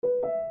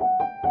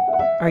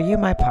Are you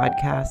my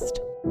podcast?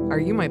 Are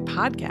you my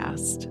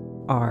podcast?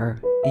 Are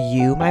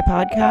you my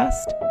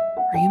podcast?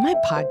 Are you my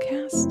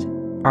podcast?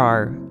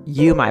 Are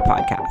you my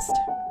podcast?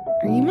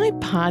 Are you my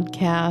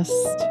podcast?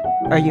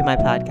 Are you my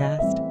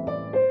podcast?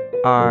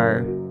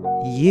 Are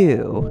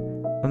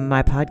you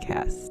my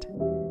podcast?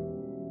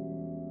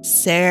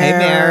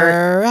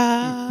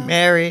 Sarah.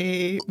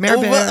 Mary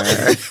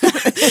Bear.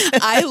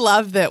 I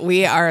love that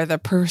we are the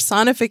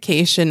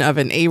personification of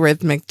an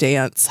arrhythmic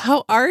dance.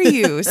 How are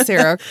you,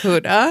 Sarah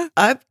Kuda?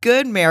 I'm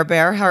good, Mare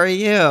Bear. How are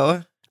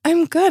you?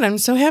 I'm good. I'm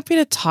so happy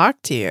to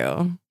talk to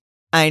you.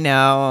 I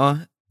know.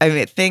 I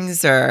mean,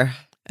 things are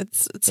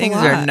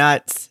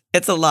nuts.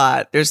 It's a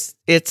lot.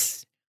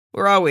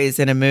 We're always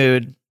in a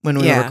mood when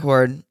we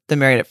record the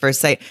Married at First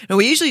Sight. And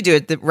we usually do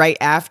it right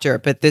after,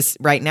 but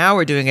right now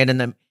we're doing it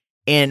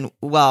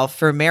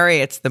for Mary,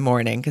 it's the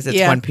morning because it's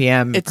 1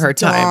 p.m. It's her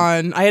dawn.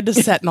 time. I had to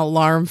set an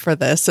alarm for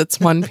this. It's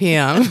 1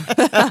 p.m.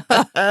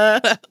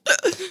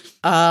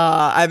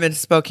 I'm in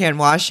Spokane,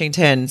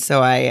 Washington,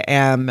 so I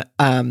am.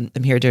 I'm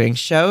here doing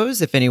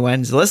shows. If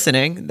anyone's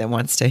listening that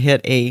wants to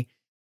hit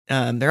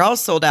they're all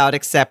sold out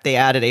except they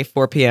added a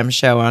 4 p.m.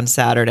 show on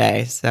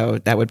Saturday. So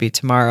that would be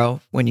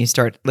tomorrow when you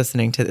start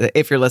listening to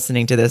if you're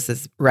listening to this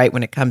is right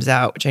when it comes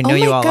out, which I know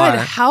you all are.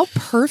 How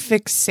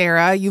perfect,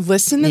 Sarah. You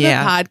listen to the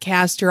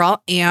podcast, you're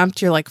all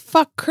amped. You're like,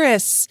 fuck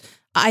Chris,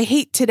 I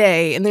hate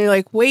today. And then you're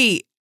like,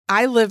 wait,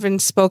 I live in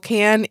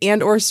Spokane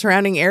and or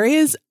surrounding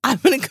areas. I'm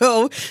going to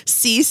go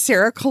see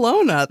Sarah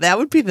Colonna. That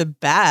would be the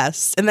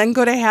best. And then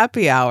go to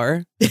happy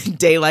hour.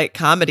 Daylight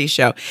comedy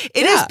show.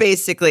 It is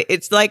basically,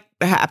 it's like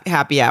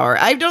happy hour.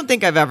 I don't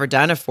think I've ever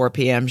done a 4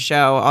 p.m.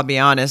 show. I'll be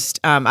honest.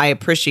 I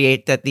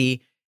appreciate that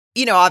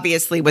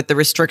obviously with the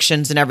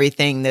restrictions and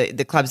everything,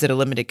 the club's at a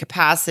limited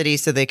capacity,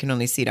 so they can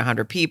only seat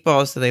 100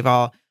 people. So they've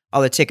all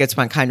the tickets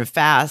went kind of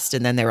fast.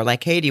 And then they were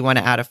like, hey, do you want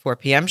to add a 4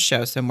 p.m.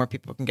 show so more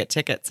people can get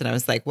tickets? And I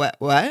was like, what?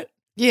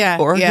 Yeah.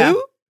 Or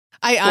who?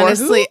 I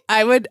honestly,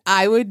 I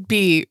would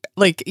be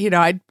like,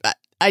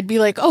 I'd be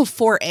like,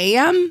 4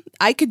 a.m.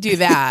 I could do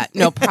that.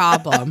 No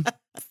problem.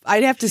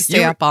 I'd have to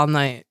stay up all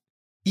night.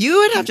 You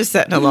would have to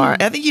set an alarm.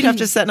 I think you'd have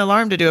to set an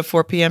alarm to do a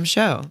 4 p.m.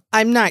 show.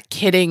 I'm not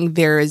kidding.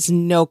 There is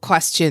no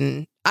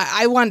question.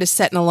 I wanted to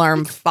set an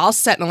alarm. I'll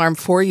set an alarm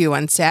for you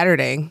on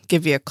Saturday.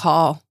 Give you a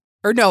call.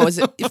 Or no, is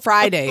it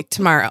Friday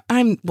tomorrow?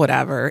 I'm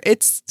whatever.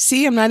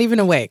 I'm not even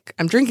awake.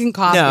 I'm drinking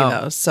coffee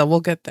though, so we'll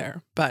get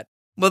there. But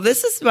well,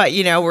 this is what,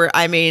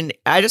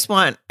 I just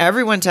want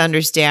everyone to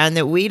understand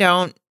that we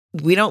don't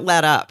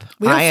let up.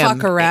 We don't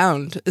fuck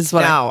around is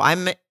what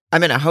I'm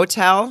in a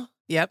hotel.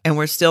 Yep. And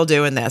we're still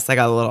doing this. I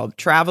got a little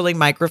traveling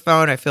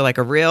microphone. I feel like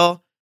a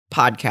real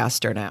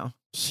podcaster now.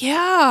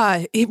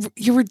 Yeah,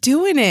 you were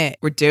doing it.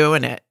 We're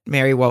doing it.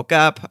 Mary woke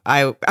up.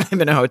 I'm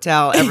in a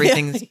hotel.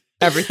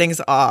 Everything's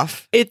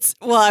off.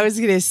 I was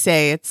going to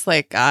say it's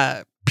like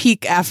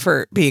peak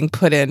effort being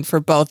put in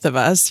for both of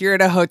us. You're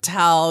at a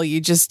hotel.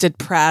 You just did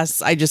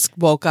press. I just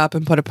woke up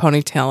and put a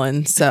ponytail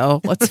in.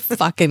 So let's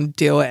fucking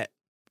do it.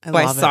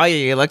 I saw you.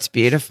 You looked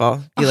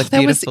beautiful. You looked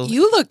beautiful.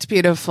 You looked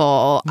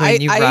beautiful. When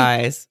you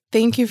rise.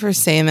 Thank you for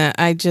saying that.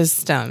 I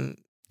just, I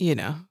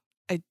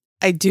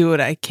do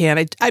what I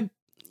can.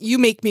 You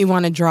make me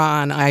want to draw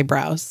on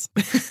eyebrows.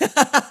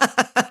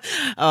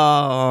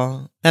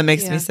 Oh, that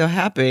makes me so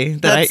happy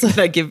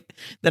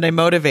that I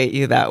motivate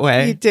you that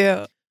way. You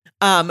do.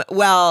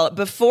 Well,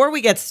 before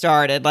we get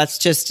started, let's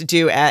just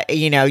do,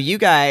 you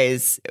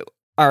guys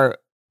are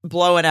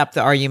blowing up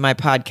the Are You My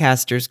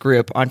Podcasters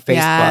group on Facebook.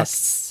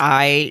 Yes.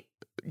 I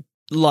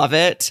love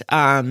it.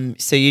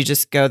 So you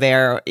just go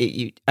there.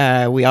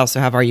 We also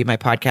have Are You My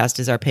Podcast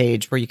as our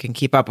page where you can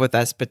keep up with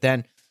us, but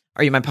then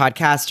Are You My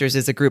Podcasters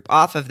is a group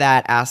off of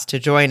that. Ask to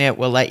join it.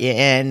 We'll let you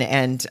in.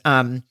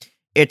 And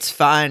it's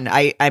fun.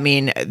 I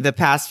mean, the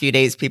past few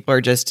days, people are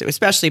just,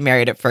 especially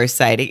Married at First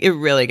Sight, it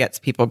really gets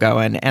people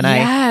going. And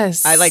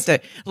I like to,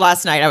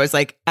 last night I was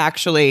like,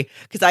 actually,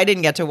 because I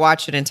didn't get to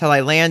watch it until I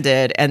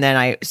landed. And then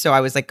I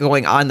was like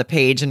going on the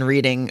page and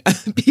reading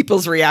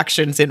people's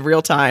reactions in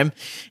real time.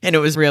 And it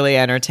was really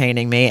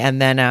entertaining me.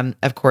 And then,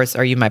 of course,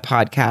 Are You My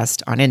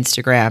Podcast on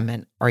Instagram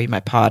and Are You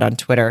My Pod on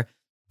Twitter.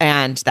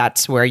 And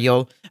that's where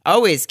you'll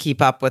always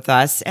keep up with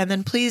us. And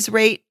then please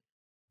rate,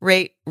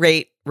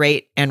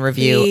 and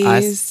review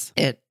us.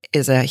 It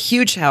is a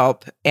huge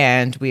help,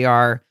 and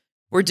we're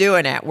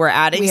doing it. We're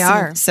adding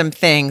some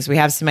things. We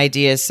have some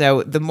ideas.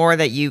 So the more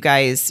that you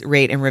guys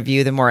rate and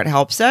review, the more it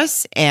helps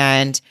us.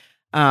 And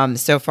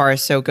so far,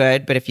 so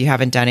good. But if you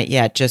haven't done it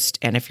yet,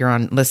 and if you're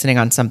listening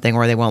on something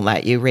where they won't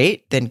let you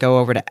rate, then go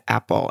over to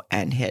Apple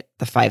and hit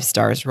the 5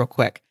 stars real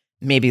quick.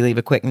 Maybe leave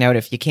a quick note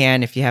if you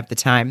can, if you have the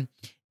time,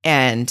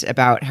 and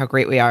about how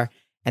great we are.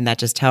 And that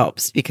just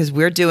helps because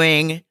we're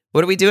doing...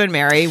 What are we doing,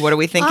 Mary? What are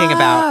we thinking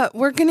about?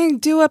 We're going to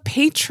do a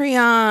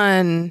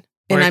Patreon.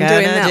 And I'm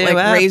doing that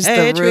like raise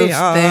the roof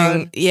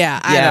thing. Yeah,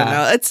 I don't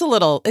know. It's a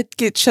little,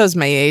 it shows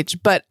my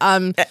age, but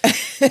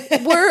it's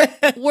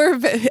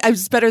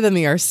better than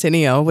the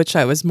Arsenio, which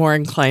I was more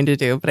inclined to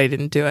do, but I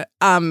didn't do it.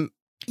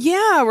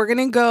 Yeah, we're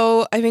gonna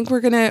go. I think we're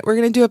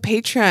gonna do a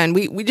Patreon.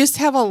 We just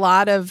have a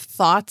lot of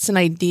thoughts and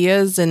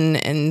ideas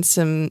and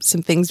some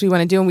things we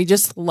want to do, and we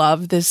just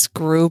love this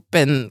group.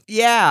 And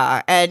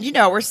yeah, and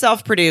we're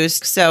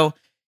self-produced, so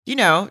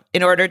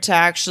in order to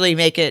actually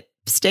make it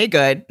stay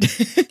good,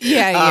 this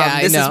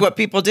is what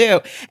people do,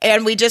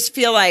 and we just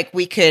feel like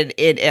we could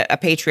in a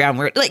Patreon.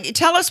 Where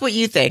tell us what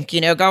you think.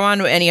 Go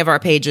on any of our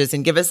pages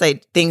and give us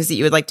things that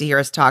you would like to hear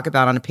us talk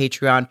about on a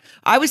Patreon.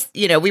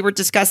 We were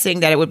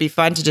discussing that it would be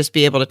fun to just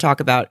be able to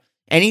talk about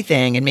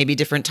anything and maybe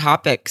different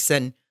topics.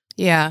 And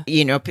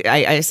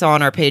I saw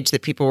on our page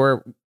that people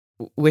were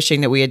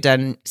wishing that we had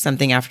done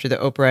something after the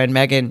Oprah and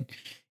Meghan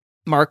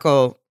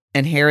Markle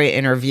and Harry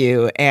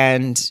interview,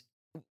 and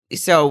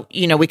so,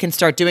 we can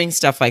start doing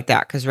stuff like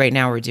that, because right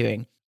now we're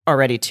doing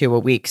already 2 a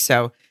week.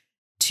 So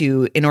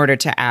in order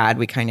to add,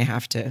 we kind of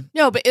have to.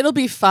 No, but it'll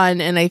be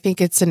fun. And I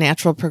think it's a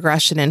natural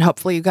progression, and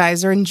hopefully you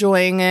guys are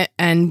enjoying it,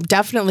 and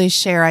definitely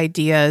share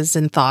ideas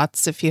and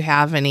thoughts if you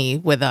have any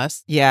with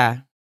us.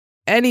 Yeah.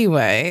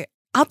 Anyway,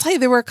 I'll tell you,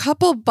 there were a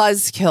couple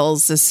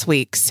buzzkills this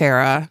week,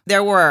 Sarah.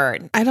 There were.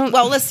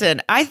 Well,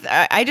 listen,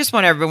 I just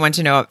want everyone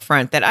to know up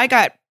front that I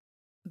got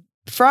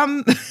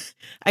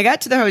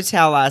to the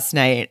hotel last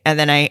night, and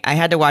then I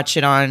had to watch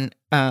it on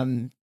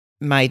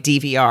my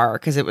DVR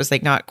because it was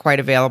not quite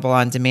available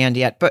on demand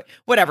yet. But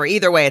whatever,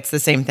 either way, it's the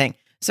same thing.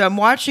 So I'm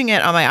watching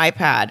it on my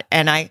iPad,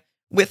 and I,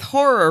 with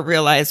horror,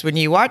 realized when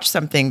you watch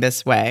something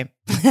this way,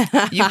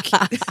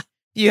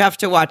 you have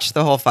to watch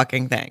the whole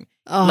fucking thing.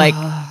 Oh.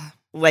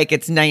 Like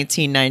it's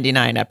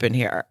 1999 up in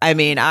here. I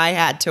mean, I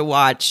had to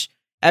watch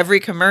every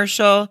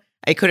commercial.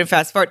 I couldn't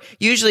fast forward.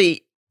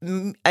 Usually,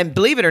 and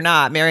believe it or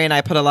not, Mary and I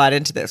put a lot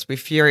into this. We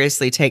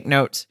furiously take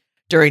notes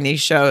during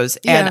these shows.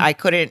 Yeah. And I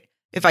couldn't,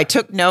 if I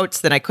took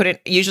notes, then I couldn't,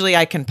 usually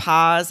I can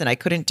pause, and I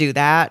couldn't do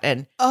that.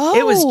 And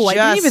it was just,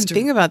 I didn't even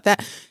think about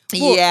that.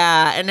 Well,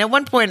 yeah. And at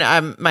one point,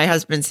 my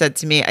husband said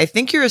to me, I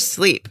think you're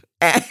asleep.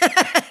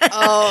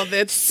 Oh,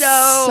 that's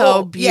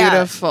so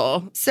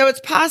beautiful. Yeah. So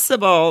it's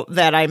possible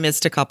that I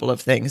missed a couple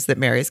of things that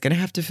Mary's going to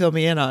have to fill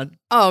me in on.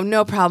 Oh,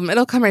 no problem.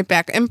 It'll come right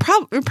back. And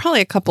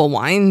probably a couple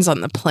wines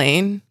on the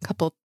plane, a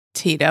couple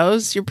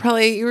Tito's.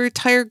 You're a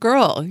tired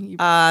girl.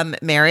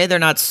 Mary, they're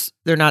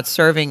not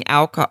serving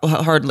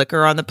alcohol, hard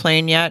liquor on the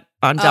plane yet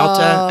on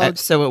Delta.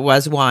 So it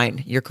was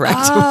wine. You're correct.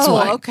 It was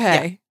wine.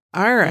 Okay. Yeah.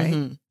 All right.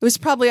 Mm-hmm. It was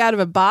probably out of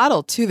a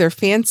bottle too. They're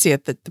fancy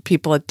at the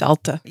people at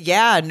Delta.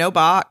 Yeah, no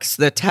box.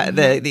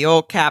 The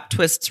old cap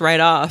twists right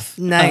off.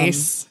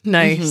 Nice.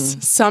 Mm-hmm.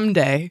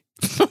 Someday.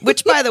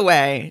 Which, by the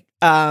way,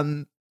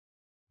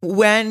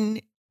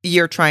 when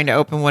you're trying to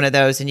open one of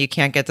those and you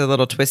can't get the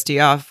little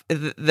twisty off,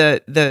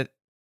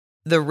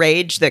 the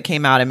rage that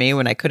came out of me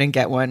when I couldn't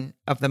get one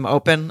of them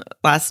open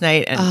last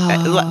night.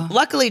 And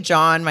luckily,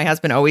 John, my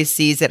husband, always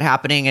sees it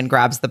happening and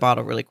grabs the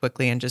bottle really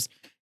quickly and just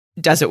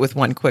does it with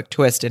one quick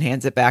twist and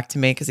hands it back to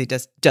me because he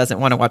just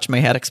doesn't want to watch my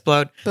head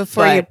explode.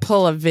 Before you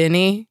pull a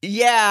Vinny?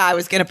 Yeah, I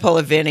was going to pull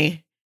a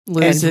Vinny.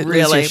 Lose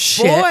your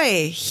shit.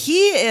 Boy,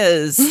 he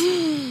is. Do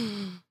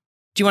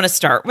you want to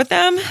start with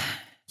them?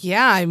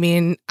 Yeah, I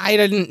mean, I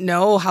didn't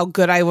know how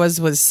good I was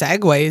with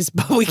segues,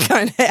 but we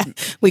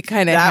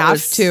kind of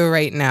have to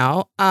right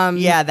now.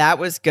 Yeah, that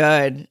was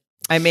good.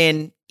 I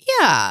mean,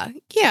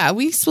 yeah.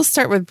 We'll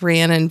start with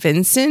Brianna and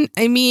Vincent.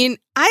 I mean,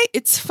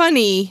 it's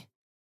funny.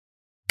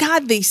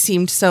 God, they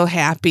seemed so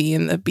happy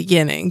in the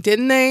beginning,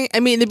 didn't they? I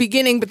mean, the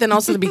beginning, but then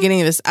also the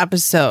beginning of this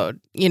episode,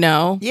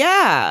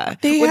 Yeah.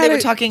 They were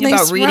talking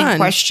about reading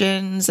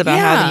questions,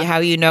 about how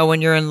you know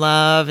when you're in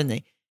love.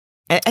 And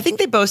I think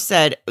they both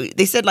said,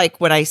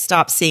 when I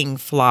stopped seeing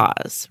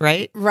flaws,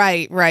 right?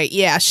 Right.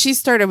 Yeah. She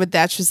started with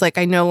that. She was like,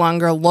 I no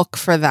longer look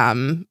for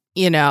them,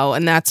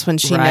 and that's when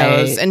she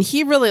knows. And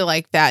he really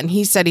liked that. And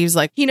he said, he was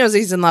like, he knows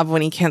he's in love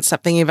when he can't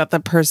stop thinking about the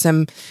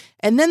person.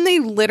 And then they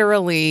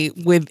literally,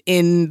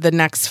 within the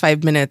next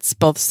 5 minutes,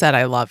 both said,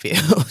 I love you.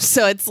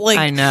 So it's like,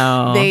 I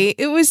know.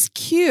 It was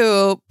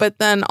cute, but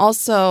then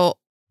also,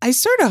 I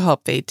sort of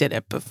hope they did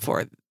it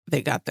before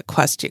they got the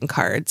question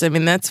cards. I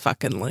mean, that's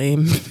fucking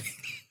lame.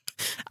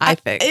 I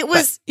think. It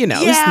was, it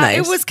was nice.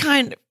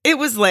 It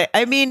was late.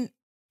 I mean,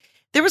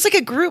 there was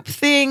a group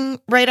thing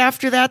right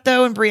after that,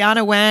 though, and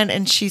Brianna went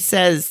and she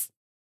says,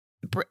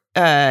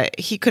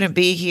 he couldn't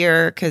be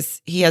here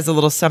because he has a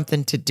little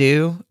something to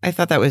do. I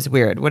thought that was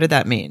weird. What did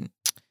that mean?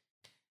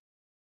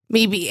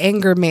 Maybe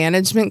anger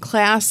management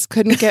class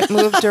couldn't get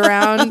moved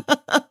around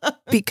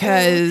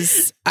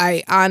because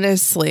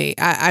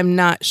I'm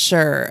not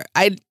sure.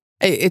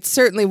 It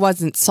certainly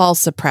wasn't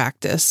salsa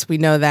practice. We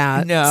know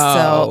that.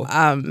 No.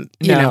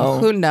 So,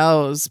 who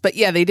knows? But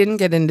yeah, they didn't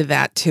get into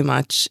that too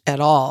much at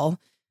all.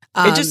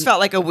 It just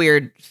felt like a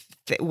weird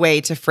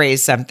way to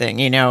phrase something,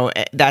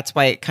 that's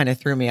why it kind of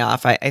threw me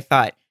off. I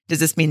thought, does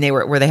this mean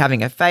were they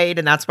having a fight?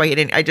 And that's why he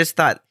didn't, I just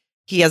thought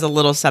he has a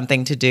little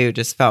something to do,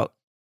 just felt,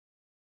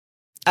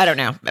 I don't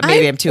know.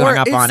 Maybe I'm too hung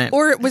up on it.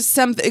 Or it was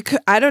something,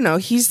 I don't know.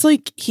 He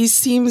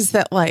seems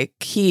that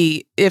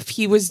if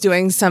he was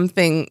doing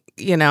something,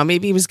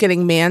 maybe he was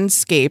getting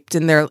manscaped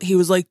and he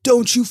was like,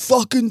 don't you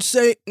fucking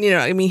say,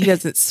 I mean, he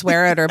doesn't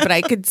swear at her, but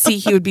I could see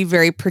he would be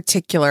very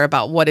particular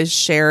about what is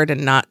shared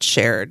and not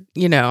shared.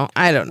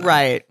 I don't know.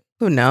 Right.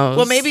 Who knows?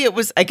 Well, maybe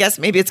it's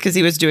because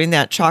he was doing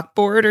that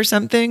chalkboard or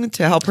something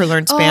to help her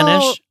learn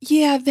Spanish. Oh,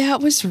 yeah,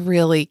 that was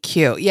really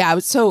cute. Yeah.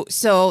 So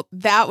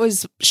that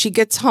was, she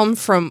gets home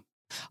from,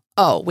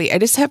 oh, wait, I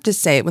just have to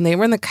say, when they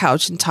were on the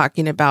couch and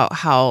talking about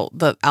how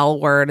the L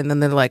word, and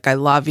then they're like, I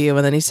love you.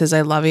 And then he says,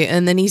 I love you.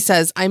 And then he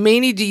says, I may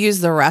need to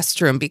use the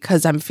restroom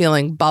because I'm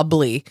feeling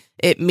bubbly.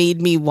 It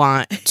made me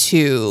want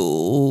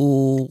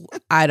to,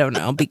 I don't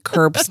know, be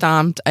curb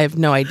stomped. I have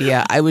no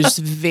idea. I was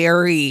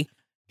very,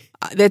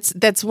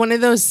 that's one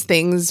of those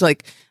things,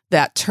 like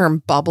that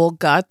term bubble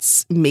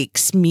guts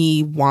makes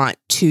me want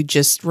to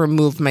just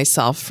remove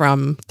myself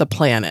from the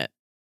planet.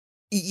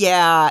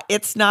 Yeah,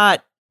 it's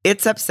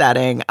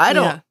upsetting. I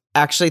don't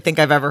actually think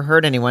I've ever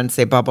heard anyone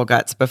say bubble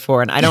guts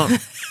before. And I don't,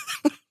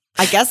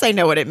 I guess I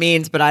know what it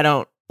means, but I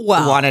don't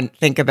want to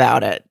think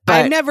about it. But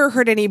I've never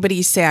heard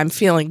anybody say I'm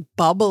feeling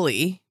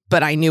bubbly,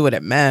 but I knew what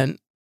it meant.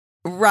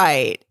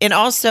 Right. And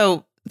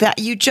also that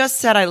you just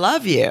said, I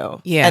love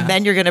you. Yeah. And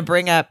then you're going to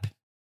bring up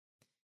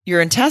your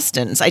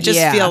intestines. I just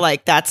feel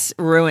like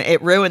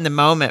it ruined the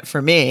moment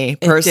for me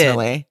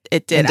personally.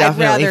 It did. And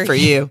definitely for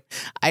you.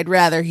 I'd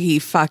rather he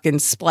fucking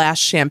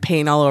splash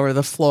champagne all over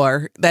the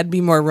floor. That'd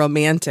be more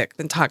romantic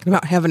than talking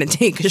about having to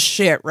take a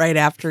shit right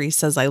after he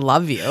says, I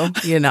love you,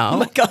 Oh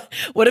my God.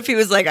 What if he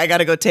was like, I got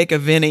to go take a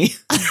Vinny?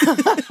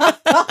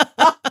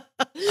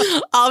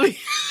 I'll be...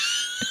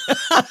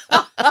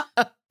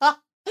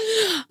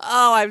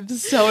 Oh, I'm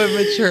so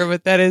immature,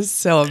 but that is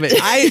so amazing.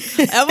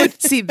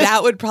 That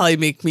would probably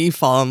make me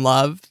fall in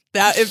love.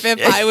 That if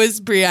I was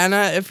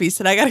Brianna, if he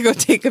said, I got to go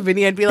take a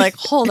Vinny, I'd be like,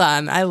 hold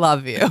on, I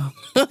love you.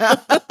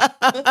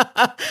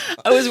 I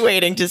was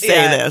waiting to say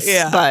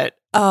this, but.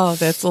 Oh,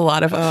 that's a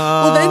lot of.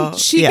 Well, then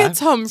she gets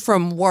home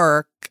from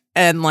work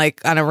and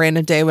like on a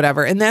random day,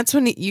 whatever. And that's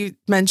when you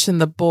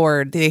mentioned the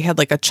board. They had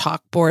like a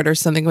chalkboard or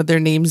something with their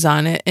names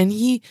on it. And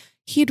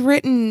he'd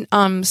written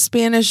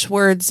Spanish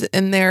words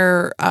in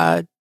their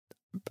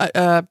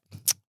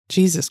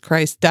Jesus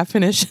Christ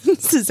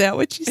definitions. Is that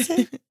what you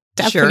said?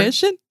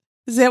 Definition? Sure.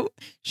 Is that?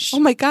 Oh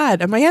my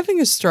God! Am I having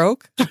a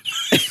stroke? But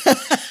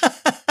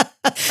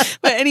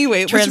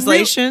anyway,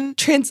 translation.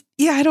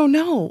 Yeah, I don't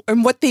know,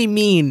 and what they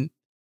mean.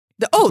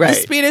 The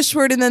Spanish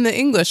word and then the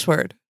English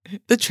word.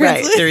 The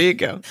translation. Right, there you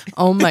go.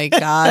 Oh my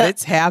God,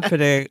 it's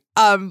happening.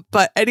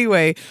 But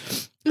anyway.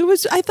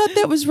 I thought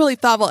that was really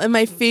thoughtful. And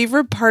my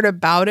favorite part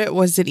about it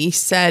was that he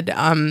said,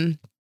 I don't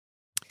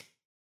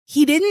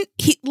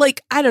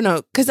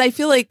know, because I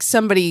feel like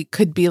somebody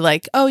could be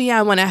like, oh yeah,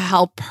 I want to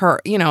help her.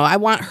 I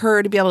want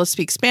her to be able to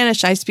speak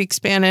Spanish. I speak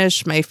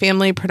Spanish. My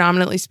family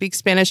predominantly speaks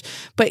Spanish.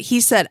 But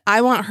he said, I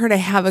want her to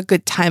have a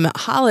good time at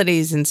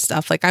holidays and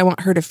stuff. Like I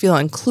want her to feel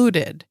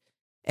included.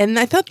 And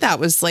I thought that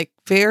was like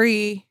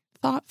very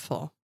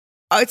thoughtful.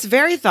 Oh, it's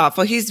very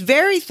thoughtful. He's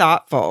very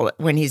thoughtful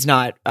when he's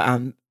not,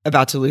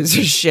 about to lose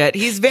his shit.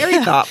 He's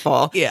very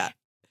thoughtful. Yeah.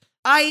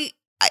 I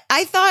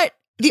thought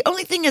the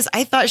only thing is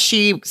I thought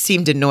she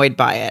seemed annoyed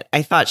by it.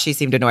 And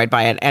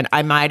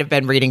I might have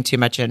been reading too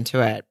much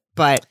into it,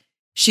 but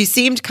she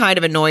seemed kind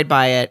of annoyed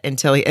by it and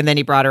then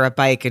he brought her a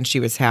bike and she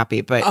was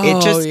happy. But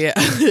it just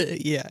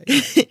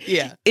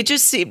yeah. It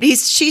just seemed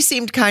she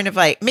seemed kind of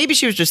like maybe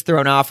she was just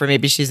thrown off or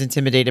maybe she's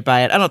intimidated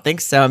by it. I don't think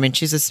so. I mean,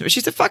 she's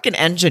a fucking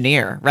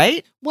engineer,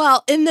 right?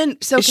 Well, and then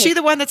is she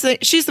the one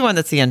she's the one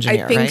that's the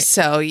engineer? I think right?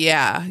 so.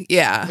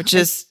 Yeah. Which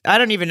is I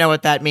don't even know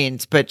what that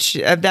means, but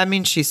that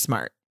means she's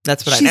smart.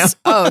 That's what I know.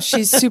 Oh,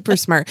 she's super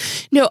smart.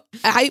 No,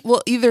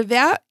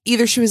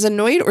 either she was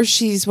annoyed or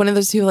she's one of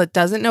those people that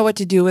doesn't know what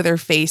to do with her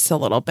face a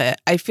little bit.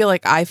 I feel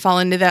like I fall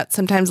into that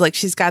sometimes. Like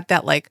she's got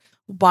that like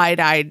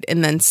wide-eyed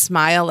and then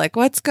smile like,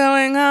 what's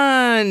going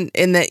on?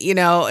 And that,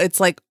 it's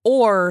like,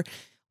 or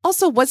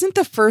also wasn't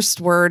the first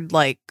word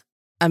like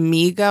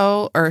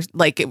amigo or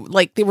like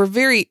they were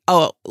very,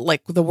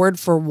 like the word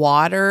for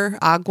water,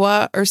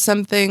 agua or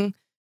something.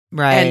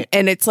 Right.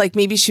 And it's like,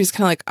 maybe she was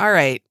kind of like, all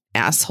right,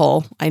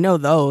 asshole, I know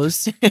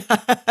those.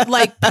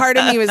 Like part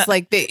of me was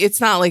like, it's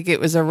not like it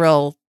was a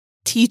real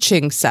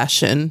teaching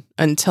session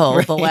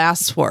until the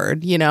last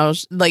word,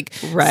 like,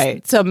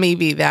 right. So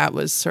maybe that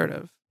was sort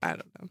of, I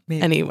don't know.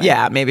 Maybe. Anyway.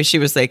 Yeah. Maybe she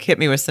was like, hit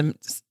me with some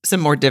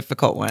more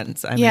difficult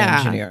ones. I'm an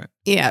engineer.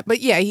 Yeah. But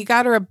yeah, he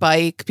got her a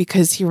bike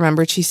because he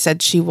remembered she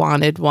said she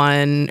wanted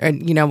one.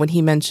 And, when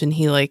he mentioned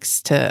he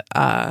likes to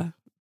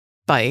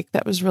bike,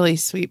 that was really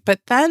sweet. But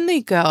then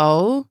they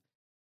go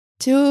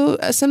to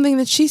something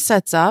that she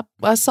sets up,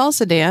 a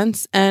salsa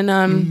dance.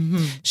 And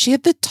she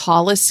had the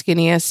tallest,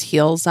 skinniest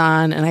heels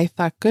on. And I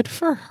thought, good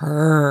for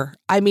her.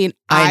 I mean,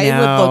 I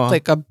would look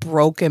like a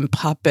broken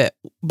puppet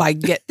by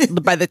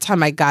the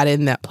time I got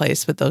in that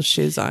place with those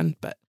shoes on.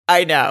 But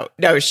I know.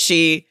 No,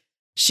 she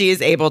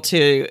is able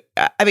to,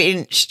 I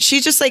mean,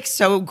 she's just like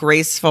so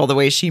graceful the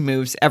way she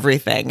moves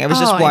everything. I was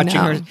just watching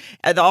her,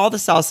 all the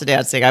salsa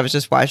dancing. I was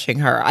just watching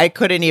her.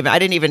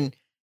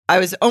 I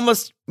was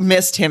almost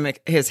missed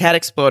his head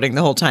exploding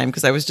the whole time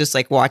because I was just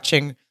like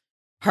watching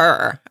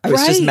her. I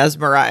was just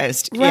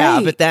mesmerized. Right.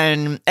 Yeah. But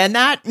then, and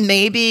that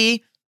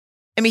maybe,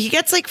 I mean, he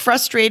gets like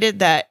frustrated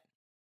that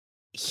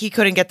he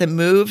couldn't get the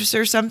moves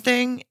or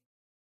something.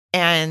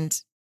 And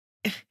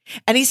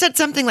he said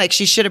something like,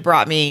 she should have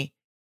brought me,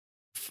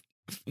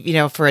 you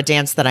know, for a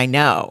dance that I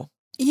know.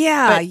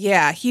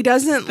 Yeah. He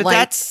doesn't but like,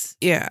 that's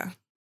the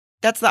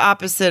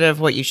opposite of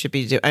what you should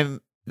be doing.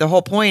 The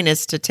whole point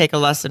is to take a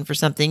lesson for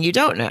something you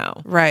don't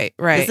know. Right.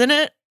 Isn't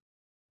it?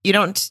 You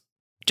don't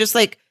just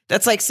like,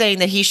 that's like saying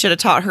that he should have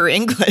taught her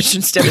English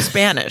instead of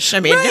Spanish.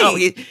 I mean,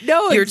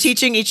 no, you're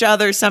teaching each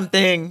other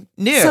something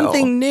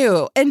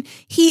new. And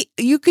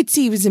you could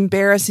see he was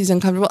embarrassed. He's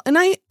uncomfortable.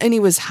 And he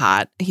was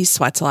hot. He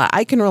sweats a lot.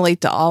 I can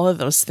relate to all of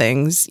those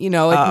things. You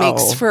know, it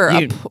makes for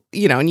and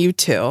you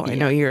too. Yeah. I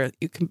know you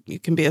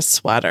can be a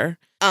sweater.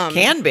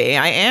 Can be.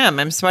 I am.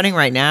 I'm sweating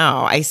right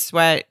now. I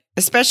sweat,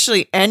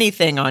 especially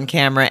anything on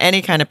camera,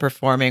 any kind of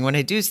performing. When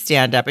I do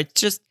stand up, it's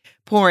just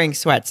pouring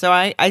sweat. So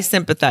I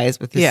sympathize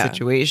with the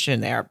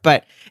situation there,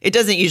 but it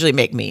doesn't usually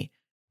make me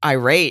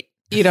irate.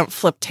 You don't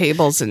flip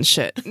tables and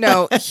shit.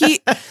 No,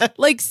 he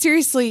like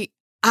seriously,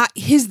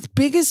 his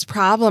biggest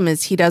problem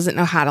is he doesn't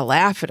know how to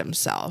laugh at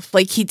himself.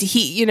 Like he,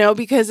 you know,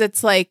 because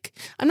it's like,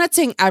 I'm not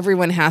saying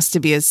everyone has to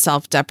be as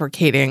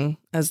self-deprecating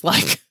as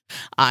like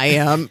I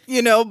am,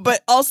 you know,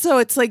 but also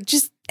it's like,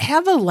 just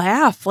have a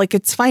laugh. Like,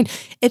 it's fine.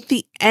 At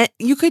the end,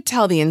 you could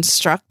tell the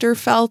instructor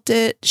felt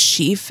it.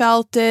 She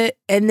felt it.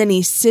 And then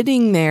he's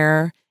sitting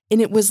there and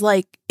it was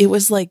like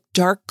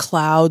dark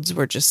clouds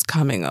were just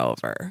coming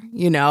over,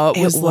 you know,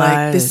 it was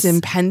like this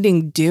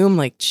impending doom,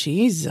 like,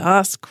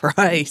 Jesus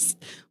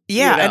Christ.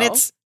 Yeah. You know? And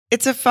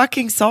it's a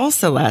fucking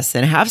salsa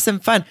lesson. Have some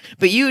fun.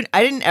 But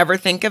I didn't ever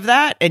think of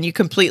that. And you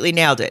completely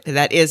nailed it.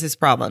 That is his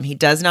problem. He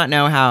does not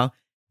know how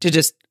to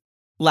just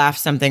laugh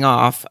something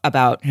off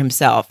about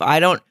himself. I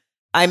don't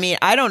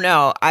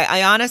know.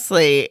 I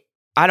honestly,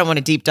 I don't want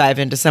to deep dive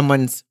into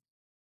someone's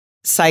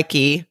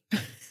psyche. Is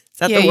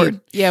that the word?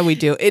 Yeah, we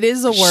do. It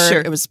is a word.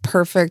 Sure. It was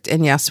perfect.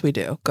 And yes, we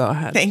do. Go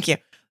ahead. Thank you.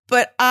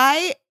 But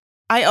I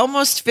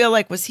almost feel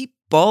like, was he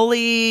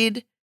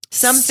bullied?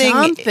 Something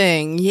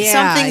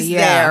something's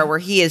there where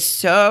he is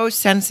so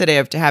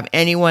sensitive to have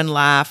anyone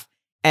laugh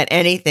at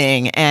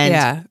anything.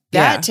 And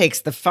that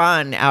takes the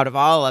fun out of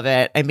all of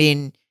it. I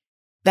mean,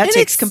 that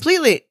takes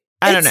completely...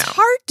 I don't know. It's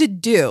hard to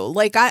do.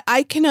 Like,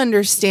 I can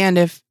understand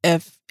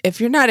if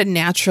you're not a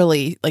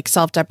naturally like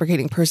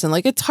self-deprecating person,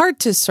 like it's hard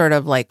to sort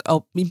of like,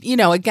 you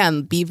know,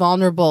 again, be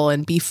vulnerable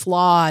and be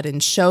flawed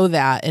and show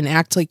that and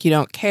act like you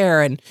don't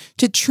care, and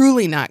to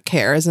truly not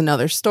care is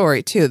another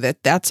story too.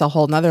 That's a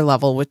whole nother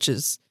level, which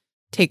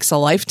takes a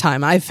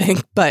lifetime, I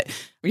think. But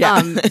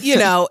you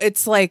know,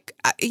 it's like,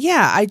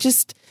 I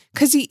just,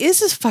 because he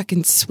is a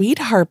fucking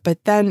sweetheart,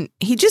 but then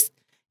he just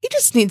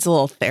needs a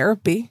little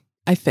therapy.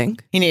 I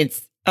think he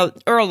needs.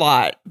 Or a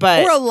lot,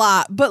 but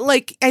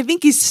like I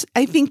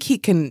think he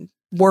can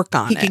work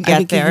on it. He can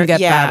get there. He can get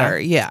better.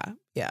 Yeah.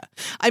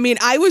 I mean,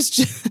 I was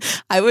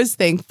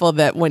thankful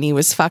that when he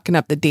was fucking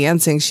up the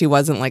dancing, she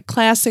wasn't like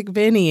classic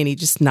Vinny and he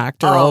just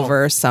knocked her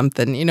over or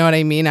something. You know what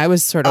I mean? I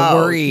was sort of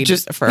worried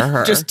for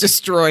her. Just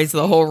destroys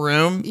the whole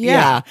room.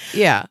 Yeah.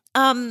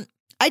 I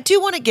do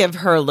want to give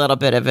her a little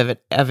bit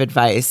of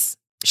advice.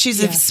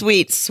 She's a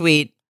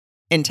sweet,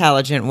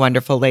 intelligent,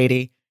 wonderful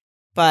lady,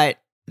 but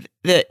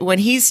when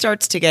he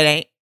starts to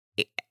get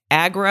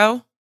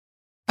aggro,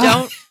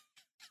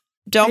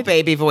 don't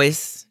baby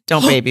voice.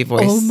 Don't baby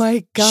voice. Oh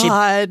my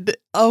God.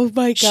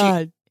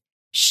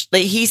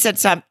 He said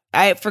something.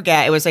 I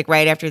forget. It was like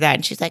right after that.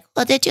 And she's like,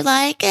 well, did you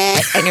like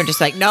it? And you're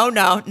just like, no.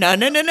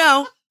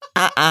 Mm-mm.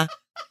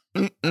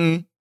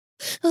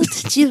 Well,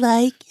 did you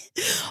like it?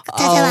 Did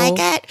you like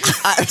it?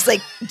 I was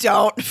like,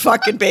 don't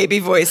fucking baby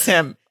voice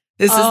him.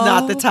 This is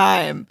not the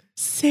time.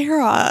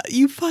 Sarah,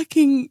 you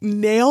fucking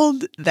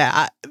nailed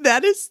that.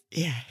 That is,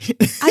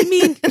 I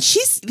mean,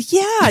 she's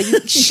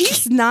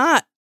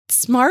not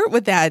smart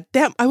with that.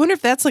 I wonder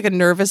if that's like a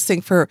nervous thing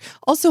for her.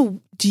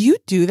 Also, do you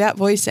do that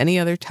voice any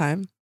other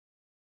time?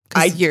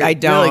 I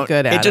don't. Really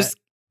good at it.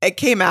 It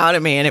came out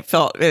of me and it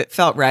felt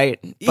right.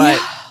 But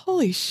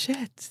holy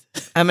shit.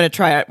 I'm gonna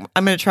try it.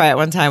 I'm gonna try it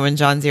one time when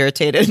John's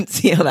irritated and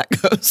see how that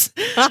goes.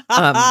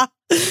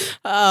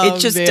 It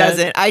just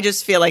doesn't. I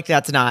just feel like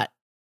that's not.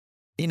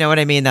 You know what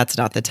I mean? That's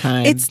not the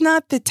time. It's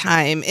not the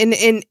time.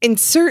 And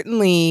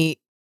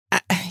certainly,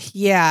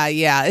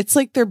 it's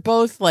like they're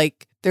both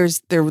like,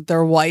 there's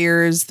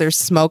wires, there's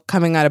smoke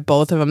coming out of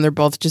both of them. They're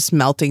both just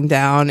melting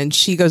down. And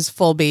she goes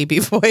full baby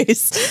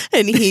voice.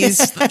 And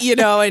he's, you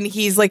know, and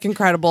he's like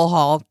Incredible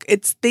Hulk.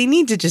 They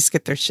need to just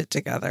get their shit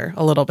together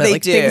a little bit. They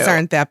like do. Things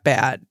aren't that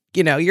bad.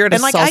 You know, you're at a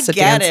salsa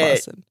dance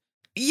lesson.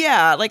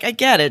 Yeah, like I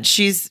get it.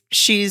 She's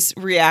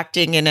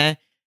reacting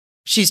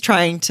she's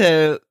trying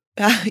to...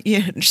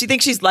 she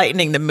thinks she's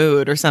lightening the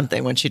mood or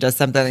something when she does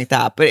something like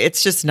that, but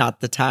it's just not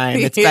the time.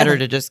 It's better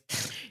to just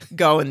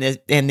go in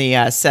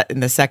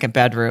the second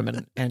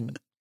bedroom and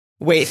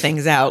wait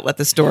things out, let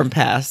the storm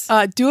pass.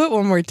 Do it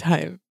one more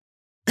time.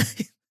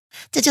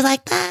 Did you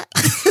like that?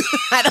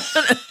 I don't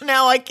know.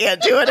 Now I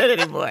can't do it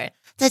anymore.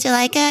 Did you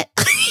like it?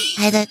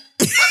 I did.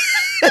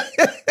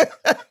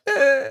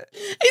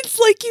 It's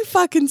like you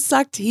fucking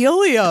sucked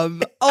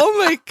helium.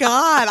 Oh my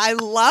God. I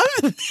love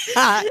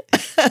that.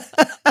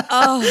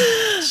 Oh,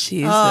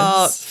 Jesus.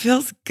 Oh, it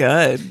feels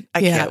good.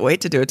 I can't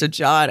wait to do it to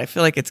John. I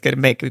feel like it's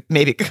going to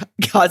maybe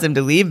cause him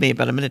to leave me,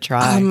 but I'm going to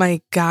try. Oh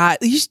my God.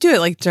 You should do it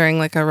like during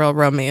like a real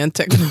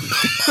romantic moment.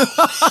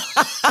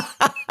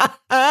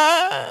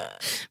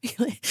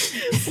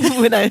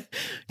 When I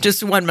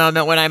just one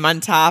moment when I'm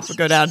on top,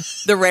 go down.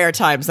 The rare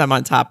times I'm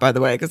on top, by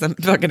the way, because I'm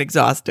fucking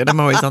exhausted. I'm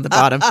always on the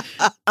bottom.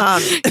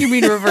 You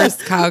mean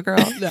reverse cowgirl?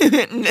 No.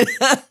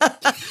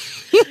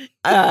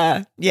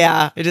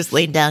 Yeah, I just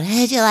laid down.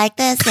 Hey, do you like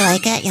this? You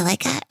like it? You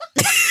like it?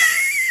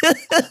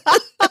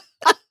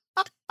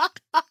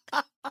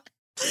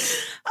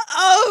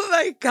 Oh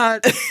my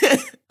God.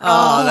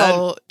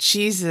 Oh,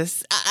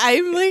 Jesus.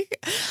 I'm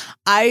like,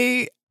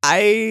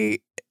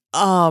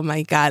 oh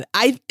my God.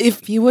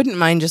 If you wouldn't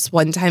mind just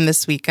one time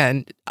this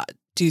weekend,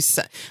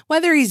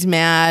 whether he's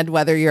mad,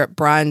 whether you're at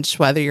brunch,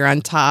 whether you're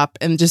on top,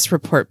 and just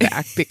report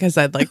back because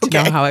I'd like to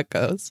know how it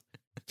goes.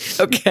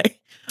 Okay.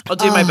 I'll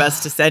do my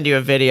best to send you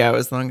a video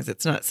as long as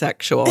it's not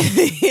sexual.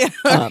 Yeah,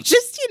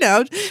 just,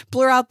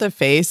 blur out the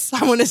face.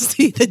 I want to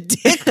see the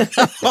dick.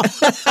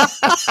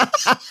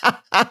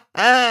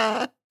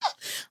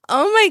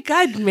 Oh my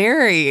God,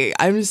 Mary.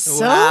 I'm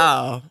so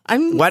wow.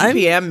 I'm 1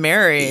 p.m.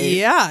 Mary.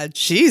 Yeah,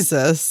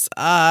 Jesus.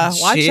 Watch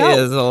she out.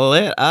 is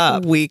lit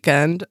up.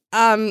 Weekend.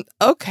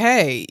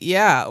 Okay.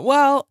 Yeah.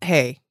 Well,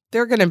 hey,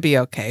 they're gonna be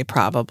okay,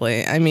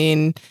 probably. I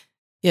mean,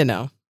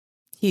 this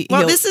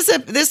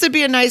would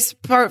be a nice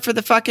part for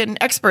the fucking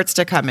experts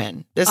to come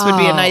in. This would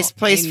be a nice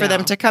place for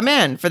them to come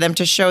in, for them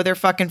to show their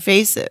fucking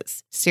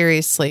faces.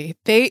 Seriously.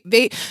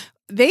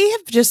 They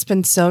have just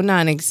been so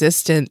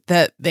non-existent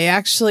that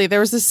there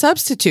was a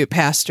substitute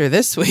pastor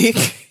this week.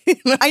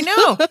 I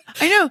know.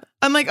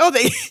 I'm like,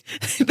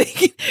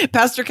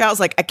 Pastor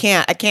Cal's like, I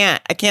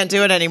can't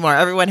do it anymore.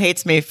 Everyone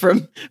hates me for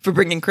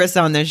bringing Chris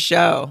on this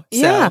show.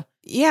 So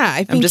yeah.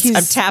 I think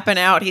I'm tapping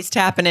out. He's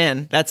tapping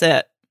in. That's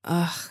it.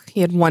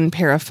 He had one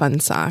pair of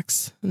fun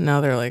socks.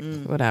 Now they're like,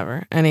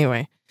 whatever.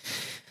 Anyway.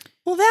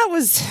 Well, that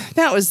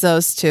was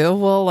those two.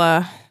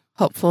 We'll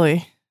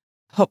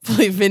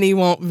hopefully Vinny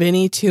won't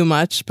Vinny too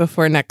much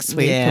before next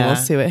week, and we'll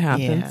see what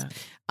happens.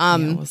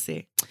 We'll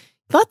see.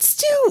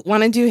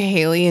 Want to do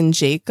Haley and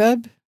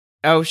Jacob?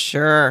 Oh,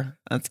 sure.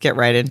 Let's get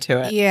right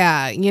into it.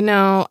 Yeah,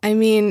 I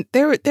mean,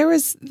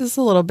 there's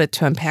a little bit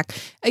to unpack.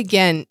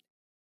 Again,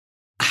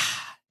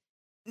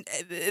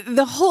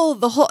 the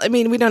whole. I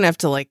mean, we don't have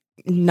to like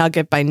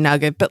nugget by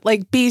nugget, but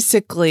like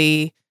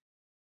basically,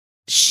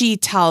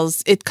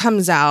 it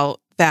comes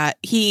out that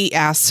he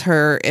asks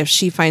her if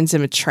she finds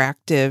him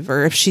attractive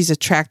or if she's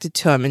attracted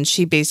to him. And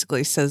she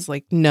basically says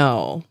like,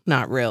 no,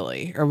 not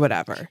really, or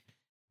whatever.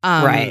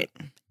 Right.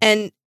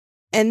 And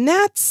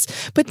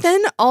but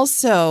then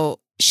also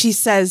she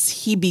says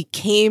he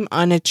became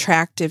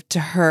unattractive to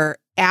her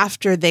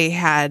after they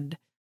had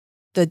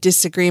the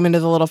disagreement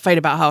of the little fight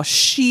about how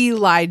she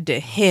lied to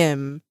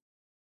him.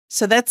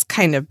 So that's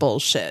kind of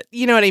bullshit.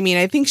 You know what I mean?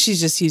 I think she's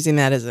just using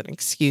that as an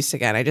excuse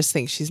again. I just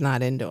think she's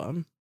not into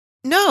him.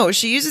 No,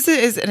 she uses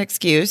it as an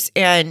excuse,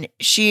 and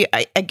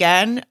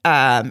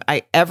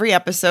every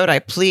episode I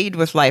plead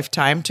with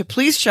Lifetime to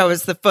please show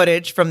us the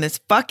footage from this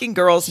fucking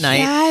girls' night.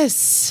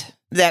 Yes,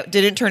 that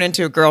didn't turn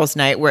into a girls'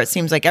 night where it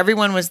seems like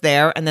everyone was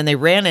there, and then they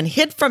ran and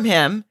hid from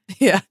him.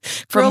 Yeah,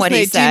 from girls' what night,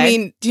 he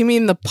said. Do you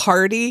mean the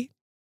party?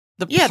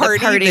 The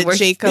party that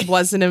Jacob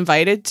wasn't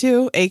invited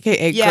to,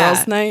 aka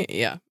girls' night.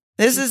 Yeah.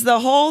 This is the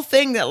whole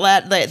thing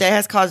that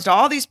has caused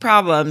all these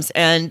problems,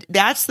 and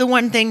that's the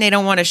one thing they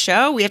don't want to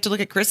show. We have to look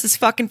at Chris's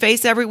fucking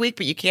face every week,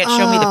 but you can't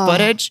show me the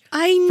footage.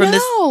 I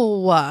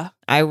know.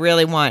 I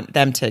really want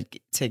them to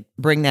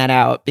bring that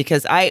out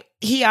because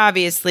he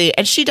obviously,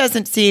 and she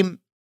doesn't seem.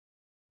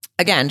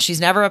 Again,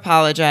 she's never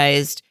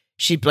apologized.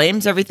 She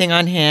blames everything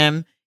on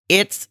him.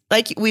 It's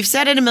like we've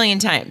said it a million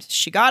times.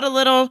 She got a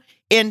little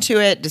into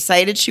it,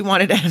 decided she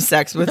wanted to have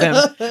sex with him,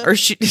 or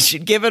she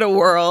should give it a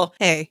whirl.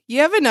 Hey, you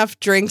have enough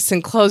drinks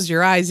and close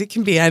your eyes. It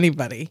can be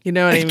anybody. You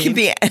know what I mean? It can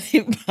be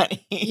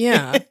anybody.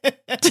 Yeah.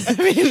 I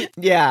mean,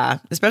 yeah.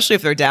 Especially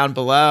if they're down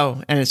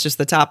below and it's just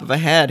the top of a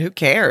head. Who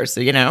cares? So,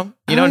 you don't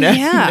know.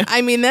 Yeah.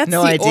 I mean, that's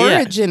the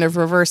origin of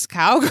reverse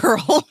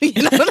cowgirl. You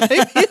know what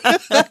I mean?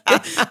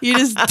 You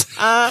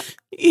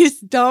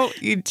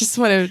just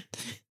want to.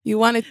 You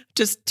want to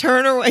just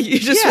turn away. You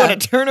just want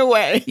to turn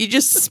away. You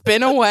just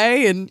spin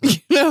away and,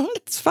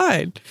 it's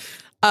fine.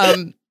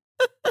 The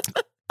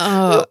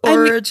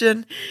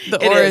origin.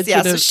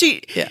 So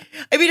she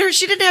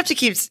didn't have to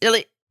keep,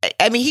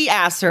 he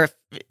asked her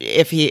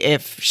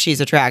if she's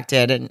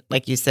attracted. And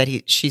like you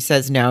said, she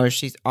says no,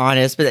 she's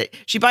honest, but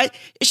she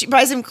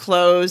buys him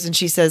clothes and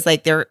she says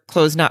like they're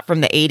clothes not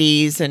from the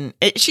 80s. And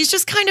she's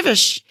just kind of a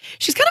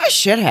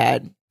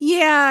shithead.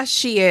 Yeah,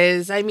 she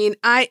is. I mean,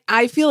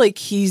 I feel like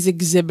he's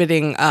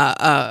exhibiting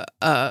a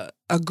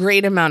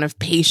great amount of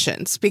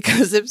patience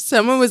because if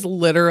someone was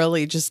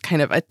literally just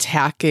kind of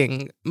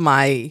attacking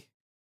my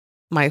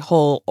my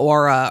whole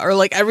aura, or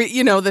like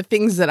the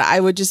things that I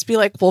would just be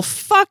like, well,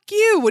 fuck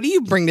you. What do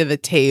you bring to the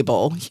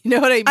table? You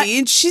know what I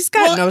mean? She's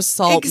got no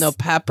salt, no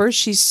pepper.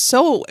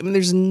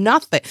 There's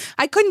nothing.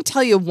 I couldn't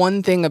tell you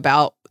one thing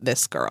about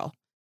this girl.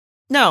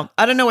 No,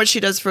 I don't know what she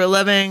does for a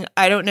living.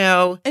 I don't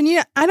know. And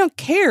I don't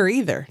care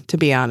either, to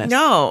be honest.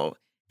 No.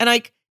 And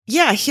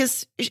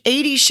his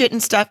 80s shit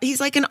and stuff, he's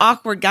like an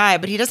awkward guy,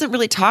 but he doesn't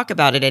really talk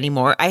about it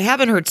anymore. I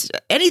haven't heard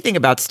anything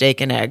about steak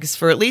and eggs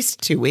for at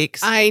least 2 weeks.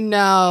 I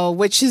know,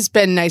 which has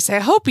been nice. I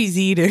hope he's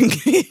eating.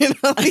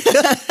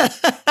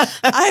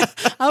 I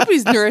hope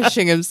he's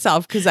nourishing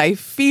himself, because I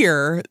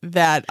fear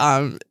that,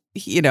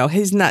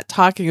 he's not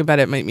talking about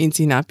it might means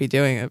he not be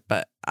doing it.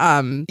 But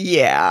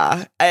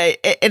yeah,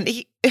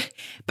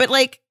 but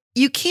like,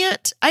 you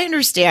can't. I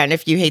understand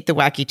if you hate the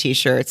wacky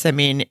t-shirts. I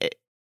mean,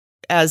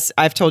 as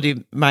I've told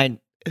you my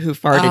Who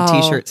Farted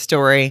t-shirt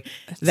story,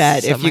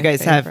 that if you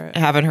guys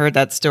haven't heard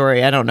that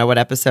story, I don't know what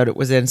episode it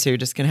was in, so you're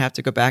just going to have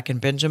to go back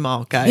and binge them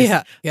all, guys.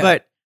 Yeah.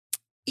 But,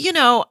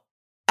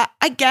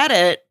 I get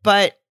it,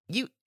 but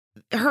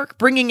her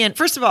bringing in,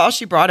 first of all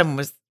she brought him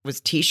was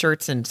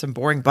t-shirts and some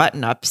boring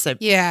button-ups. So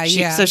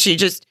So she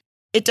just,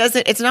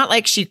 it's not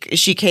like she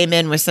came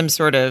in with some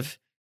sort of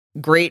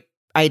great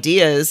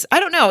ideas. I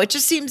don't know. It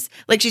just seems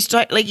like she's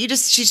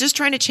just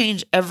trying to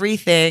change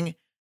everything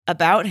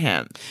about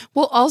him.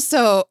 Well,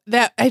 also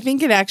that I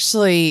think it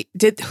actually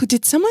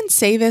did someone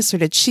say this, or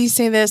did she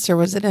say this, or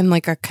was it in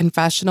like a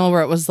confessional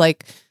where it was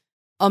like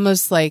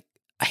almost like,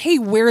 hey,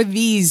 wear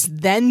these,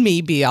 then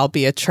maybe I'll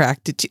be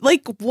attracted to you.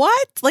 Like,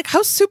 what? Like,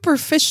 how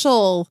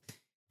superficial?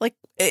 Like,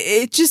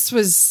 it just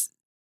was,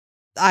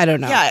 I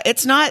don't know. Yeah,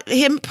 it's not,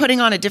 him putting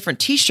on a different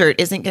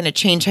t-shirt isn't going to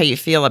change how you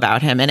feel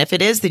about him. And if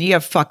it is, then you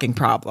have fucking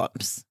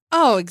problems.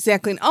 Oh,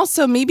 exactly. And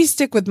also maybe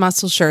stick with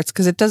muscle shirts,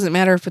 because it doesn't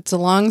matter if it's a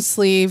long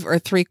sleeve or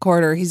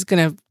 3/4. He's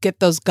going to get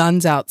those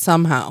guns out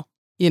somehow,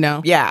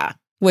 Yeah.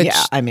 Which,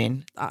 yeah, I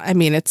mean,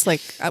 it's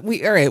like,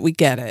 we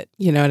get it.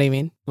 You know what I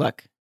mean?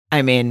 Look,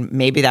 I mean,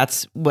 maybe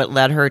that's what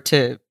led her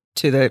to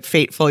the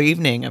fateful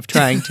evening of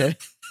trying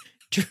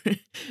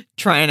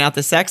out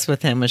the sex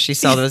with him, was she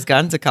saw those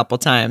guns a couple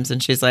times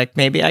and she's like,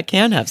 maybe I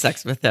can have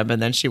sex with him.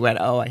 And then she went,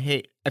 oh,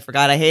 I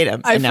forgot I hate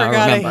him. I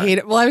hate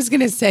it. Well, I was going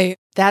to say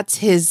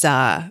those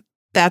are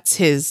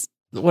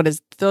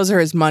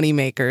his money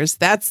makers.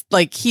 That's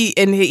like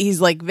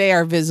he's like, they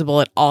are visible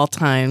at all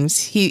times.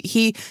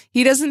 He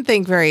doesn't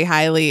think very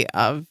highly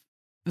of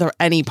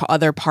any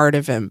other part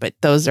of him, but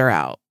those are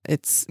out.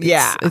 It's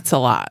a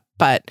lot,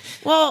 but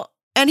well,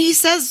 and he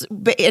says,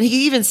 and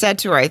he even said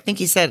to her, I think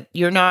he said,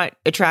 you're not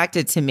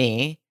attracted to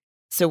me,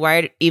 so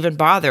why even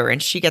bother?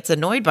 And she gets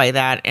annoyed by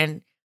that.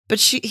 But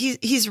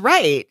he's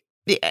right.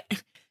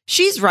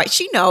 She's right.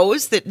 She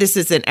knows that this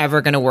isn't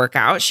ever going to work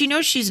out. She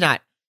knows she's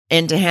not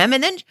into him.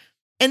 And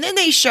then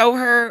they show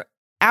her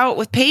out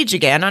with Paige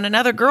again on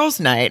another girls'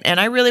 night.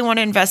 And I really want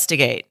to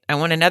investigate. I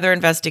want another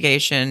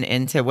investigation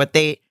into what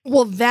they.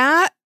 Well,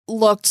 that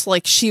looked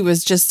like she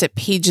was just at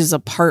Paige's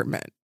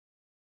apartment.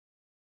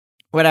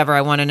 Whatever.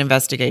 I want an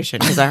investigation,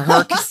 because I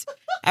heard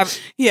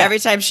every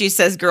time she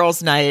says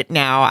girls' night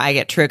now, I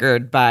get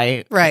triggered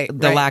by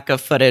the lack of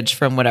footage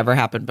from whatever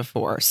happened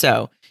before.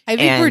 So I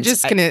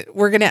think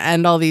we're gonna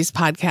end all these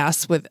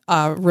podcasts with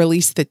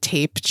release the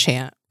tape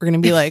chant. We're gonna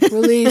be like,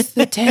 release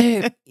the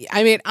tape.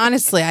 I mean,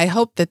 honestly, I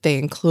hope that they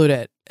include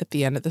it at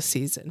the end of the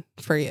season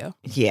for you.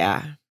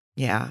 Yeah.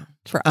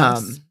 For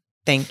us.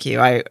 Thank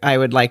you. I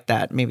would like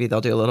that. Maybe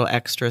they'll do a little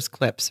extras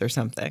clips or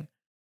something.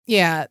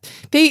 Yeah.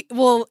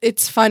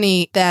 It's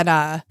funny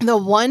that the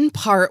one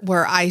part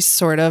where I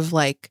sort of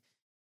like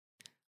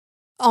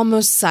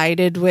almost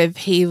sided with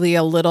Haley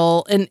a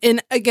little,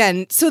 and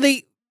again, so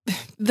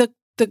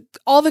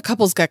all the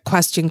couples got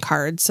question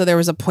cards. So there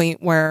was a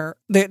point where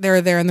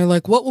they're there and they're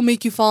like, what will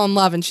make you fall in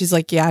love? And she's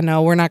like, yeah,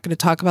 no, we're not going to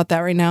talk about that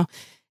right now.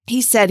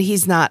 He said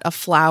he's not a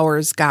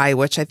flowers guy,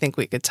 which I think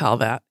we could tell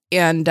that.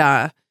 And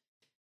but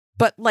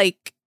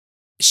like,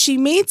 she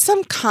made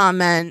some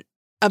comment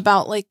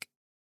about like,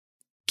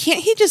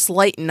 can't he just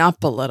lighten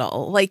up a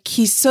little? Like,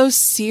 he's so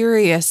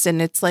serious,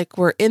 and it's like,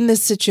 we're in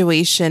this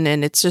situation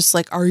and it's just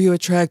like, are you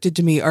attracted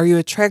to me? Are you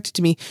attracted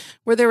to me?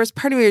 Where there was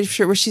part of me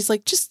where she's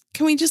like,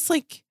 can we just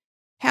like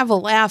have a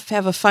laugh,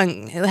 have a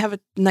fun, have a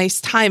nice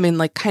time, and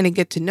like kind of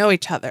get to know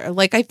each other?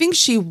 Like, I think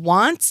she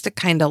wants to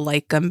kind of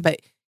like him,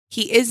 but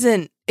he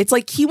isn't. It's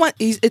like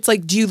it's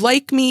like, do you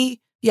like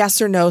me?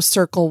 Yes or no,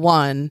 circle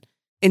 1,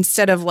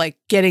 instead of like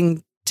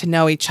getting to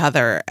know each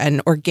other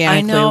and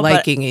organically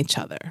liking each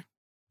other.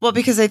 Well,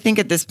 because I think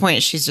at this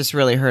point, she's just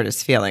really hurt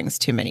his feelings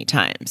too many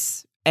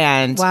times.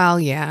 And well,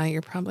 yeah,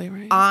 you're probably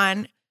right.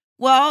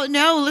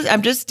 No,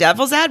 I'm just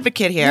devil's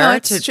advocate here. No,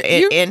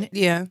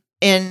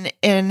 In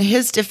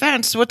his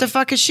defense, what the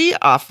fuck is she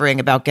offering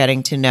about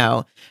getting to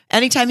know?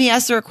 Anytime he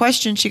asks her a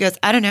question, she goes,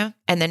 I don't know.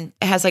 And then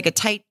has like a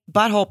tight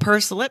butthole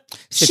pursed lip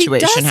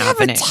situation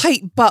happening. She does have a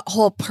tight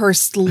butthole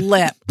pursed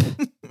lip.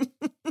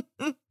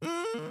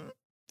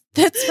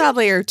 That's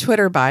probably her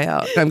Twitter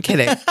bio. No, I'm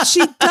kidding.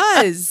 She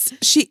does.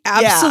 She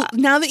absolutely.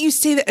 Yeah. Now that you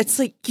say that, it's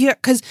like, yeah,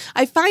 because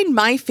I find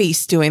my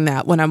face doing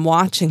that when I'm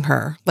watching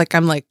her. Like,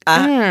 I'm like,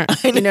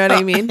 you know what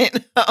I mean?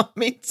 I know,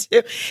 me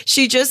too.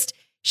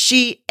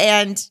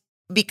 And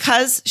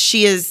because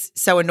she is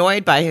so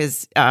annoyed by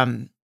his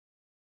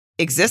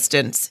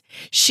existence,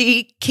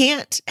 she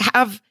can't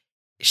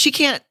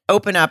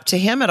open up to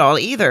him at all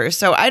either.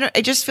 So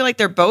I just feel like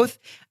they're both,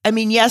 I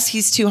mean, yes,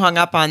 he's too hung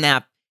up on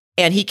that.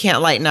 And he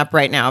can't lighten up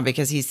right now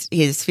because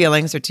his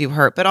feelings are too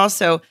hurt. But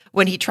also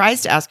when he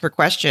tries to ask her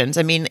questions,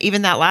 I mean,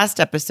 even that last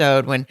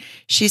episode when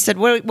she said,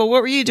 well, what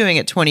were you doing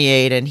at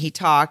 28? And he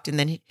talked, and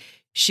then he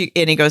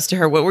goes to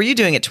her, what were you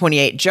doing at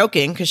 28?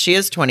 Joking, because she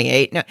is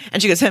 28. No.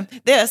 And she goes,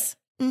 this.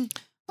 Oh, and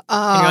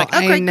you're like,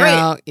 oh, great,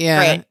 great. Yeah.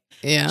 Great.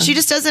 Yeah. She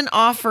just doesn't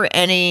offer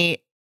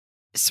any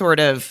sort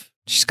of.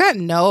 She's got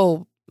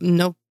no,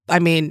 I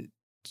mean,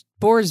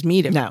 bores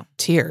me to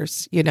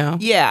tears, you know?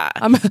 Yeah.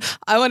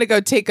 I want to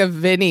go take a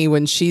Vinny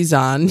when she's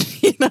on,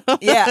 you know?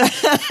 Yeah.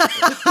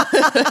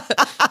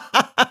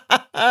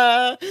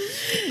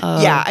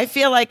 Yeah, I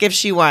feel like if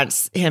she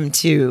wants him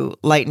to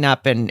lighten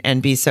up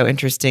and be so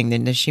interesting,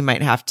 then she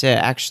might have to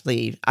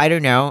actually, I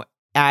don't know,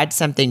 add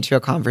something to a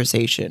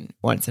conversation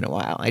once in a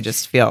while. I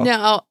just feel.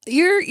 No,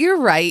 you're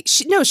right.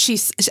 She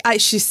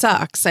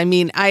sucks. I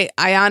mean, I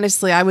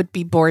honestly, I would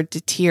be bored to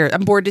tears.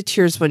 I'm bored to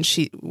tears when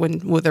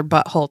with her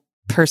butthole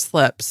pursed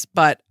lips,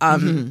 but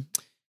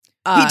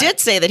he did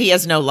say that he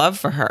has no love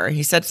for her.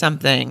 He said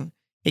something.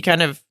 He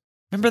kind of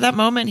remember that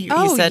moment. He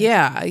said,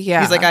 yeah.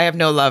 He's like, I have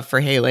no love for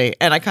Haley,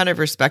 and I kind of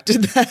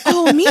respected that.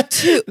 Oh, me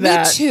too. Me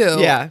too.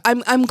 Yeah,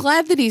 I'm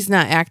glad that he's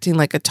not acting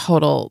like a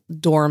total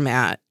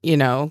doormat. You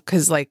know,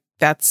 because like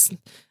that's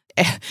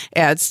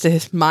adds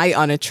to my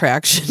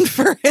unattraction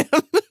for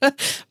him.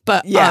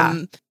 But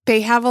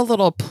they have a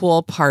little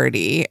pool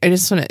party. I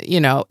just want to, you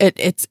know,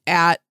 it's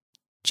at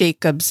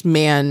Jacob's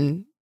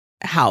man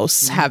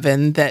house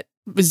heaven that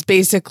was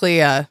basically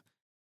an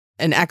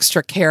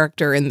extra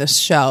character in this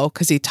show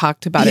because he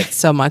talked about it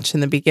so much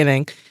in the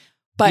beginning.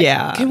 But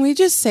can we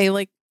just say,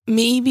 like,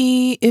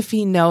 maybe if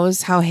he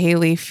knows how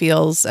Haley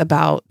feels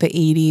about the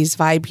 80s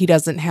vibe, he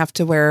doesn't have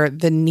to wear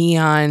the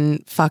neon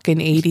fucking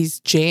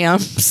 80s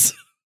jams.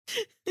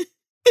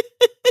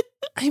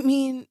 I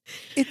mean,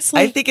 it's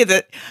like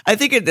I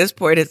think at this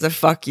point it's a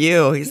fuck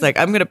you. He's like,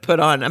 I'm gonna put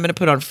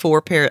on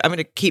 4 pairs. I'm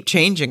gonna keep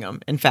changing them.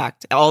 In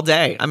fact, all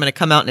day, I'm gonna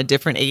come out in a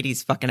different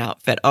 80s fucking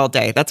outfit all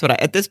day. That's what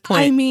at this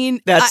point. I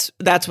mean, that's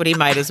what he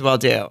might as well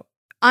do.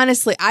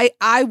 Honestly,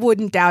 I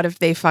wouldn't doubt if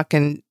they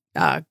fucking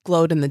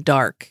glowed in the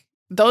dark.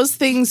 Those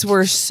things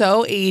were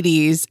so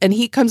 80s, and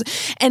he comes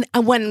and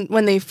when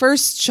they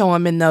first show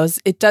him in those,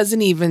 it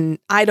doesn't even,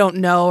 I don't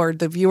know, or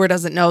the viewer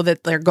doesn't know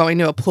that they're going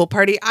to a pool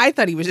party. I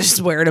thought he was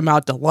just wearing them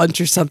out to lunch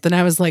or something.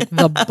 I was like,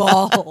 the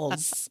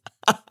balls.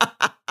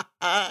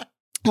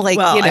 Like,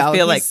 well, you know, I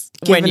feel like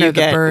when you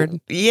get,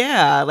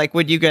 like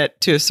when you get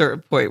to a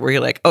certain point where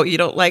you're like, oh, you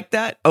don't like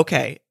that?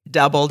 Okay,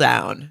 double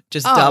down.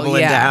 Just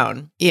doubling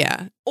down.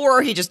 Yeah.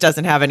 Or he just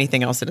doesn't have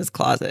anything else in his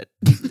closet.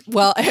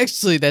 Well,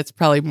 actually, that's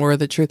probably more of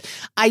the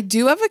truth. I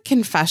do have a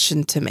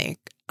confession to make.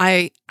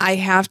 I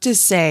have to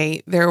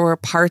say there were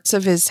parts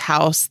of his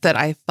house that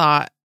I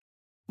thought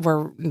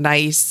were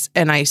nice,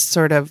 and I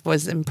sort of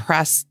was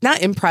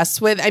not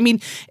impressed with. I mean,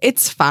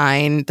 it's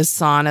fine, the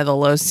sauna, the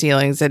low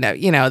ceilings, and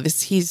you know,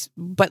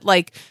 but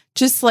like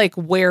just like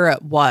where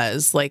it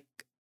was, like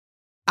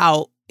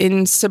out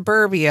in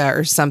suburbia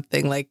or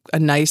something, like a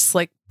nice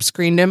like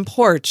screened in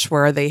porch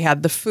where they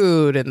had the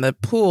food and the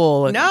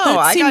pool. And no,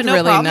 I got no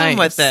really problem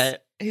with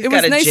it. It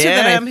was nicer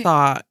than I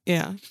thought.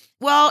 Yeah.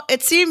 Well,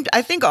 it seemed,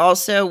 I think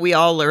also we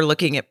all are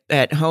looking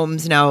at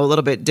homes now a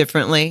little bit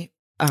differently.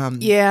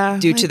 Due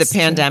to the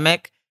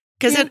pandemic,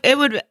 because it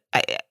would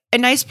a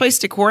nice place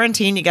to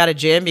quarantine. You got a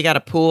gym, you got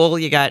a pool,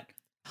 you got.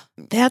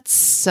 That's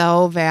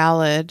so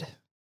valid.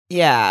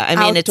 Yeah, I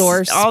mean,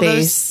 outdoor it's all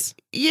space.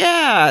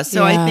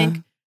 So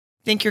I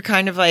think you're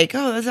kind of like,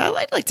 oh,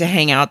 I'd like to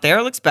hang out there.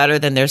 It looks better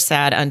than their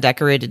sad,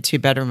 undecorated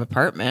 2-bedroom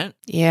apartment.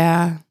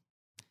 Yeah,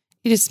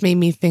 you just made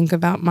me think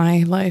about my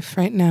life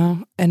right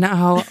now and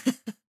how.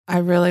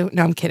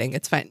 No, I'm kidding.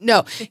 It's fine.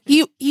 No,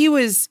 he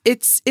was,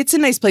 it's a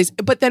nice place.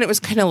 But then it was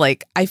kind of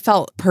like, I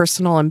felt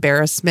personal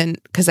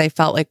embarrassment because I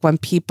felt like when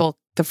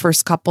the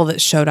first couple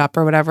that showed up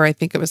or whatever, I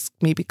think it was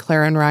maybe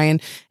Claire and Ryan,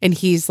 and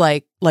he's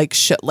like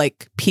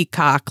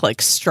peacock,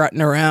 like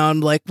strutting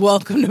around, like,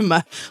 welcome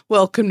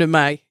to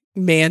my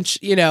mansion,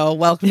 you know,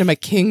 welcome to my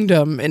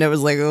kingdom. And it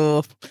was like,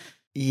 oh.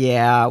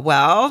 Yeah.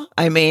 Well,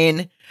 I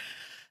mean,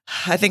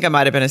 I think I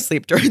might have been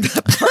asleep during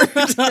that part.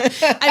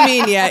 I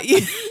mean, yeah,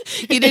 you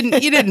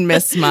didn't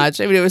miss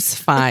much. I mean, it was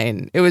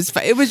fine. It was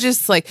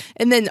just like,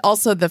 and then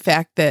also the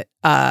fact that,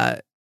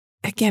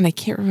 again, I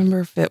can't remember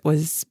if it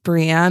was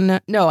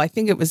Brianna. No, I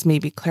think it was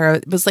maybe Clara.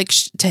 It was like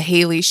to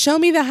Haley, show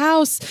me the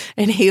house.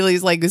 And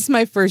Haley's like, this is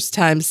my first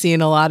time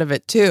seeing a lot of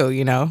it too,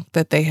 you know,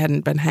 that they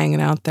hadn't been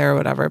hanging out there or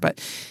whatever. But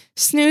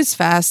snooze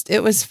fest.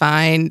 It was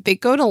fine. They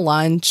go to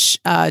lunch.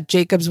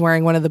 Jacob's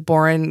wearing one of the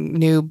boring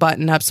new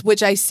button-ups,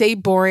 which I say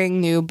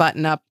boring new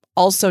button-up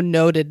also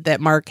noted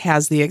that Mark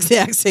has the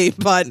exact same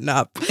button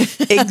up,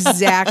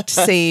 exact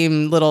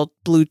same little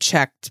blue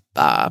checked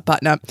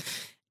button up.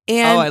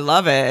 And I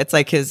love it. It's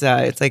like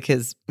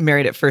his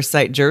Married at First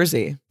Sight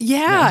jersey.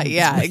 Yeah,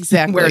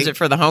 exactly. Wears it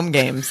for the home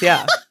games.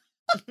 Yeah.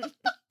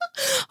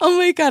 Oh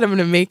my God, I'm going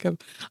to make him.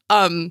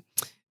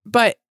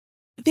 But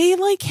they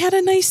like had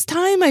a nice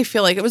time. I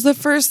feel like it was the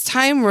first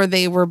time where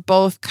they were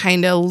both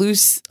kind of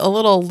loose, a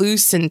little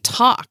loose and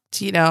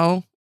talked, you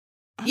know?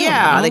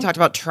 Yeah. They talked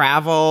about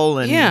travel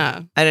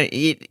and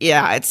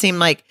it seemed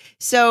like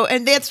so,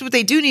 and that's what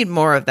they do need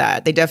more of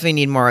that. They definitely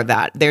need more of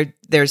that.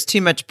 There's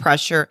too much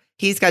pressure.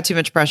 He's got too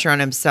much pressure on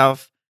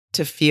himself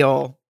to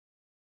feel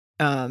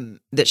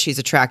that she's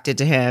attracted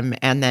to him.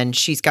 And then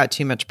she's got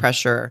too much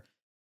pressure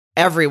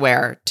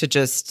everywhere she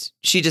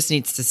just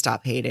needs to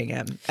stop hating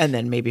him. And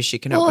then maybe she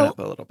can open up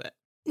a little bit.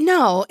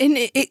 No,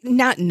 and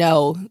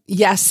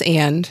yes,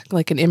 and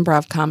like an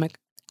improv comic.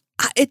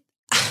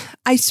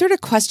 I sort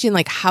of question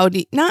like how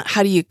do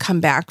you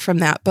come back from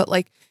that, but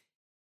like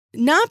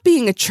not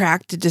being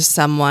attracted to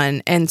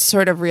someone and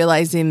sort of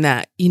realizing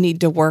that you need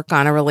to work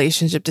on a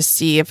relationship to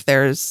see if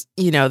there's,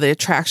 you know, the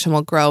attraction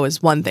will grow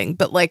is one thing,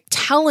 but like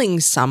telling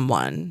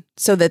someone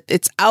so that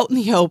it's out in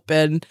the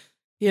open,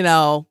 you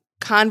know,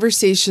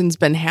 conversation's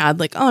been had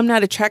like, oh, I'm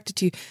not attracted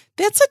to you.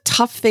 That's a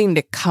tough thing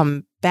to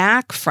come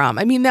back from.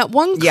 I mean, that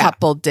one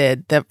couple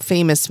did, the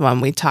famous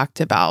one we talked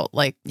about,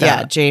 like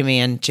Jamie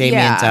and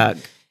Doug.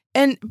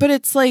 But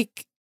it's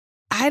like,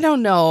 I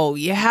don't know.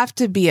 You have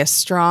to be a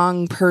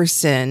strong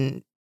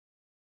person.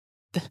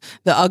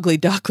 The ugly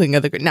duckling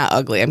of the not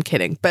ugly. I'm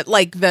kidding. But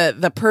like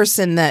the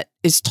person that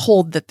is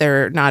told that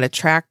they're not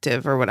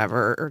attractive or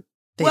whatever. Or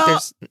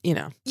there's, you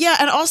know. Yeah,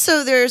 and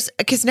also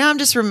because now I'm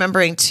just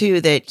remembering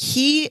too that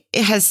he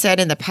has said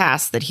in the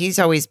past that he's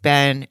always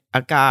been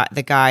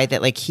the guy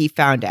that like he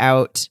found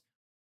out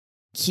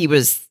he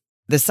was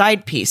the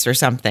side piece or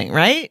something,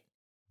 right?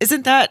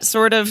 Isn't that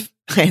sort of?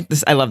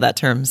 I love that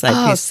term,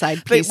 side piece.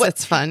 Side piece.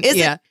 That's fun.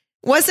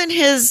 Wasn't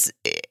his?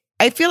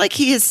 I feel like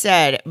he has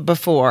said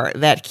before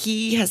that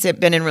he has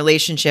been in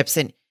relationships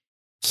and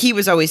he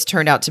was always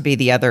turned out to be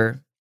the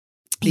other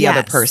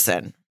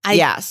person.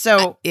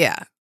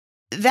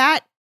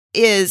 That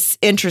is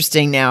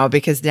interesting now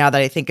because now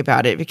that I think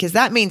about it, because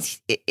that means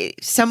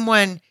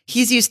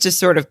he's used to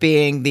sort of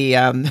being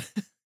the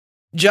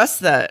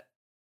just the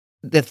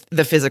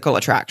physical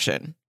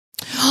attraction.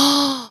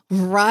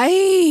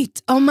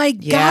 Right. Oh my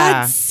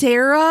God,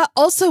 Sarah.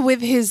 Also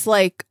with his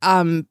like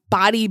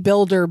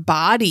bodybuilder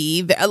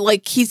body,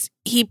 like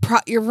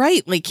you're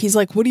right. Like he's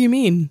like, what do you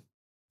mean?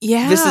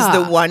 Yeah. This is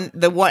the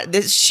one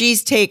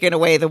she's taken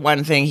away the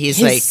one thing he's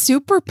his like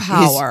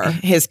superpower.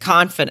 His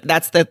confident.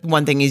 That's the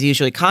one thing he's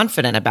usually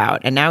confident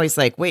about. And now he's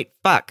like, wait,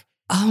 fuck.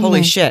 Oh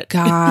holy shit.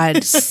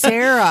 God,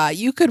 Sarah,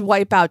 you could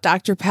wipe out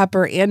Dr.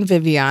 Pepper and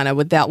Viviana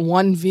with that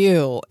one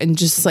view and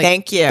just like,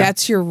 thank you.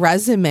 That's your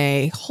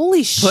resume.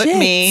 Holy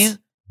shit.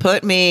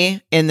 Put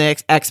me in the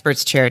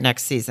expert's chair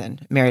next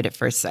season, Married at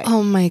First Sight.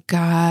 Oh my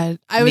God.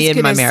 I was going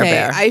to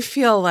say, I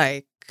feel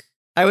like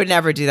I would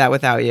never do that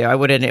without you. I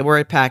wouldn't. We're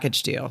a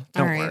package deal.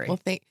 Don't worry. Well,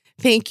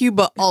 thank you,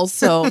 but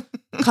also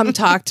come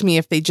talk to me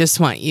if they just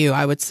want you.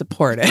 I would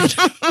support it.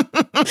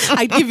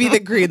 I'd give you the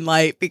green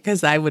light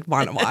because I would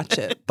want to watch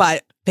it.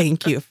 But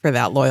thank you for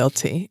that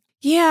loyalty.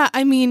 Yeah,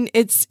 I mean,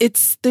 it's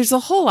there's a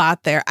whole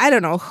lot there. I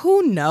don't know.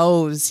 Who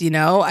knows? You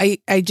know,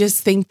 I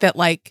just think that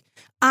like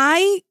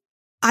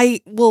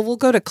we'll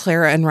go to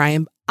Clara and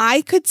Ryan. I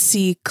could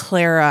see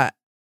Clara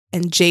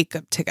and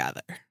Jacob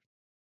together.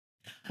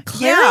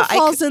 Clara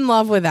falls in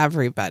love with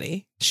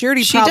everybody. She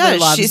probably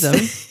loves him.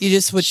 You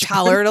just would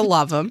tell her to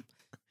love him.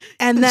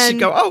 And then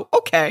she'd go, oh,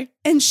 okay.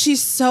 And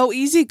she's so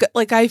easy.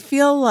 Like, I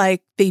feel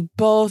like they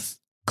both,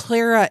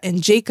 Clara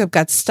and Jacob,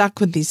 got stuck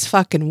with these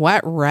fucking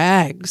wet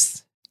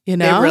rags. You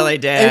know? They really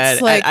did.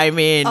 It's like, I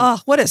mean, oh,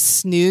 what a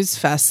snooze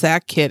fest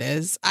that kid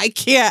is. I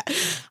can't.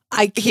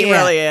 He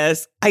really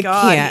is. I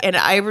can't. And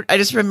I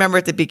just remember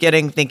at the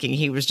beginning thinking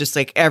he was just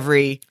like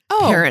every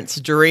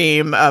parent's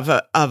dream of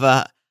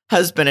a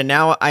husband, and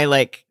now I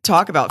like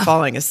talk about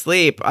falling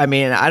asleep. I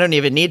mean, I don't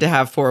even need to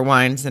have 4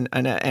 wines and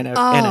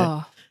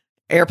an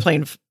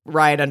airplane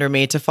ride under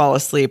me to fall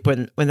asleep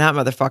when that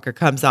motherfucker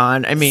comes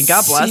on. I mean,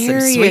 God bless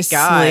him, sweet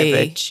guy.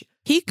 But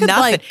he could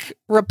like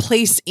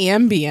replace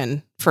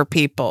Ambien for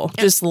people.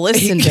 Just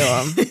listen to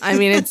him. I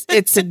mean, it's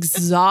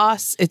it's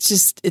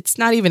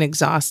not even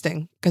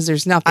exhausting because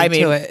there's nothing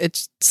to it.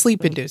 It's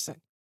sleep inducing.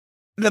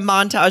 The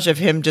montage of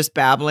him just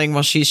babbling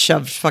while she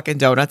shoved fucking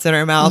donuts in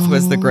her mouth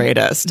was the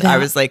greatest. I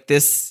was like,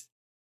 this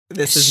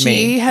is me.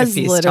 She has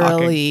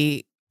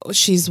literally,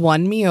 she's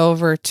won me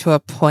over to a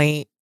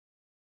point.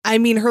 I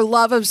mean, her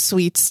love of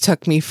sweets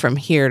took me from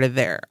here to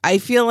there. I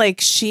feel like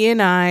she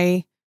and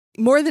I,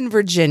 more than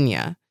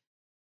Virginia,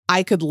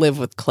 I could live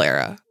with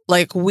Clara.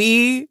 Like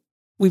we've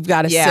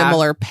got a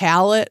similar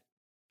palate,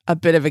 a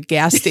bit of a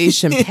gas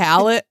station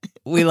palate.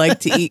 We like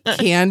to eat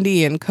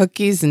candy and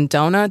cookies and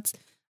donuts.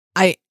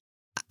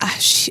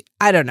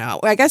 I don't know.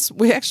 I guess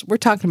we're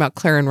talking about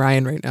Claire and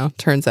Ryan right now.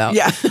 Turns out,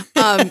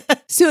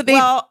 So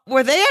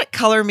were they at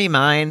Color Me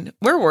Mine?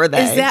 Where were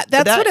they? That's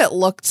what it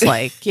looked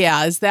like.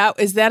 Yeah. Is that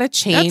a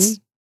chain?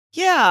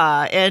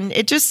 Yeah. And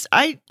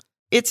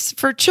it's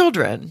for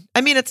children.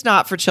 I mean, it's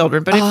not for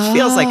children, but it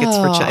feels like it's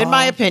for children. In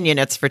my opinion,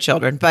 it's for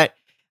children. But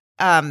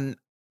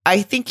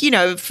I think,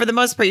 for the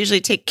most part,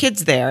 usually take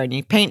kids there and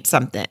you paint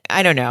something.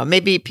 I don't know.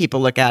 Maybe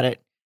people look at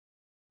it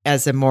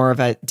as a more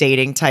of a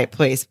dating type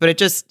place, but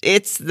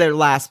it's the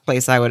last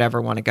place I would ever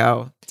want to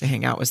go to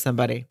hang out with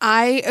somebody.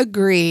 I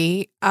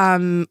agree.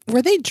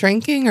 Were they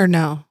drinking or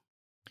no?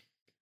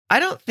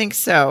 I don't think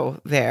so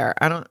there.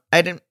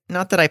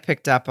 Not that I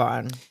picked up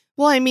on.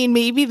 Well, I mean,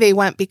 maybe they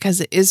went because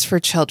it is for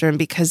children,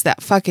 because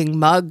that fucking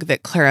mug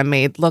that Clara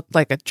made looked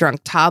like a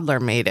drunk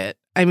toddler made it.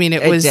 I mean,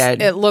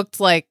 it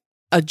looked like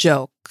a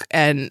joke.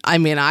 And I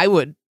mean, I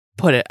would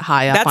put it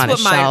high up on a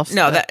shelf.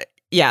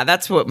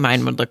 That's what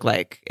mine would look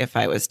like if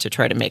I was to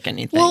try to make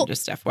anything,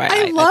 just FYI.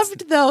 I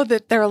loved, though,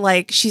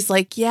 that she's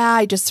like, yeah,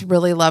 I just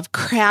really love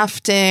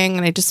crafting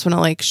and I just want to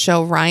like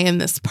show Ryan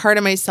this part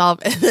of myself.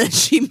 And then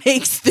she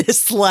makes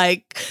this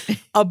like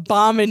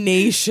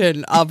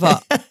abomination of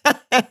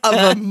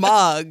a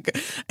mug.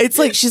 It's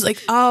like, she's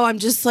like, oh, I'm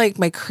just like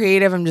my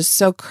creative. I'm just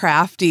so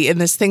crafty. And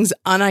this thing's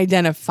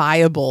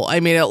unidentifiable. I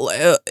mean,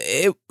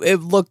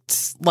 it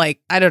looked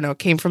like, I don't know, it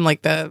came from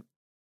like the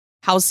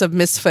House of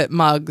Misfit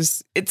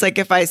mugs. It's like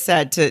if I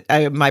said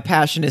my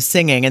passion is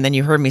singing, and then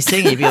you heard me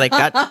sing, you'd be like,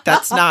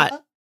 that's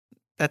not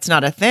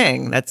a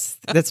thing.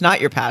 That's not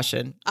your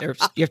passion. You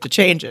have to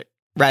change it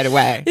right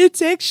away.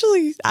 It's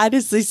actually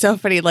honestly so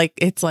funny. Like,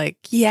 it's like,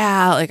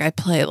 yeah, like I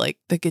play like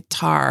the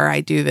guitar,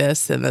 I do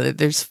this, and then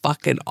there's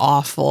fucking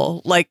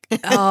awful. Like,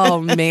 oh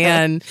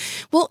man.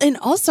 Well, and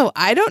also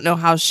I don't know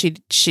how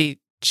she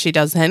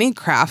does any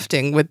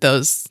crafting with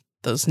those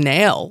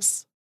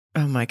nails.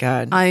 Oh my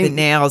God. The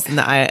nails and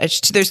the eye.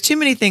 There's too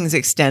many things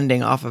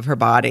extending off of her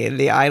body.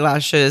 The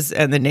eyelashes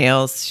and the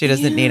nails. She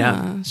doesn't need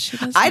them.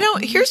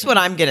 Here's what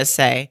I'm going to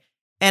say.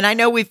 And I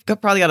know we've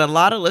probably got a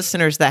lot of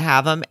listeners that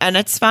have them, and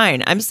it's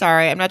fine. I'm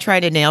sorry. I'm not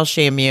trying to nail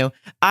shame you.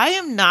 I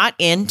am not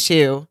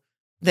into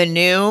the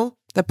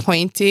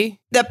pointy.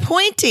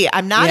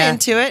 I'm not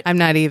into it. I'm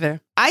not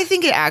either. I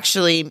think it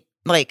actually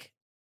like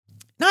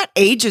not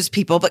ages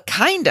people, but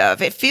kind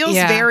of. It feels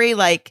very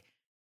like,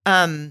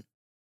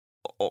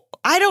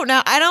 I don't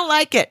know. I don't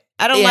like it.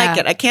 I don't like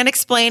it. I can't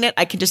explain it.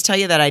 I can just tell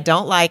you that I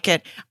don't like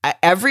it.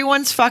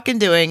 Everyone's fucking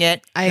doing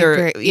it. I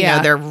agree.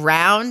 Yeah. They're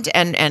round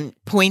and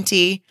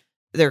pointy.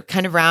 They're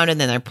kind of round and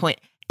then they're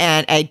point.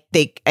 And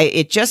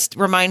it just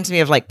reminds me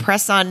of like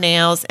press-on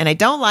nails, and I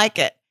don't like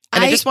it.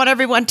 And I just want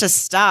everyone to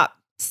stop.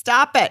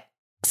 Stop it.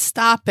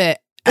 Stop it,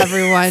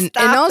 everyone.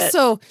 And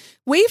also,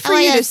 wait for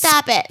you to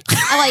stop it.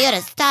 I want you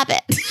to stop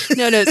it.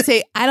 No,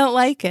 say, I don't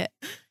like it.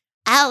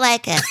 I don't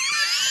like it.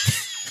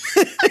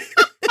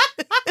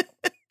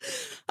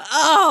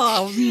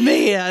 Oh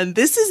man,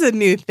 this is a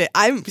new thing.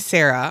 I'm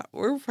Sarah.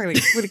 We're going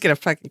to get a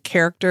fucking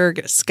character,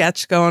 get a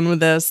sketch going with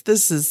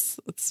this.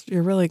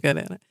 You're really good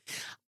at it.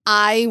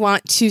 I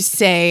want to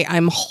say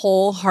I'm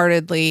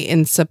wholeheartedly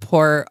in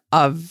support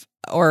of,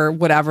 or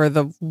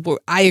whatever,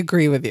 I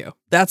agree with you.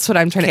 That's what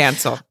I'm trying to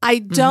cancel.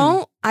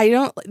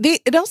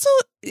 It also,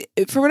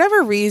 for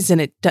whatever reason,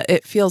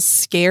 it feels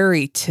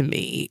scary to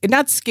me.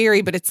 Not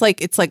scary, but it's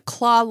like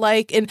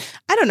claw-like. And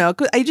I don't know.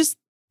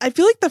 I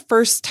feel like the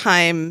first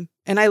time,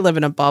 and I live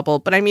in a bubble,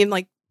 but I mean,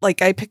 like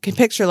I can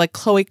picture like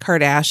Khloe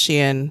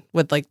Kardashian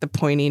with like the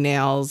pointy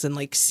nails and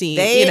like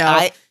seeing,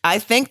 I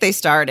think they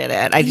started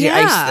it.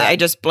 I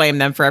just blame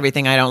them for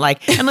everything I don't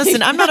like. And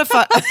listen, I'm not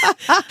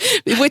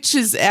which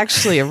is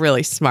actually a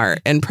really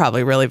smart and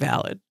probably really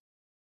valid.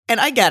 And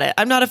I get it.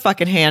 I'm not a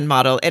fucking hand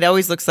model. It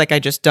always looks like I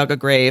just dug a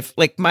grave.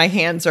 Like my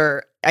hands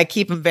I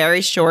keep them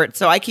very short.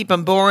 So I keep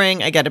them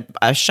boring. I get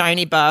a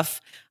shiny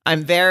buff.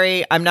 I'm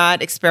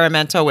not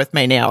experimental with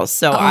my nails.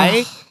 So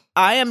I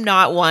am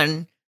not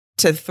one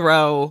to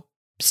throw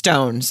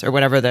stones or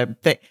whatever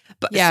So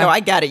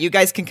I get it. You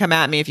guys can come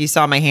at me if you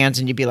saw my hands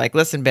and you'd be like,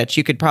 listen, bitch,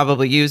 you could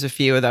probably use a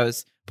few of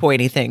those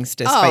pointy things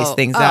to spice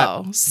things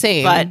up.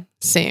 Same. But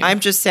same.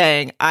 I'm just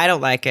saying, I don't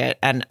like it.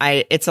 And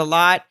it's a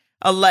lot,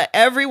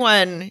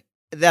 everyone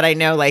that I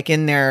know, like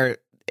in their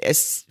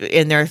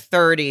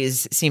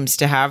 30s seems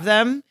to have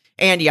them,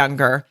 and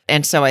younger.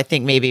 And so I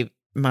think maybe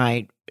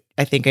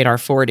I think in our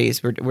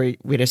 40s,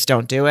 we just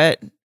don't do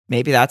it.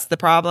 Maybe that's the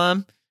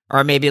problem.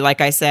 Or maybe,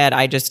 like I said,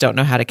 I just don't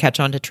know how to catch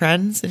on to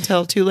trends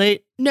until too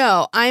late.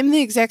 No, I'm the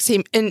exact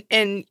same.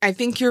 And I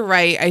think you're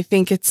right. I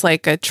think it's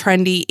like a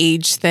trendy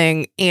age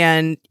thing.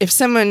 And if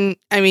someone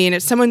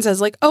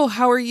says like, oh,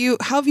 how are you?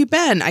 How have you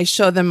been? I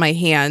show them my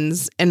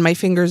hands, and my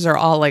fingers are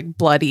all like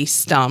bloody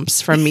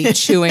stumps from me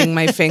chewing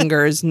my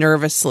fingers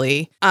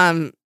nervously.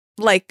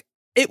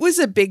 It was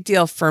a big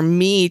deal for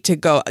me to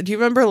go. Do you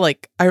remember?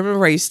 I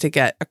remember I used to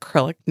get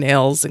acrylic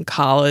nails in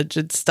college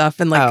and stuff,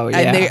 and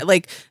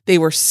and they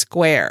were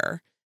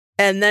square.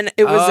 And then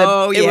it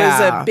was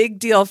a big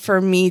deal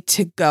for me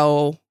to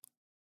go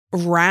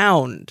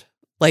round,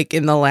 like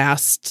in the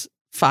last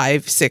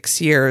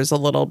 5-6 years a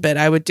little bit.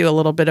 I would do a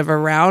little bit of a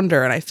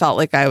rounder, and I felt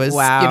like I was,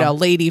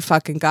 Lady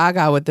fucking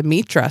Gaga with the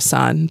meat dress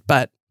on.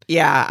 But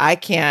yeah, I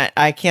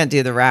can't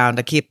do the round.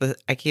 I keep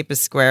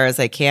as square as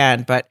I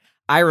can. But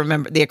I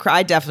remember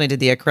I definitely did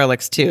the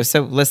acrylics too.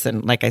 So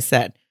listen, like I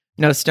said,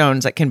 no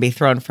stones that can be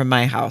thrown from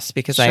my house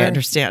because I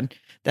understand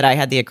that I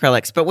had the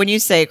acrylics. But when you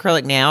say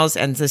acrylic nails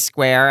and the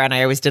square, and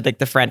I always did like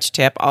the French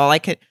tip, all I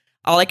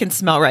can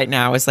smell right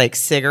now is like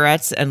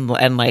cigarettes and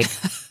like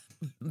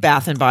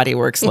Bath and Body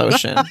Works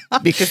lotion,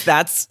 because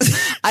that's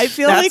I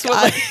feel like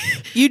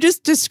you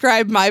just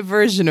described my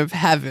version of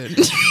heaven.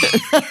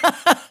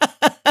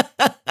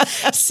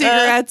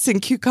 Cigarettes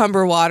and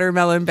cucumber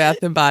watermelon Bath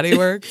and Body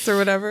Works or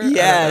whatever.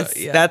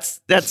 Yes,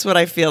 that's what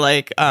I feel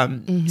like.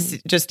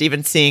 Just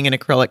even seeing an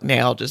acrylic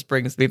nail just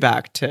brings me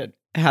back to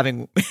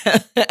having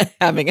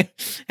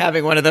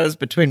one of those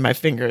between my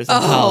fingers in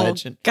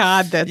college. And,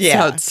 God, that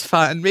sounds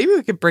fun. Maybe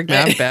we could bring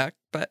that back.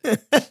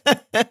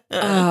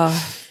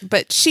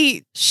 But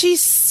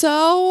she's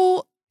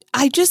so.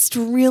 I just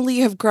really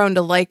have grown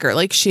to like her.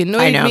 Like, she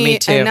annoyed me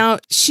too. And now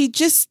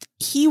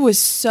he was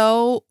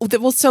so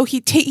well. So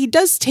he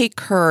does take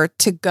her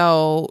to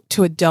go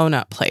to a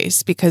donut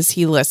place because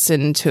he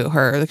listened to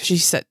her. She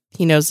said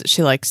he knows that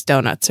she likes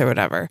donuts or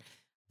whatever.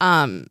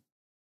 I'm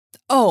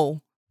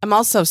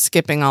also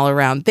skipping all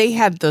around. They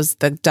had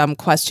the dumb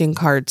question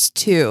cards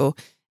too.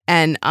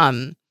 And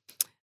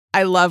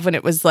I love when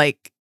it was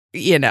like,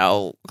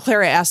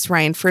 Clara asked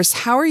Ryan first,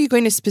 how are you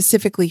going to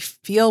specifically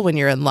feel when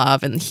you're in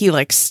love? And he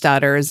like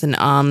stutters and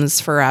ums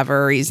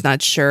forever. He's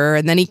not sure.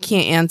 And then he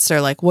can't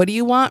answer, like, what do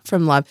you want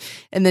from love?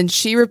 And then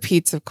she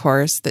repeats, of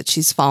course, that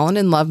she's fallen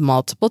in love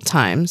multiple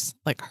times,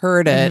 like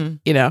heard it,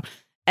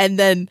 And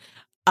then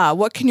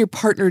what can your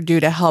partner do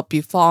to help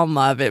you fall in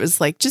love? It was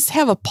like, just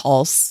have a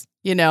pulse,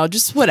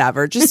 just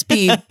whatever. Just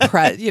be,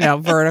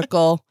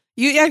 vertical.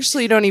 You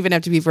actually don't even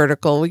have to be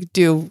vertical. We could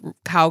do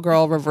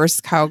cowgirl,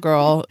 reverse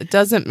cowgirl. It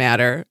doesn't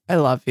matter. I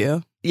love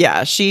you.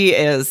 Yeah, she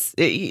is,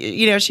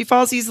 she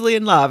falls easily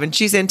in love and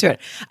she's into it.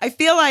 I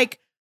feel like,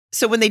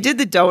 so when they did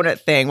the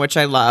donut thing, which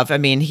I love, I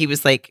mean, he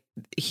was like,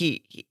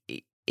 he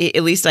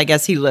at least I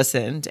guess he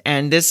listened.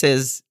 And this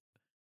is,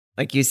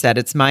 like you said,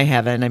 it's my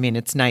heaven. I mean,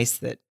 it's nice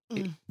that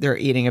they're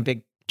eating a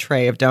big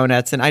tray of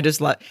donuts. And I just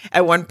love,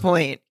 at one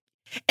point,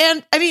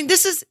 and I mean,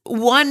 this is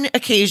one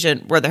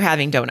occasion where they're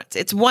having donuts.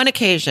 It's one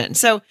occasion.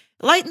 So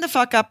lighten the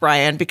fuck up,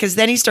 Ryan, because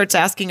then he starts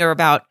asking her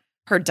about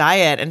her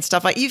diet and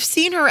stuff. Like, you've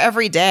seen her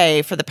every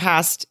day for the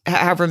past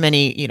however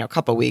many,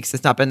 couple weeks.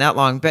 It's not been that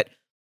long, but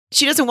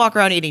she doesn't walk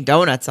around eating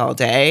donuts all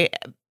day.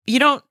 You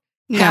don't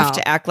have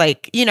to act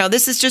like,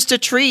 this is just a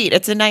treat.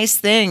 It's a nice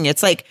thing.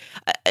 It's like,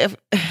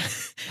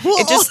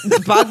 it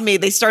just bugged me.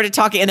 They started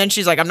talking and then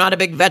she's like, I'm not a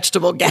big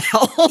vegetable gal.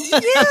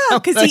 Yeah,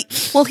 because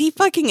he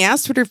fucking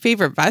asked what her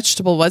favorite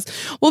vegetable was.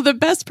 Well, the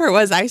best part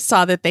was I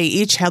saw that they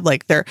each had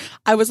like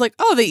I was like,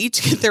 oh, they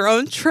each get their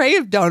own tray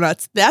of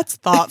donuts. That's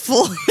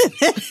thoughtful.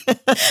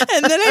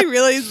 And then I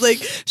realized like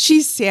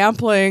she's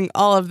sampling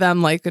all of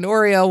them, like an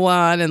Oreo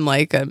one and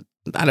like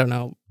I don't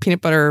know, peanut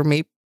butter,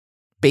 maple,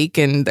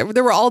 bacon. There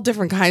were all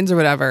different kinds or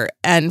whatever,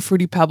 and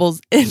Fruity Pebbles.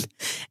 And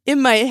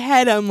in my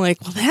head, I'm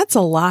like, well, that's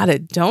a lot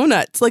of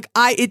donuts. Like,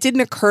 it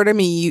didn't occur to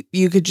me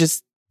you could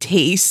just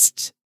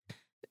taste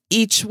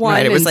each one.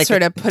 Right, it was and like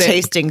sort a of put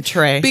tasting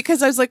tray.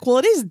 Because I was like, well,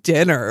 it is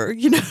dinner.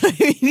 You know what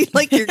I mean?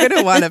 Like, you're going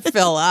to want to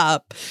fill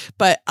up.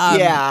 But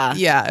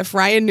yeah, if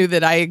Ryan knew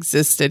that I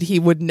existed, he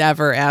would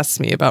never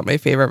ask me about my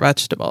favorite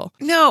vegetable.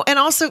 No, and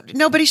also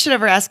nobody should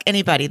ever ask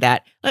anybody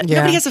that.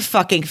 Nobody has a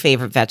fucking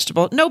favorite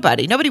vegetable.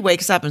 Nobody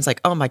wakes up and is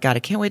like, oh my God,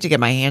 I can't wait to get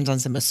my hands on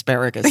some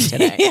asparagus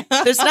today.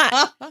 There's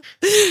not.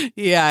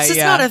 Yeah, it's just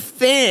not a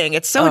thing.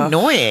 It's so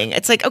annoying.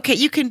 It's like, okay,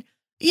 you can.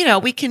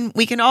 We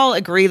can all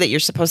agree that you're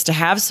supposed to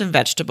have some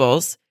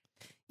vegetables.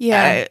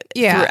 Yeah.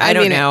 I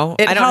don't know.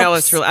 I don't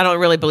know. I don't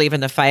really believe in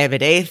the 5 a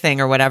day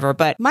thing or whatever.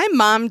 But my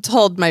mom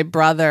told my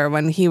brother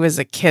when he was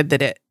a kid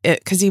that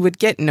because he would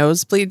get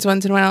nosebleeds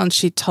once in a while, and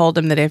she told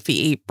him that if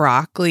he ate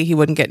broccoli, he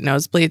wouldn't get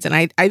nosebleeds. And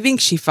I think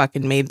she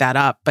fucking made that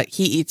up, but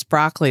he eats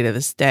broccoli to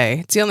this day.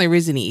 It's the only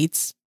reason he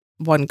eats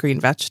one green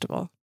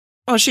vegetable.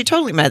 Oh, she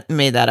totally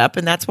made that up,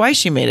 and that's why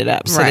she made it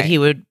up, so that he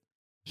would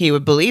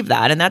believe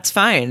that, and that's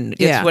fine.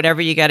 It's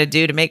whatever you got to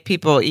do to make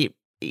people eat.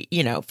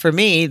 For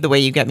me, the way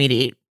you got me to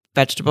eat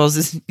vegetables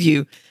is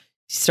you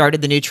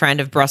started the new trend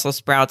of Brussels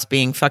sprouts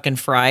being fucking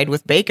fried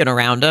with bacon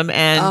around them,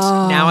 and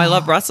now I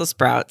love Brussels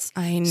sprouts.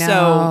 I know.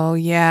 So,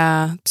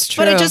 yeah, it's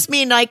true. But I just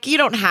mean, like, you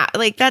don't have,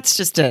 like, that's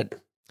just a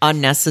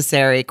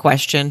unnecessary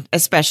question,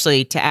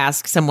 especially to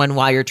ask someone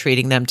while you're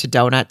treating them to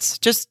donuts.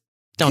 Just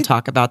don't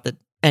talk about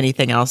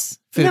anything else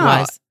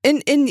food-wise. No.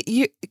 And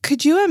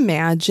could you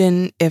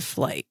imagine if,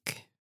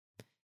 like,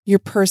 your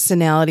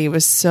personality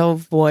was so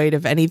void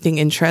of anything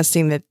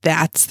interesting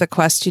that's the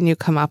question you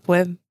come up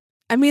with?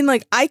 I mean,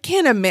 like, I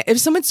can't imagine if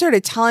someone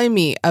started telling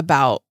me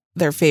about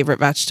their favorite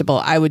vegetable,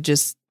 I would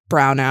just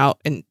brown out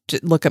and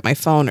just look at my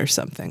phone or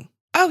something.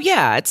 Oh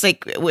yeah, it's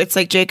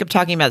like Jacob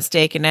talking about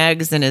steak and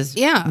eggs and his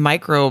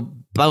micro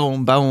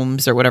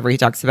booms or whatever he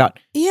talks about.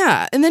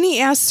 Yeah. And then he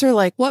asks her,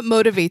 like, what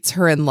motivates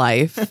her in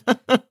life?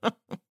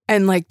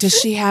 And like, does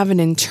she have an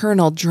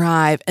internal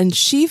drive? And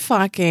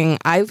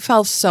I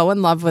fell so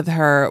in love with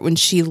her when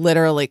she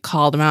literally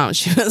called him out.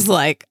 She was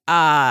like,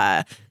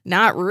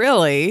 not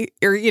really.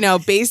 Or,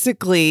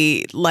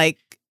 basically like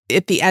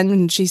at the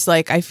end, she's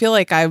like, I feel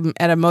like I'm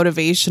at a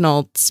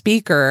motivational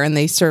speaker and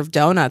they serve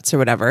donuts or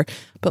whatever.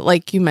 But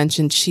like you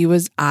mentioned, she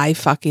was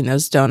fucking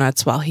those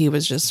donuts while he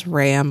was just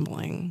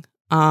rambling.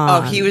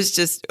 He was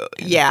just,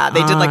 they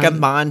did like a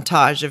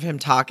montage of him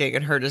talking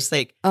and her just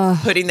like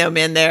putting them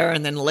in there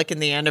and then licking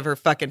the end of her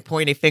fucking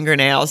pointy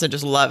fingernails and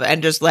just love it.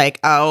 And just like,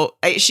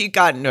 she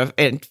got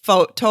in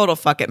total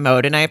fuck it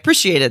mode. And I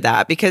appreciated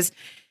that because,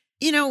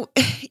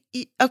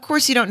 of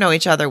course you don't know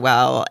each other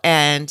well.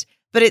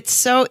 But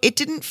it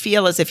didn't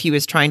feel as if he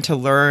was trying to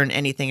learn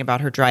anything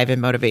about her drive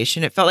and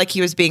motivation. It felt like he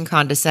was being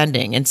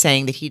condescending and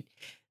saying that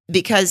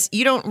because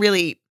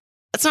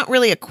it's not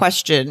really a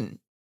question.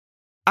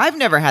 I've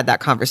never had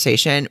that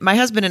conversation. My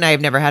husband and I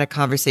have never had a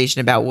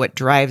conversation about what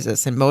drives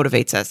us and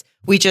motivates us.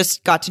 We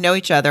just got to know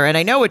each other and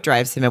I know what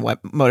drives him and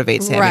what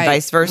motivates him and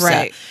vice versa.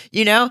 Right.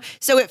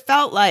 So it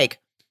felt like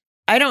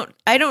I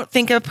don't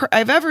think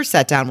I've ever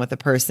sat down with a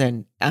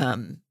person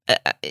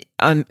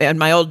on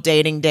my old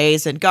dating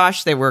days, and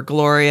gosh, they were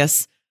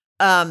glorious.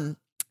 I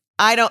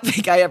don't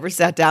think I ever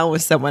sat down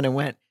with someone and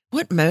went,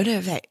 what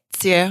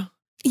motivates you?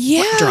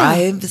 Yeah. What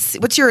drives?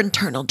 What's your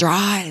internal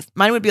drive?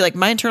 Mine would be like,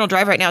 my internal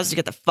drive right now is to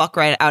get the fuck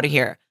right out of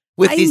here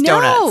with these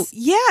donuts.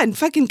 Yeah, and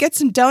fucking get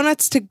some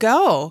donuts to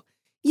go.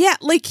 Yeah,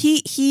 like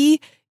he's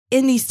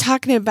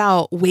talking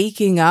about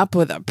waking up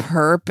with a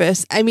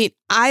purpose. I mean,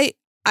 I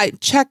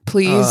check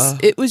please.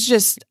 It was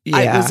just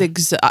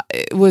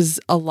it was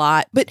a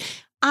lot, but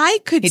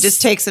he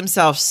just takes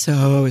himself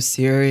so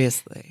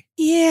seriously.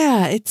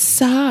 Yeah, it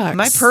sucks.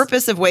 My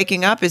purpose of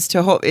waking up is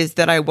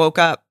that I woke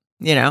up,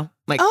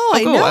 like,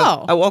 I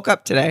know. I woke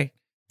up today.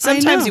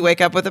 Sometimes you wake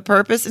up with a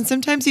purpose and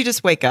sometimes you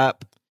just wake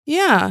up.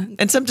 Yeah.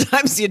 And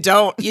sometimes you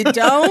don't. You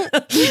don't?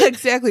 Yeah,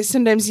 exactly.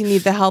 Sometimes you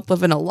need the help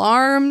of an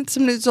alarm.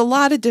 There's a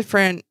lot of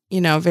different,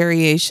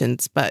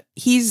 variations, but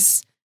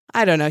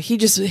I don't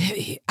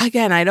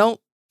know.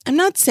 I'm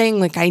not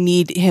saying like I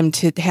need him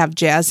to have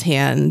jazz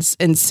hands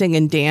and sing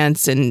and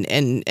dance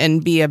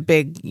and be a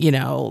big,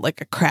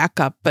 like a crack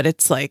up, but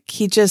it's like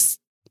he just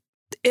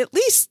at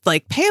least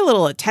like pay a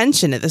little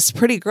attention to this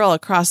pretty girl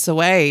across the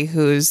way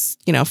who's,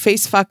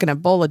 face fucking a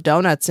bowl of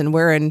donuts and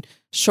wearing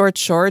short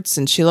shorts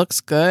and she looks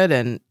good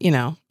and,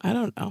 I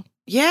don't know.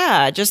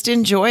 Yeah, just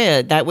enjoy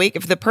it. Wake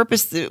up with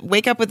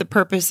the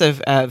purpose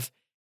of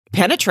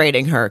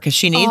penetrating her because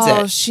she needs it.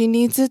 Oh, she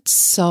needs it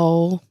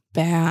so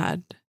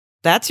bad.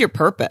 That's your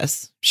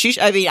purpose.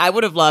 I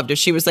would have loved if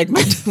she was like,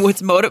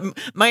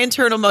 my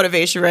internal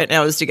motivation right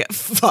now is to get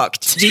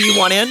fucked. Do you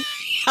want in?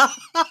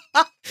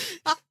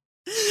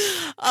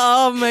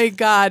 Oh my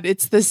God.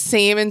 It's the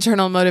same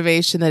internal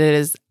motivation that it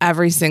is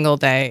every single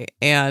day.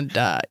 And,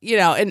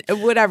 and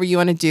whatever you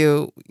want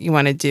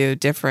to do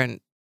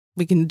different.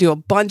 We can do a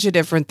bunch of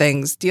different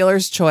things.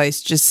 Dealer's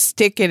choice. Just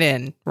stick it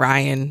in,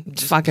 Ryan.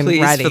 Just fucking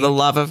please, ready. For the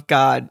love of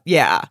God.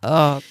 Yeah.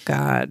 Oh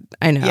God.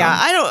 I know.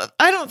 Yeah.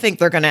 I don't think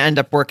they're going to end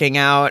up working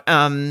out.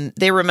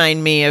 They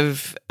remind me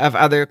of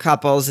other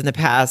couples in the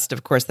past,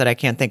 of course, that I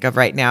can't think of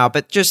right now,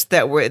 but just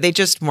that they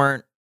just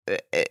weren't,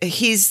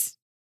 he's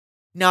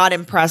not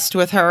impressed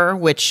with her,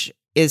 which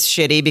is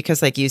shitty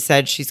because like you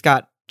said, she's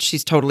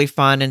totally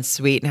fun and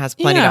sweet and has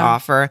plenty to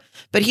offer,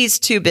 but he's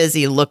too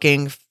busy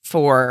looking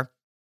for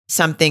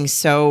something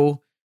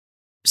so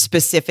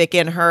specific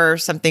in her,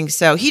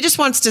 he just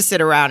wants to sit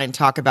around and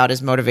talk about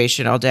his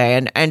motivation all day.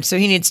 And so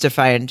he needs to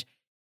find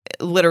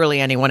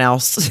literally anyone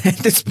else at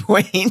this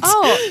point.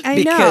 Oh,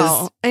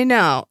 I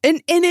know.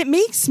 And it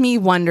makes me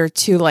wonder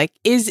too, like,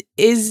 is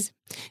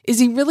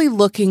he really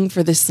looking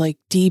for this like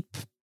deep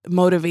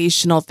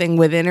motivational thing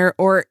within her?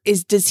 Or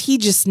does he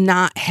just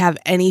not have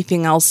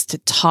anything else to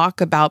talk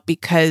about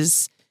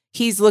because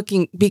he's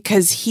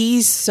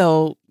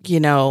so,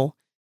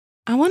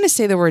 I want to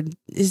say the word,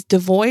 is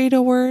devoid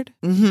a word?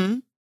 Mm-hmm.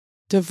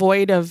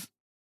 Devoid of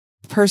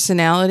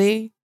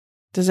personality.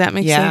 Does that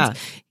make sense?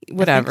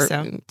 Whatever.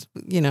 Fucking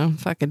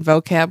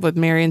vocab with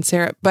Mary and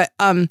Sarah. But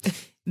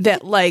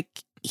that like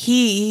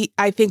he,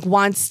 I think,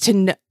 wants to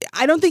know.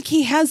 I don't think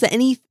he has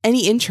any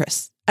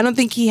interest. I don't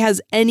think he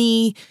has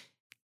anything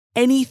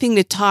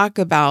to talk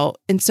about.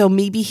 And so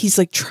maybe he's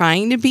like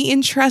trying to be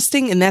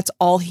interesting and that's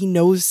all he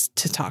knows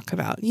to talk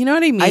about. You know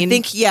what I mean? I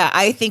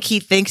think he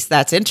thinks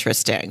that's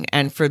interesting.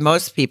 And for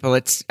most people,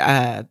 it's,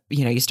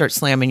 you start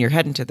slamming your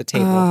head into the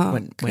table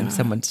when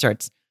someone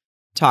starts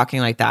talking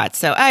like that.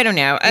 So I don't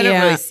know. I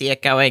don't really see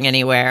it going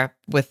anywhere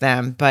with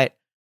them, but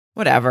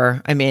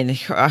whatever. I mean,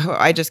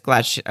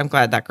 I'm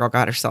glad that girl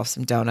got herself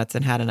some donuts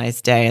and had a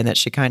nice day and that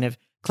she kind of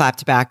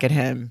clapped back at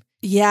him.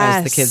 Yes.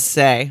 As the kids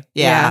say.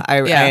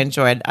 I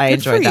enjoyed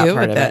that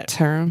part of that it.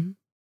 Term.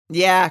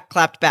 Yeah,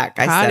 clapped back.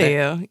 Proud of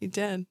you. You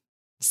did.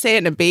 Say it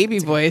in a baby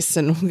voice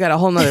and we got a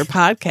whole nother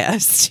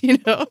podcast, I'm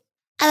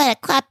going to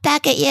clap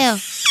back at you.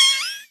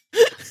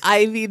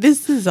 Ivy,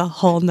 this is a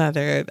whole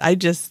nother. I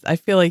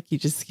feel like you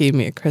just gave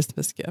me a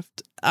Christmas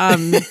gift.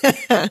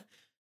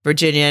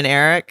 Virginia and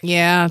Eric.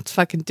 Yeah, let's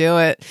fucking do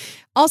it.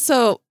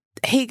 Also,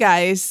 hey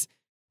guys,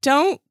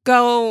 don't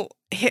go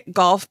hit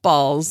golf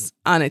balls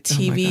on a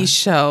TV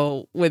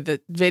show with a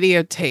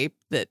videotape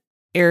that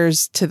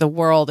airs to the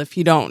world if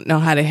you don't know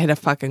how to hit a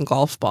fucking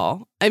golf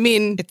ball. I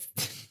mean,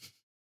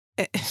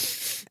 I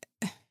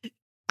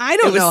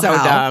don't know. It was so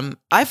dumb.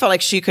 I felt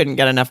like she couldn't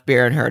get enough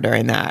beer in her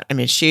during that. I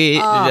mean, she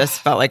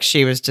just felt like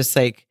she was just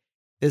like,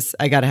 this,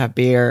 I gotta have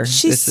beer.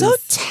 She's so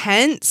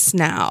tense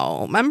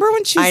now. Remember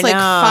when she was like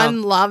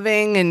fun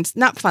loving and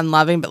not fun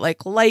loving, but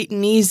like light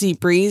and easy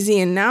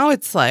breezy. And now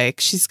it's like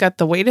she's got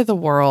the weight of the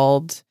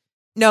world.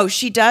 No,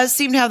 she does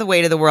seem to have the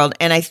weight of the world.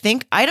 And I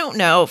think, I don't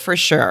know for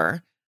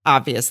sure,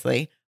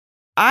 obviously.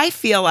 I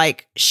feel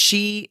like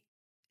she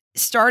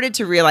started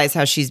to realize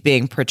how she's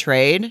being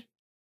portrayed,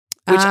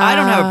 which I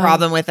don't have a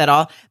problem with at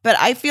all. But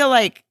I feel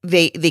like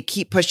they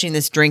keep pushing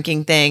this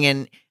drinking thing,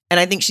 and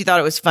I think she thought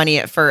it was funny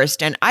at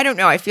first. And I don't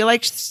know. I feel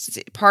like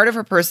part of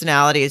her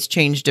personality has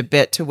changed a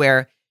bit to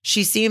where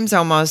she seems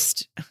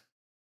almost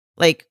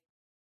like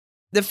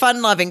the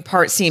fun-loving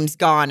part seems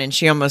gone, and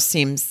she almost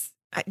seems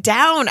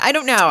down. I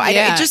don't know.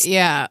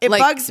 It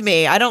like, bugs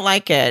me. I don't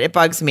like it. It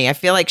bugs me. I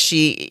feel like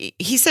he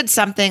said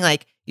something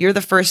like, "You're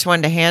the first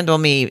one to handle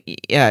me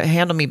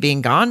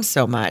being gone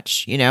so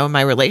much, in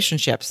my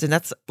relationships." And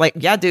that's like,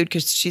 yeah, dude,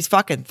 because she's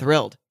fucking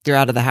thrilled you're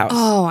out of the house.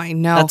 Oh, I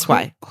know. That's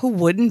why. Who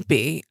wouldn't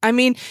be? I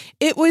mean,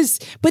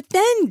 but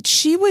then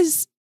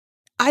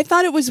I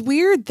thought it was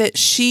weird that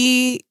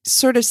she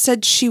sort of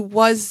said she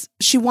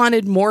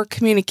wanted more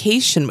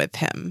communication with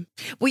him.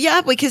 Well,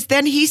 yeah, because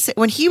then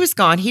when he was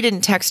gone, he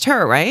didn't text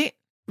her, right?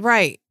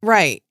 Right.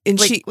 And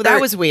that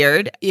was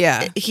weird.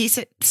 Yeah. He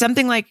said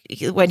something like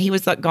when he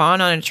was gone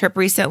on a trip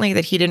recently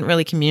that he didn't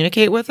really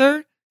communicate with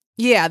her.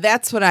 Yeah,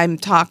 that's what I'm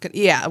talking.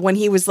 Yeah, when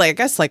he was like, I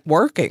guess like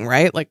working,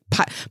 right? Like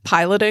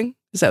piloting.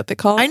 Is that what they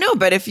call it? I know,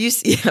 but if you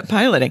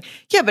piloting.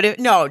 Yeah, but I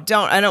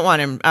don't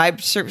want him. I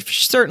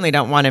certainly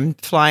don't want him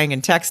flying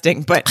and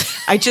texting, but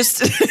I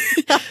just,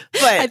 but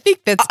I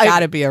think that's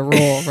got to be a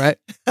rule, right?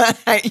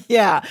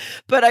 Yeah.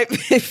 But I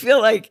feel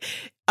like,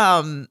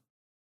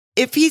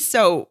 if he's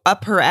so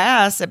up her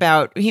ass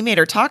about, he made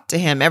her talk to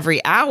him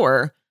every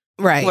hour,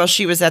 right, while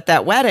she was at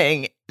that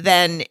wedding,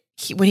 then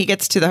when he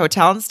gets to the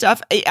hotel and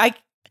stuff, I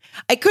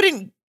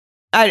couldn't.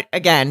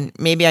 Again,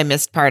 maybe I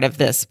missed part of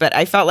this, but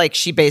I felt like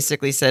she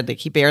basically said like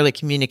he barely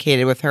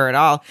communicated with her at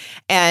all,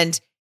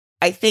 and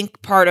I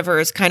think part of her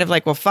is kind of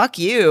like, well, fuck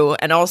you,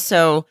 and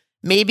also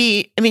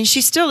maybe, I mean,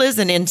 she still is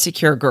an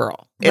insecure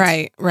girl,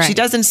 right. She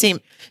doesn't seem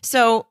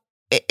so.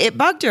 It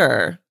bugged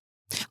her.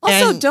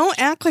 Also, don't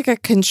act like a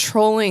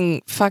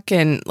controlling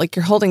fucking, like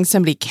you're holding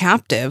somebody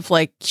captive.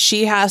 Like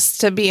she has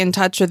to be in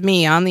touch with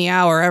me on the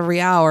hour, every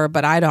hour,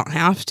 but I don't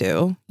have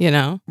to,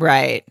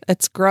 Right.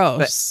 It's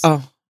gross.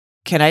 But,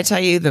 can I tell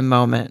you the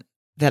moment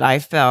that I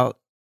felt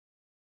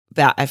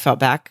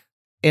back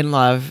in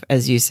love,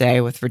 as you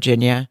say, with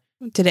Virginia?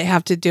 Did it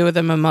have to do with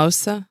a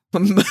mimosa?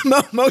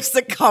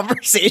 Mimosa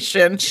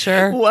conversation.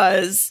 Sure.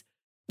 Was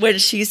when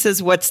she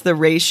says, "What's the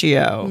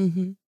ratio?"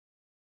 Mm-hmm.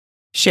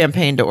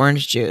 Champagne to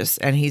orange juice,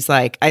 and he's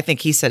like, I think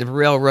he said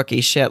real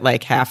rookie shit,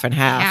 like half and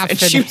half. Half and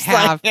she was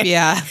half, like,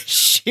 yeah.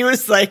 She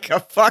was like, oh,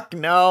 fuck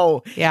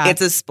no. Yeah. It's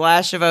a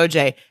splash of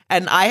OJ.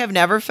 And I have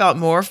never felt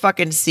more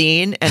fucking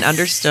seen and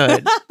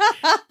understood.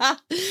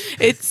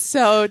 It's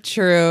so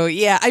true.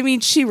 Yeah. I mean,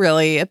 she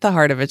really, at the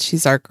heart of it,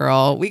 she's our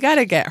girl. We got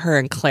to get her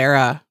and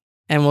Clara,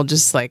 and we'll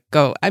just like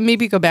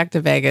maybe go back to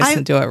Vegas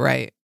and do it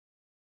right.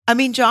 I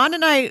mean, John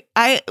and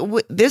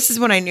this is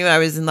when I knew I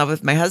was in love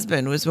with my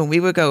husband, was when we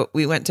went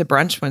to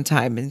brunch one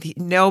time, and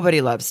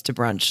nobody loves to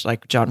brunch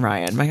like John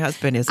Ryan. My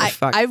husband is he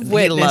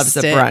loves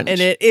a brunch.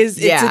 And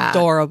it's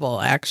adorable,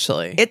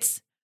 actually.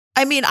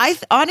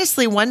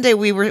 Honestly, one day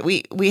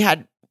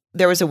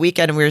there was a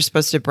weekend and we were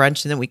supposed to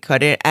brunch and then we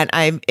couldn't.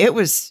 And it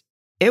was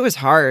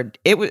hard.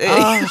 It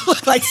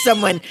looked like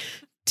someone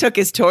took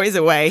his toys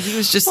away. He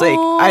was just like,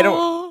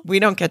 we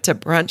don't get to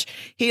brunch.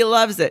 He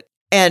loves it.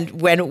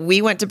 And when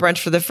we went to brunch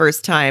for the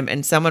first time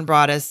and someone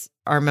brought us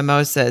our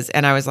mimosas,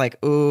 and I was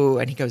like, ooh,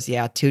 and he goes,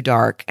 yeah, too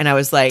dark. And I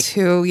was like,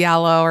 too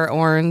yellow or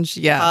orange.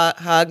 Yeah.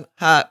 Hug,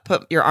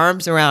 put your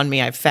arms around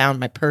me. I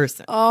found my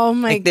person. Oh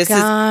my God. This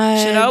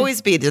should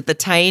always be the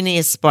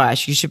tiniest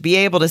splash. You should be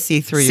able to see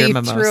through your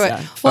mimosa. Through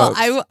it.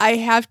 Well, I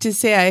have to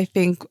say, I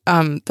think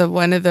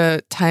one of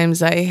the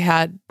times I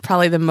had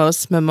probably the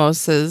most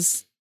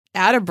mimosas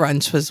at a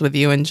brunch was with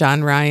you and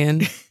John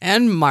Ryan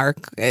and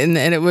Mark, and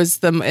it was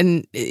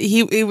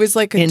he was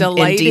like a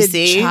delighted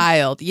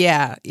child.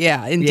 Yeah,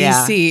 in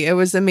DC, it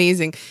was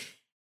amazing.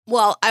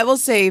 Well, I will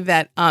say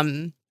that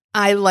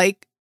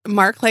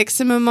Mark likes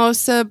a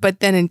mimosa,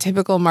 but then in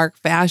typical Mark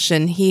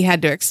fashion, he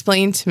had to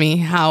explain to me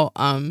how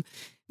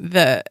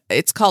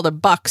it's called a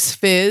Bucks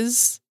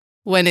Fizz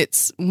when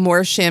it's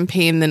more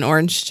champagne than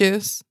orange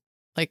juice.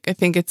 Like I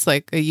think it's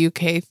like a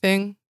UK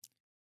thing.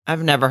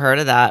 I've never heard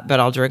of that, but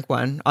I'll drink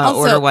one. I'll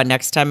order one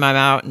next time I'm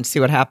out and see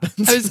what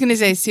happens. I was going to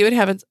say, see what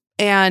happens.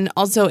 And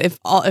also, if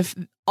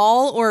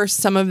all or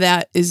some of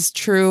that is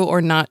true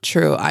or not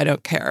true, I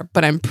don't care.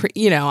 But I'm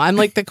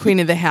like the queen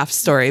of the half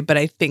story, but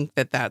I think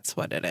that that's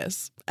what it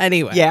is.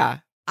 Anyway. Yeah.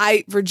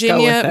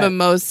 Virginia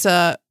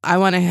mimosa. I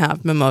want to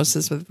have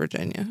mimosas with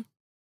Virginia.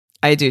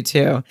 I do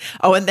too.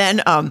 Oh, and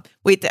then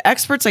wait, the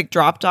experts like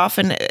dropped off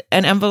an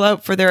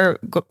envelope for their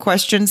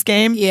questions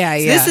game.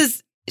 Yeah,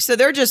 so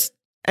they're just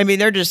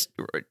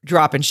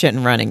dropping shit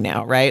and running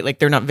now, right? Like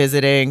they're not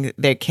visiting.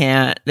 They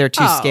can't. They're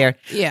too scared.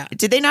 Yeah.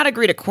 Did they not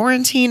agree to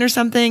quarantine or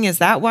something? Is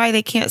that why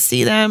they can't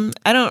see them?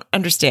 I don't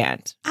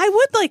understand. I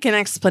would like an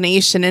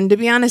explanation. And to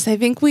be honest, I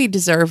think we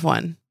deserve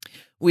one.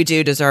 We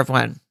do deserve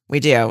one. We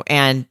do.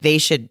 And they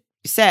should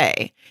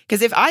say,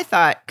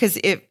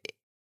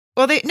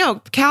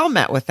 Cal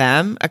met with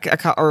them,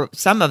 or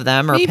some of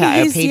them, or maybe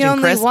he's Paige the and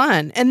only Chris.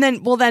 one. And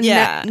then,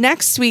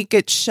 next week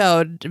it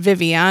showed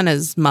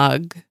Viviana's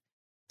mug.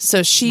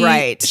 So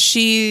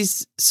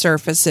she's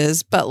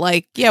surfaces, but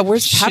like,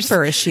 where's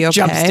Pepper? Is she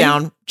okay?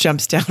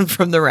 Jumps down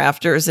from the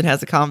rafters and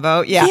has a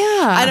convo. Yeah.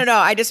 I don't know.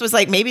 I just was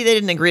like, maybe they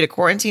didn't agree to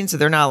quarantine, so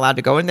they're not allowed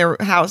to go in their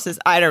houses.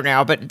 I don't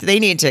know, but they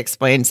need to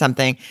explain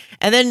something.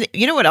 And then,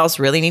 you know what else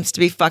really needs to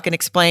be fucking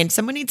explained?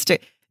 Someone needs to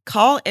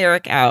call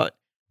Eric out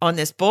on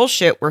this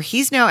bullshit where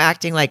he's now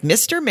acting like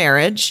Mr.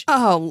 Marriage.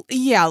 Oh,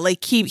 yeah.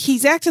 Like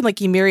he's acting like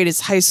he married his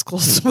high school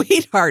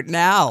sweetheart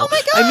now. Oh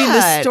my God. I mean,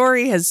 the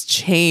story has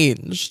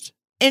changed.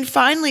 And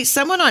finally,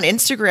 someone on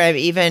Instagram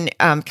even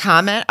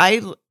comment.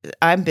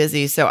 I'm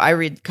busy, so I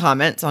read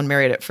comments on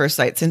Married at First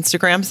Sight's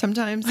Instagram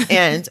sometimes.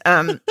 And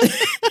I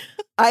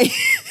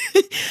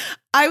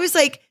was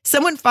like,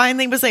 someone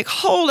finally was like,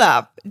 hold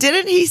up.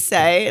 Didn't he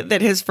say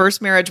that his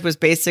first marriage was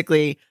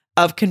basically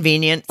of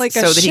convenience? Like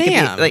so a that sham. He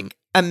could be like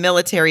a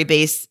military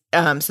base,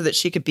 so that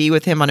she could be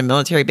with him on a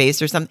military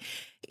base or something.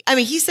 I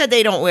mean, he said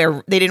they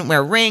didn't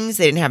wear rings.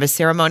 They didn't have a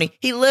ceremony.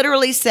 He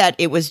literally said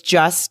it was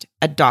just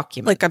a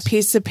document. Like a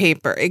piece of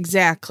paper.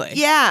 Exactly.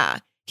 Yeah.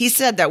 He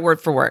said that word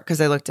for word because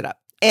I looked it up.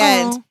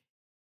 And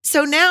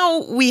so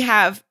now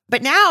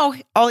but now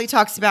all he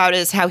talks about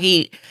is how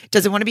he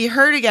doesn't want to be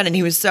hurt again. And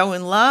he was so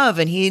in love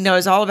and he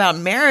knows all about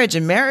marriage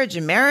and marriage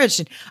and marriage.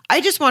 And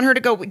I just want her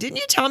to go, didn't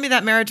you tell me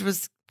that marriage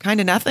was kind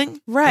of nothing?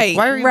 Right.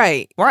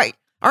 Like, why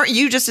aren't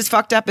you just as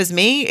fucked up as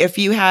me if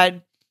you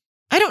had,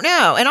 I don't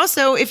know. And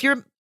also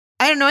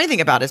I don't know anything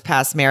about his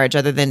past marriage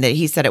other than that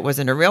he said it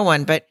wasn't a real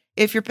one. But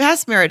if your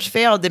past marriage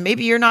failed, then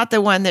maybe you're not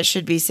the one that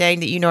should be saying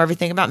that you know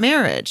everything about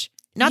marriage.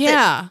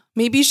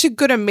 Maybe you should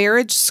go to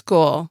marriage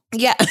school.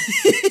 Yeah.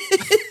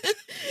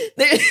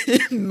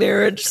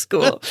 Marriage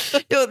school.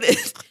 No,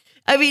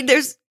 I mean,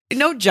 there's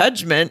no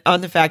judgment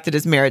on the fact that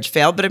his marriage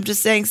failed, but I'm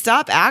just saying,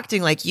 stop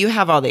acting like you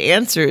have all the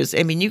answers.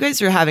 I mean, you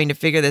guys are having to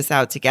figure this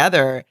out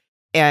together.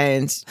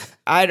 And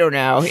I don't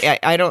know.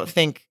 I don't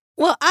think.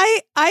 Well,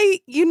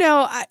 I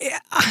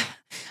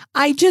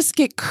just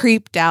get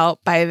creeped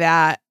out by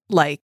that,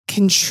 like,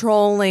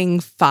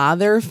 controlling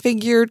father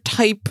figure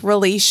type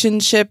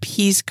relationship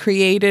he's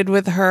created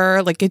with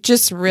her. Like, it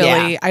just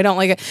really, I don't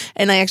like it.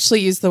 And I actually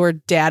used the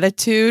word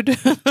datitude.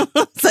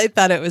 So I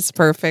thought it was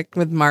perfect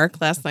with Mark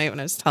last night when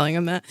I was telling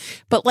him that.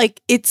 But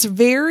like, it's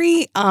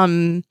very,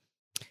 I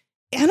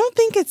don't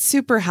think it's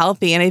super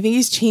healthy. And I think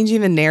he's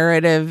changing the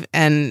narrative.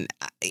 And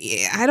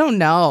I don't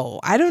know.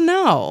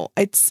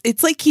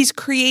 It's like he's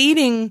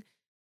creating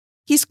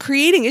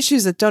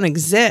issues that don't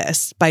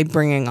exist by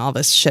bringing all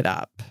this shit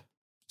up.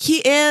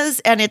 He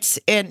is, and it's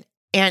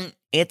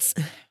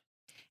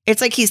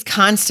like he's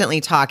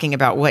constantly talking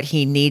about what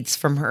he needs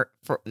from her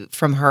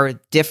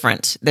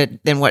different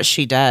than what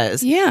she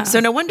does. Yeah. So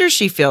no wonder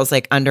she feels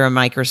like under a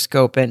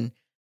microscope, and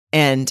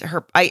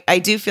her. I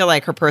do feel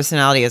like her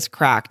personality is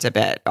cracked a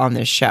bit on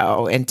this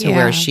show, and to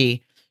where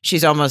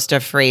she's almost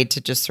afraid to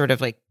just sort of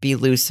like be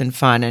loose and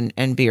fun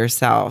and be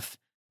herself.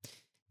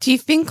 Do you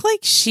think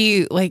like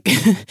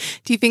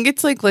do you think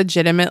it's like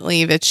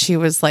legitimately that she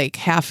was like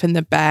half in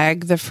the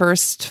bag the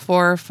first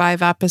 4 or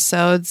 5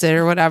 episodes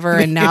or whatever,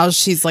 and now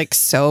she's like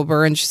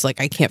sober and she's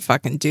like, I can't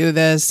fucking do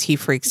this. He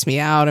freaks me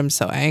out. I'm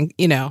so angry.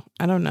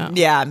 I don't know.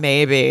 Yeah,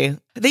 maybe.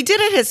 They did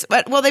it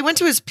they went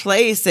to his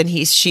place and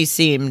she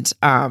seemed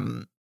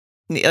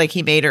like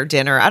he made her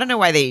dinner. I don't know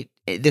why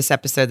this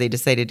episode they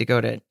decided to go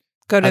to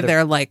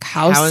their like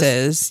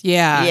houses.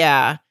 Yeah.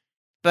 Yeah.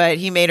 But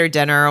he made her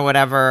dinner or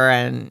whatever,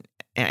 and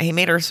he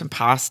made her some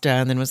pasta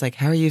and then was like,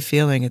 how are you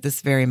feeling at this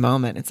very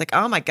moment? It's like,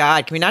 oh my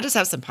God, can we not just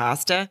have some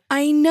pasta?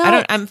 I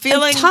know. I'm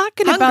feeling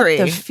talking hungry.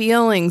 About the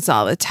feelings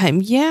all the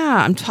time.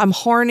 Yeah, I'm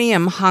horny.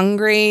 I'm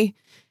hungry.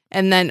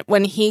 And then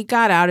when he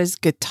got out his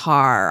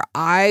guitar,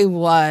 I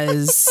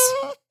was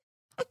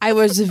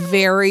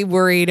very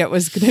worried it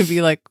was going to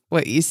be like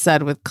what you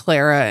said with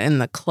Clara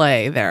and the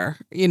clay there.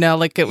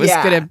 Like it was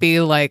going to be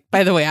like,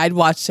 by the way, I'd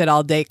watched it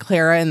all day.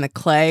 Clara and the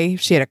clay.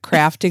 She had a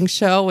crafting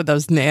show with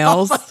those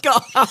nails. Oh my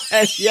God.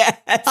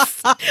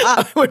 Yes.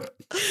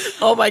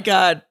 Oh my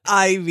God.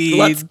 I mean,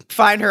 let's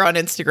find her on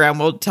Instagram.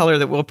 We'll tell her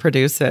that we'll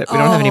produce it. We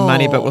don't have any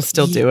money, but we'll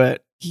still do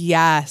it.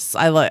 Yes.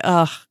 I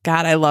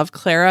love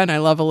Clara and I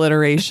love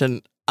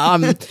alliteration.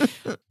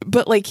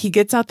 But like he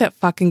gets out that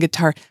fucking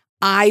guitar.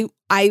 I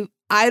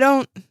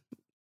don't,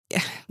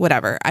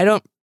 whatever. I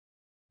don't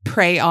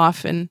pray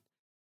often.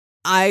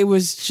 I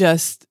was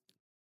just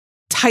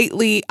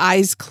tightly,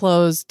 eyes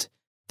closed,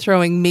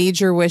 throwing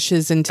major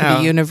wishes into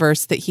the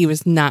universe that he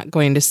was not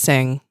going to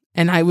sing.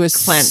 And I was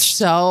clenched.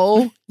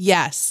 So,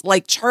 yes,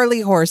 like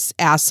Charlie Horse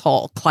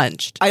asshole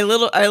clenched. I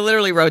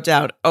literally wrote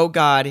down, oh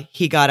God,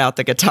 he got out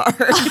the guitar.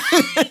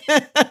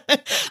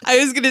 I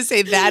was going to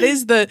say that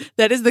is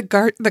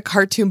the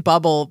cartoon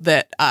bubble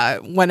that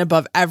went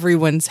above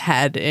everyone's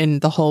head in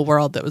the whole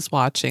world that was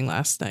watching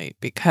last night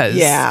because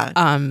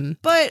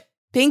but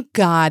thank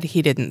God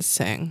he didn't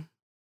sing.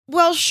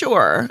 Well,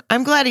 sure.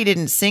 I'm glad he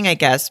didn't sing, I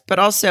guess, but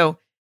also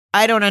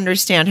I don't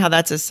understand how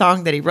that's a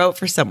song that he wrote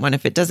for someone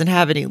if it doesn't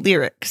have any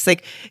lyrics.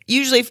 Like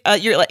usually,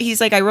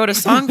 he's like, I wrote a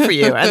song for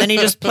you, and then he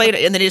just played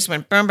it, and then he just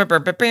went,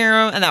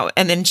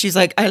 and then she's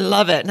like, I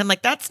love it, and I'm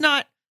like, that's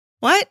not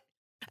what.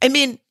 I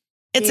mean,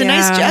 it's a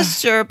nice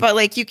gesture, but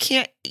like, you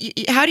can't.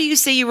 How do you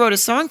say you wrote a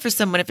song for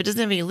someone if it doesn't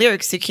have any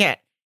lyrics? You can't.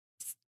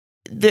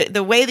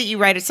 The way that you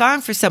write a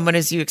song for someone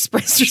is you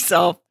express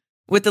yourself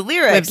with the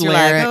lyrics. With You're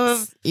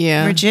lyrics. like,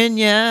 oh,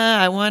 Virginia,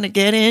 I want to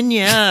get in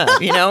ya,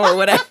 or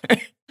whatever.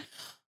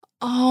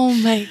 Oh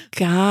my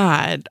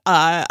God.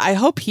 I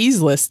hope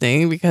he's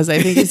listening because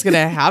I think he's going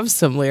to have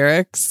some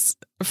lyrics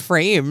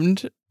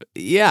framed.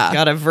 Yeah.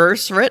 Got a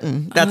verse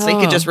written. That's he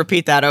could just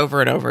repeat that over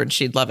and over and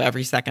she'd love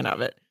every second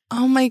of it.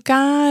 Oh my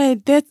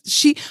God.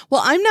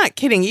 Well, I'm not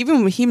kidding.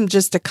 Even with him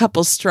just a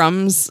couple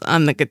strums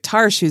on the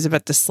guitar, she was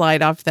about to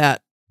slide off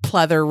that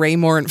pleather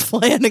Raymore and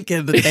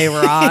Flanagan that they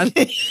were on.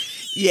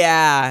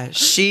 Yeah,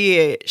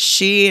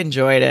 she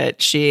enjoyed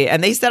it.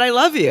 And they said, I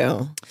love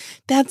you.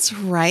 That's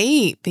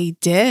right. They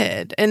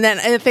did. And then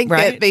I think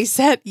that they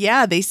said,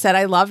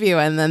 I love you.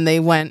 And then they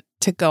went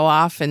to go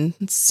off and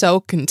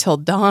soak until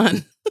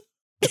dawn.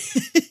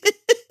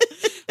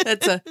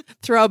 That's a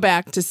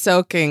throwback to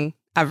soaking,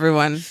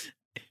 everyone.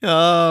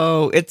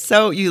 Oh,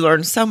 you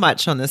learn so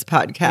much on this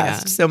podcast. Yeah.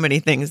 So many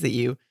things that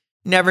you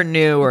never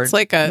knew or it's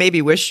like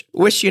maybe wish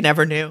you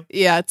never knew.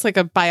 Yeah, it's like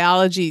a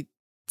biology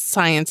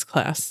science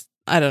class.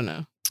 I don't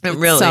know. It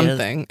really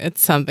something. is.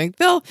 It's something.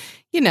 They'll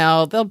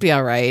be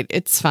all right.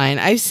 It's fine.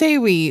 I say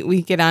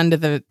we get on to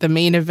the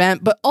main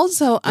event, but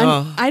also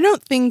I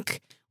don't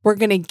think we're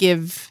going to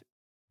give,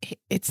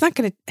 it's not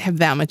going to have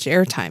that much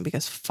airtime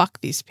because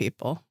fuck these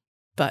people.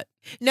 But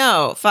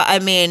no, I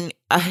mean,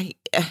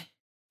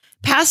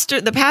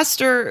 the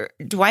pastor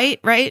Dwight,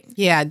 right?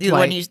 Yeah,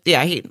 Dwight.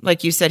 He,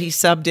 like you said, he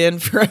subbed in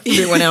for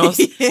everyone else.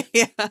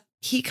 Yeah.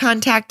 He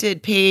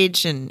contacted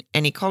Paige and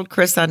he called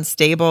Chris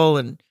unstable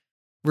and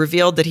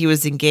revealed that he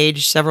was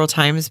engaged several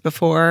times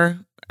before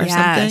or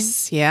something.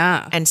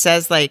 Yeah. And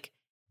says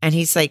and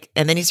he's like,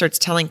 and then he starts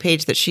telling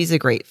Paige that she's a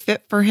great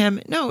fit for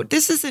him. No,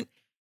 this isn't.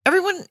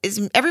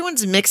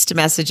 Everyone's mixed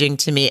messaging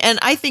to me. And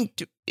I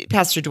think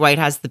Pastor Dwight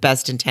has the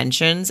best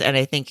intentions. And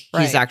I think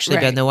he's actually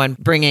been the one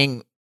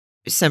bringing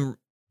some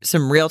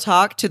real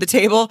talk to the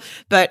table.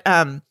 But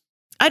I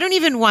don't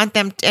even want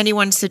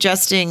anyone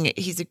suggesting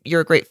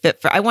you're a great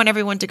fit for. I want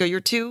everyone to go,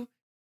 you're too.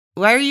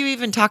 Why are you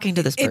even talking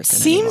to this person? It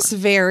seems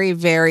anymore? very,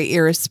 very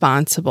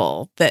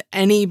irresponsible that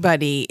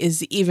anybody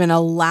is even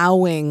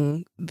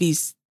allowing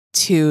these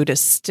two to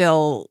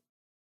still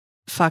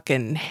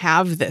fucking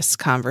have this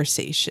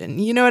conversation.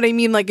 You know what I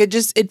mean? Like it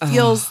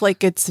feels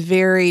like it's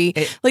very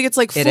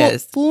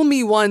fool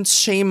me once,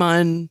 shame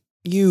on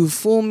you.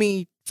 Fool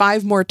me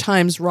 5 more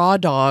times, raw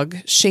dog,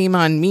 shame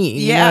on me.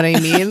 You know what I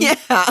mean?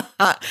 Yeah.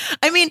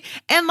 I mean,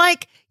 and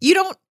you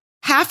don't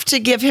have to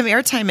give him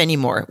airtime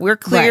anymore. We're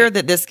clear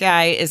that this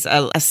guy is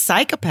a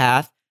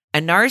psychopath, a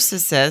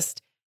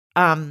narcissist.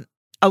 A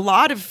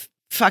lot of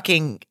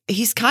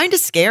he's kind of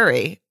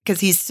scary because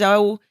he's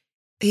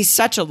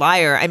such a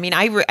liar. I mean,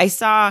 I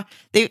saw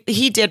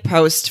he did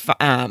post,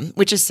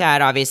 which is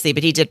sad, obviously,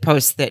 but he did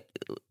post that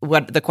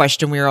the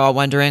question we were all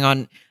wondering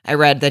on. I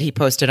read that he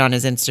posted on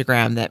his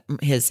Instagram that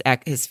his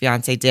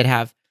fiance did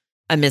have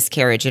a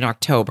miscarriage in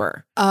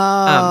October.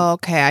 Oh,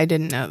 okay. I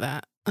didn't know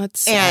that. That's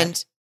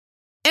sad.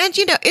 And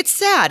it's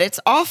sad. It's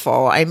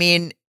awful. I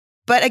mean,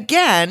 but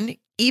again,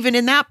 even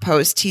in that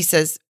post, he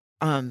says,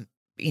 a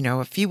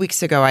few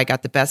weeks ago, I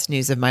got the best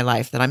news of my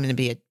life that I'm going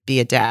to be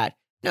a dad.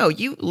 No,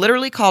 you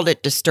literally called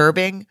it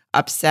disturbing,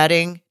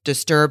 upsetting,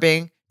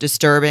 disturbing.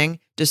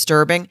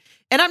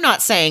 And I'm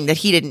not saying that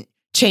he didn't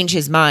change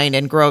his mind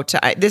and grow to.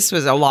 This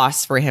was a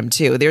loss for him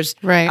too. There's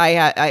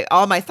I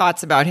all my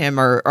thoughts about him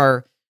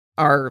are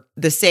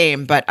the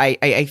same, but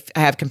I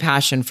have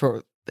compassion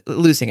for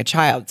losing a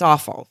child. It's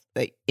awful,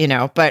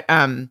 But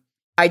I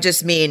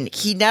just mean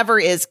he never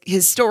is.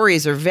 His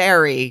stories are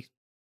very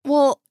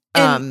well.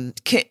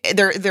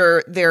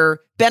 They're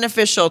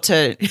beneficial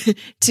to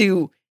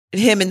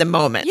him in the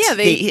moment. Yeah,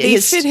 they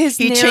fit his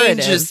narrative.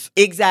 Changes.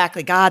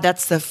 Exactly. God,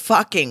 that's the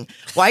fucking,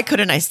 why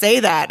couldn't I say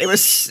that? It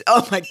was,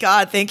 oh my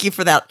God, thank you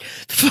for that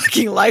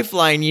fucking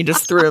lifeline you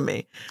just threw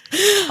me.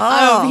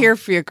 I'm here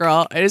for you,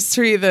 girl. I just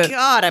threw you the.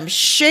 God, I'm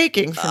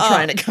shaking from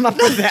trying to come up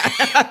with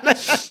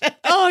that.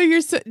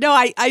 You're so, no,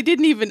 I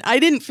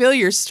didn't feel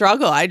your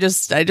struggle. I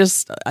just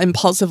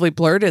impulsively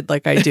blurted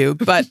like I do.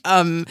 But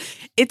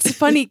it's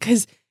funny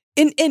because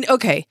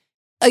okay,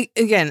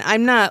 again,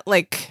 I'm not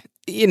like,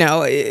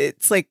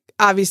 it's like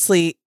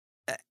obviously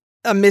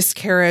a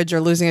miscarriage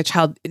or losing a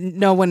child.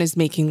 No one is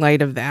making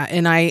light of that.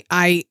 And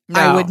I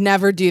would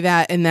never do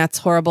that. And that's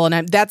horrible.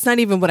 And that's not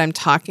even what I'm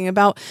talking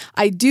about.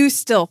 I do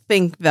still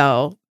think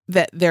though,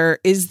 that there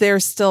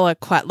still a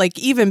like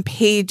even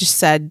Paige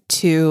said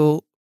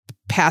to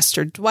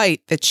Pastor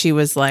Dwight that she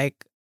was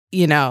like,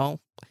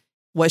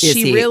 was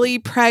she really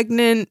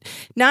pregnant?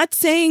 Not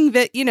saying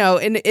that,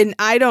 and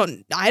I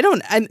don't,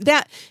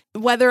 that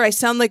whether I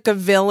sound like a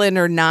villain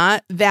or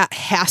not, that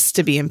has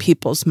to be in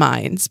people's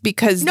minds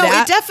because it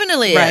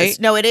definitely is.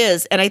 No, it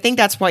is. And I think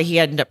that's why he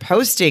ended up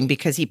posting,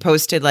 because he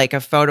posted like a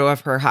photo of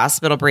her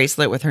hospital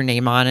bracelet with her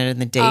name on it and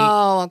the date.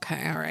 Oh,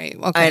 okay. All right.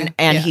 Okay.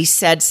 And he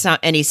said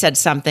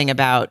something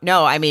about,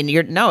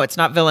 it's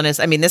not villainous.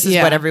 I mean, this is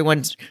what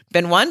everyone's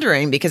been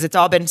wondering because it's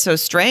all been so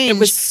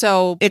strange.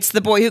 It's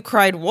the boy who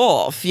cried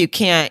wolf. You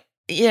can't,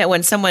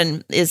 when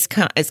someone is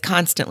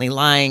constantly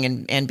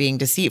lying and being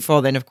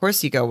deceitful, then of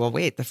course you go, well,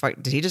 wait, the fuck,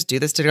 did he just do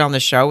this to get on the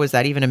show? Was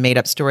that even a made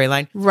up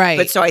storyline? Right.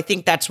 But so I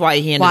think that's why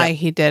he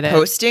ended up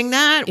posting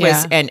that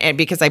was, and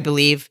because I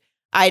believe,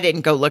 I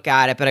didn't go look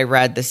at it, but I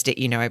read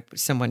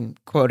someone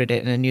quoted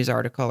it in a news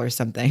article or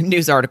something.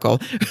 News article,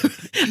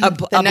 a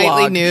nightly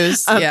blog.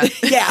 News.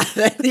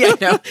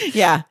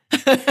 Yeah.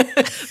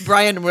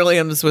 Brian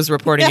Williams was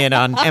reporting it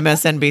on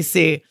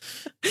MSNBC.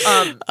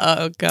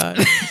 Oh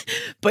God.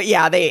 But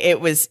yeah,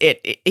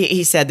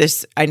 he said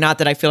this, not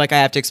that I feel like I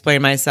have to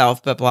explain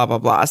myself, but blah, blah,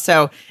 blah.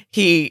 So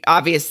he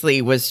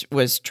obviously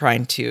was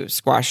trying to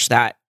squash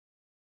that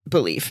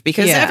belief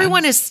because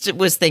everyone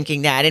was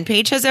thinking that, and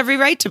Paige has every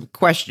right to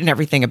question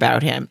everything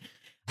about him.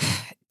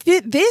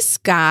 This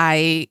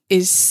guy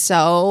is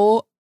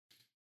so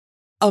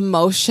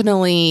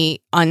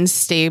emotionally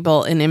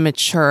unstable and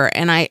immature,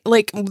 and I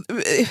like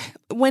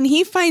when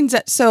he finds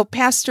out. So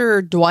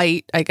Pastor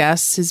Dwight, I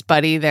guess his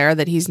buddy there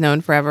that he's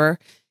known forever,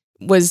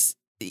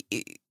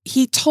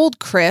 he told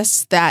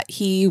Chris that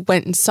he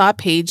went and saw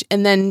Paige,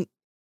 and then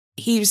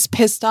he was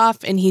pissed off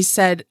and he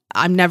said,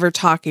 "I'm never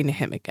talking to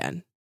him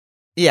again."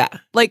 Yeah.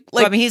 Like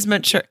I mean, he's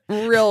mature.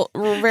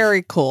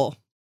 Very cool.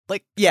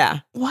 Like, yeah.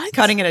 What?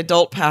 Cutting an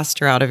adult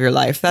pastor out of your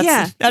life.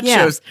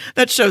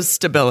 That shows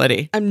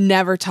stability. I'm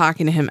never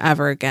talking to him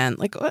ever again.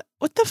 Like,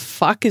 what the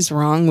fuck is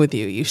wrong with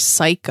you, you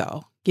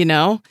psycho?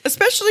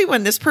 Especially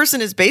when this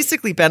person has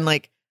basically been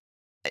like,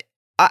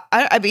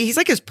 I mean, he's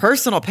like his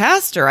personal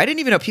pastor. I didn't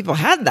even know people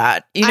had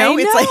that. I know.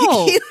 It's like,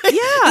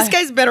 this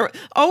guy's been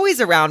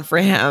always around for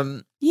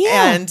him.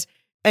 Yeah.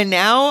 And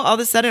now all of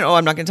a sudden,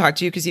 I'm not going to talk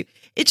to you because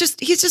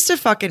he's just a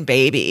fucking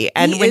baby.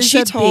 And when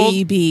she told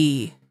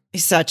baby,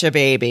 he's such a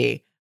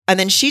baby. And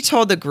then she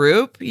told the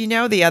group,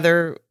 the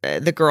other,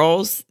 the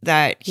girls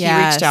that he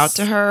reached out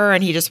to her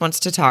and he just wants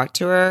to talk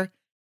to her.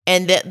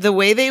 And the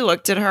way they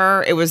looked at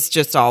her, it was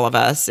just all of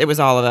us. It was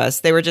all of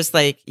us. They were just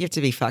like, you have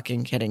to be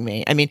fucking kidding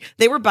me. I mean,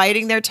 they were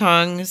biting their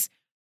tongues.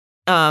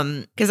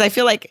 Because I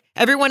feel like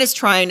everyone is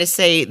trying to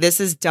say, this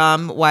is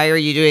dumb. Why are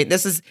you doing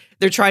this?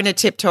 They're trying to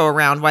tiptoe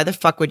around. Why the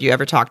fuck would you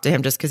ever talk to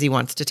him just because he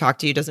wants to talk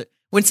to you?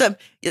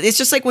 It's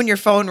just like when your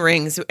phone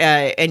rings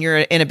and you're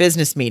in a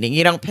business meeting,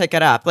 you don't pick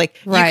it up. Like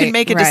you can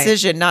make a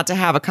decision not to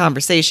have a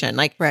conversation.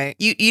 Like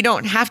you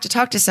don't have to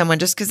talk to someone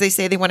just because they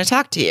say they want to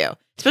talk to you,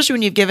 especially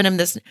when you've given them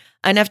this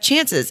enough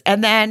chances.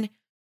 And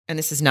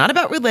this is not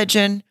about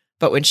religion,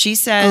 but when she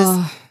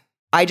says,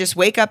 I just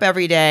wake up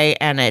every day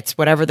and it's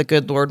whatever the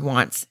good Lord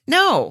wants.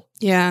 No.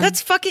 Yeah.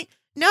 That's fucking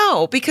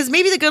no, because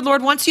maybe the good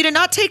Lord wants you to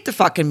not take the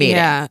fucking meeting.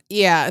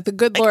 Yeah. The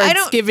good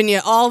Lord's giving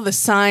you all the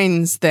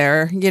signs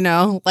there,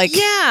 like.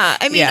 Yeah.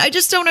 I mean, I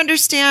just don't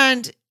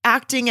understand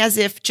acting as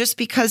if just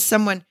because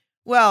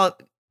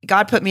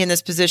God put me in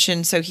this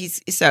position. So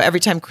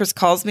every time Chris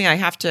calls me, I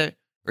have to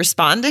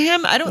respond to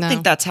him. I don't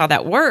think that's how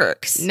that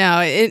works. No,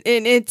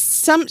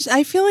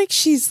 I feel like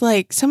she's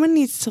like, someone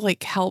needs to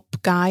like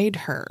help guide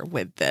her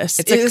with this.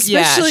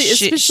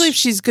 Especially if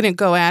she's going to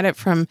go at it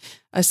from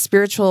a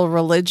spiritual,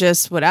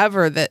 religious,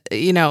 whatever that,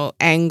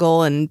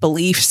 angle and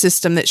belief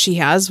system that she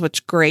has,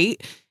 which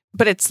great.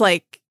 But it's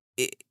like,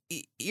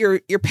 you're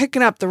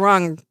picking up the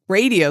wrong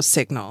radio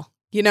signal.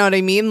 You know what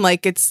I mean?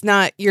 Like it's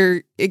not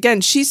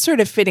she's sort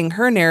of fitting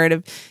her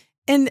narrative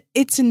and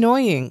it's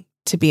annoying,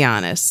 to be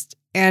honest.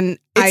 And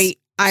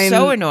I'm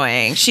so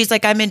annoying. She's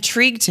like, I'm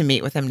intrigued to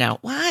meet with him now.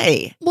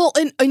 Why? Well,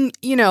 and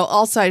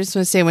also I just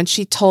want to say when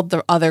she told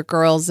the other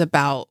girls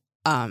about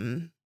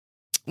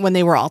when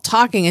they were all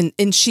talking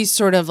and she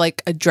sort of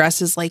like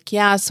addresses like,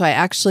 yeah, so I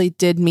actually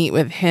did meet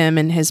with him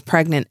and his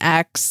pregnant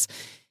ex.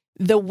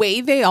 the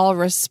way they all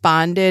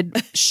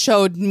responded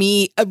showed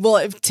me,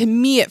 well, to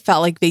me, it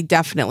felt like they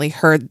definitely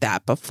heard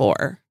that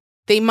before.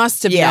 They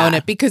must have known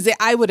it because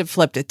I would have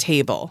flipped a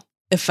table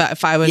if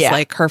I was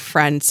like her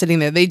friend sitting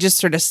there. They just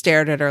sort of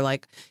stared at her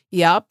like,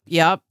 yep,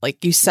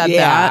 like you said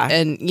that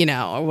and, you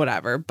know, or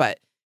whatever. But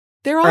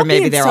they're all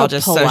all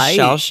just polite.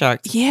 So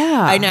shell-shocked.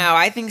 Yeah. I know.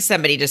 I think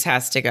somebody just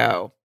has to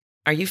go,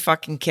 are you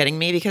fucking kidding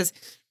me? Because,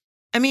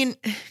 I mean,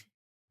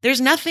 there's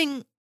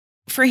nothing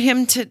for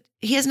him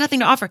he has nothing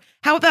to offer.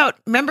 How about,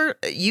 remember,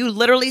 you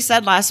literally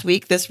said last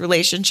week, this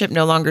relationship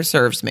no longer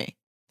serves me.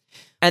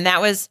 And that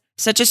was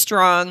such a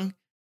strong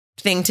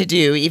thing to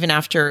do, even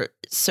after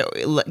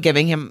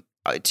giving him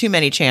too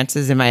many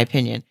chances, in my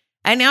opinion.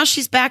 And now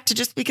she's back to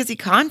just because he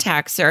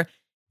contacts her.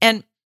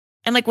 And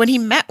like when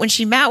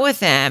she met with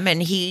him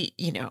and he,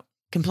 you know,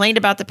 complained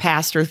about the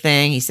pastor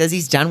thing. He says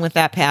he's done with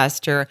that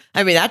pastor.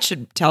 I mean, that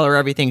should tell her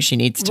everything she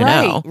needs to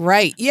know.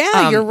 Right.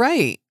 Yeah, you're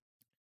right.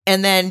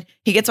 And then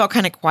he gets all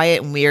kind of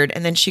quiet and weird.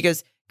 And then she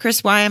goes,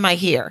 Chris, why am I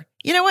here?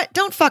 You know what?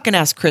 Don't fucking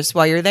ask Chris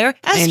while you're there.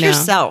 Ask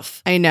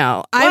yourself. I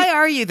know. Why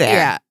are you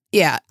there?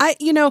 Yeah. I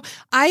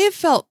have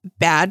felt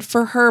bad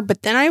for her,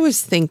 but then I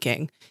was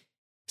thinking,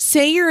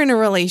 say you're in a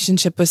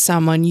relationship with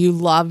someone, you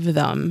love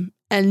them,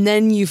 and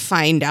then you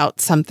find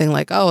out something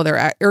like, oh,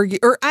 they're,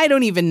 or I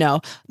don't even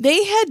know.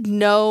 They had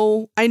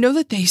I know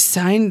that they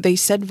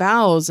said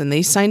vows and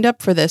they signed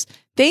up for this.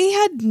 They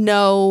had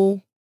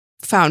no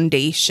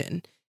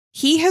foundation.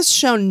 He has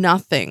shown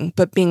nothing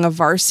but being a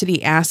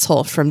varsity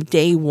asshole from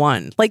day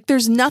one. Like,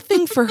 there's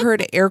nothing for her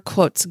to air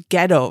quotes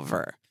get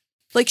over.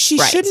 Like, she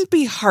shouldn't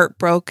be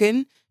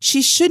heartbroken.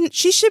 She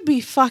should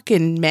be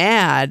fucking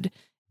mad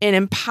and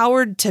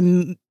empowered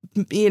to,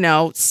 you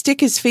know,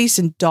 stick his face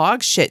in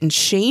dog shit and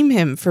shame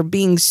him for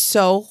being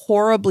so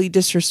horribly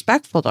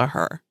disrespectful to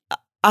her.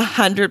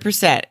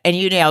 100%. And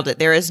you nailed it.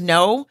 There is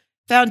no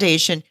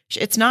foundation.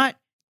 It's not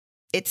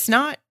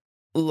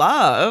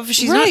love.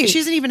 She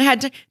hasn't even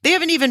they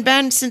haven't even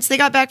been, since they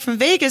got back from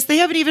Vegas, they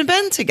haven't even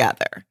been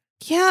together.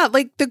 Yeah.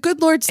 Like the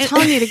good Lord's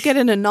telling you to get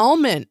an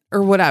annulment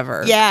or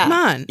whatever. Yeah. Come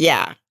on.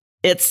 Yeah.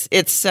 It's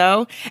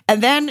so,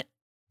 and then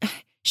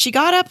she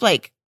got up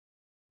like,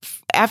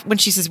 after, when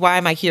she says, why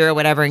am I here or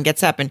whatever, and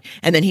gets up and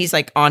then he's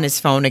like on his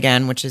phone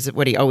again, which is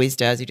what he always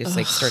does. He just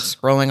like starts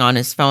scrolling on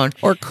his phone.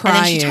 Or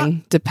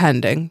crying,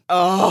 depending.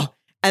 Oh,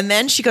 and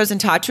then she goes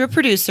and talked to a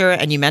producer,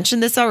 and you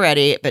mentioned this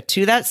already, but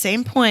to that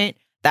same point,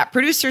 that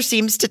producer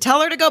seems to tell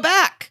her to go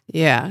back.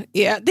 Yeah.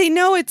 Yeah. They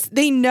know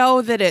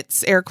that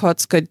it's air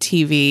quotes good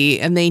TV,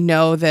 and they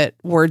know that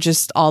we're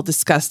just all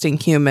disgusting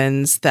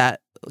humans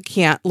that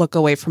can't look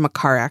away from a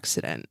car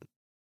accident.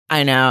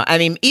 I know. I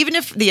mean, even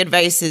if the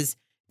advice is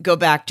go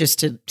back just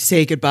to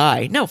say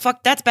goodbye. No,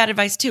 fuck, that's bad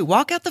advice too.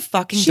 Walk out the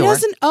fucking door. She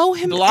doesn't owe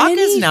him Block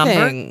anything. His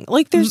number.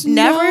 Like, there's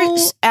never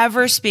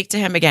ever speak to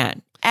him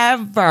again.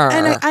 Ever.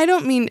 And I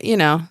don't mean, you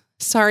know,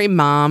 sorry,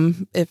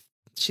 Mom, if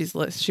she's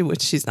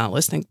not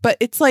listening, but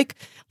it's like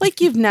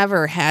you've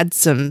never had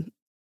some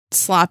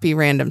sloppy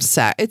random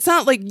sex. It's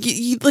not like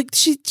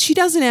she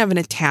doesn't have an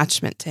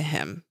attachment to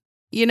him.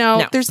 You know,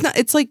 no. There's not.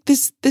 It's like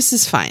this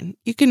is fine.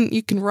 You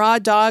can raw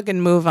dog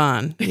and move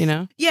on. You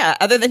know. Yeah.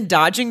 Other than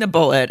dodging the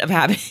bullet of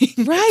having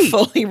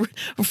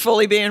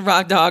fully being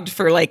raw dogged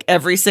for like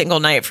every single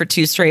night for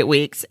 2 straight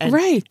weeks,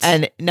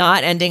 and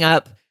not ending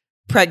up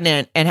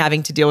pregnant and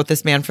having to deal with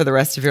this man for the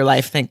rest of your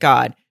life. Thank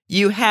God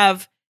you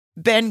have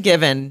been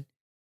given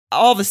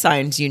all the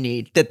signs you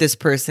need that this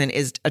person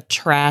is a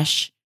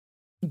trash,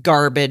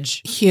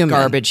 garbage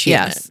human.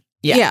 Yes.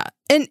 Yeah.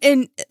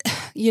 And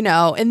you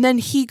know, and then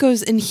he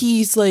goes and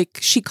he's like,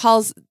 she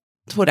calls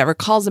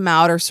him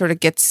out, or sort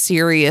of gets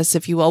serious,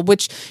 if you will,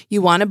 which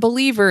you want to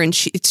believe her. And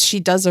she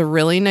does a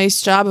really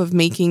nice job of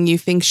making you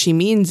think she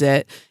means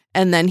it.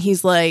 And then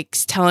he's like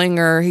telling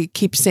her, he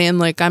keeps saying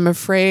like, I'm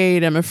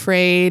afraid I'm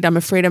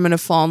going to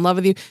fall in love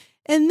with you.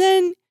 And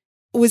then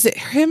was it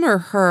him or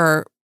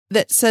her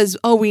that says,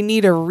 oh, we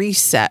need a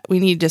reset. We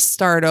need to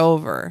start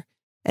over.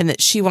 And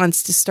that she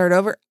wants to start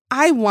over.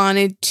 I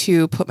wanted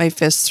to put my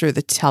fists through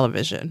the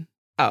television.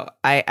 Oh,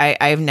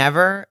 I've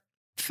never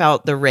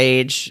felt the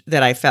rage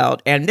that I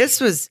felt. And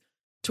this was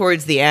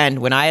towards the end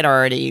when I had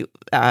already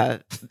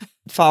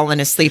fallen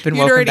asleep and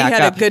woken back up. You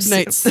already had a good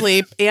night's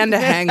sleep and a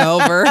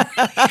hangover.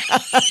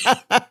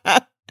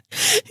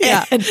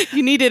 Yeah,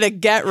 you needed a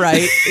get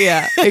right.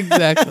 Yeah,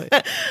 exactly.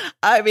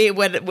 I mean,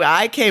 when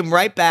I came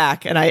right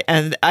back and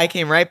I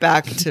came right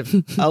back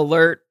to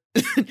alert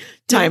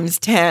times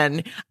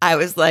 10, I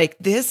was like,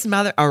 this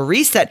mother, a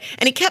reset.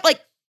 And he kept like,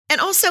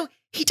 and also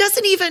he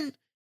doesn't even,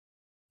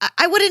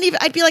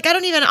 I'd be like,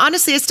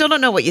 honestly, I still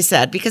don't know what you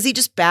said, because he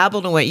just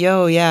babbled and went,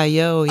 yo, yeah,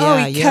 yo, yeah, oh,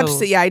 he kept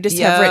saying, I just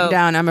have written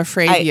down, I'm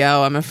afraid,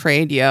 yo. I'm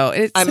afraid, yo.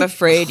 I'm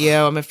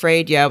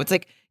afraid, yo. It's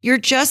like, you're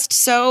just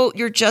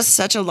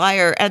such a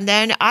liar. And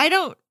then I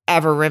don't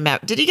ever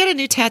remember, did he get a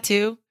new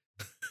tattoo?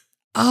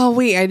 Oh,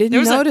 wait, I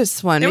didn't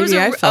notice one. Maybe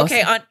I fell.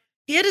 Okay,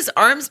 he had his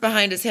arms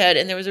behind his head,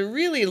 and there was a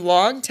really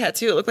long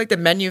tattoo. It looked like the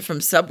menu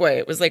from Subway.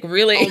 It was like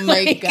really, oh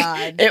my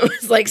God. It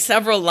was like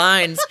several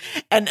lines.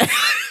 And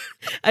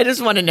I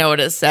just want to know what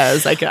it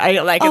says. Like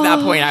at that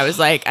point, I was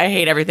like, I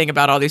hate everything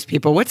about all these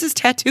people. What's his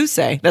tattoo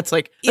say? That's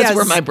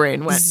where my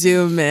brain went.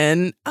 Zoom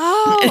in.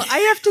 Oh, I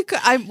have to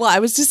go. I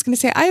was just going to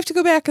say, I have to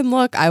go back and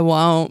look. I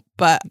won't.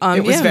 But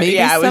it was maybe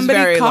it was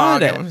very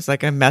caught long. it. It was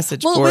like a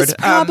message board. Well, it was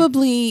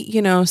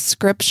probably,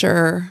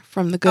 scripture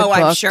from the good book,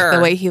 I'm sure.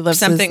 the way he lives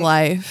his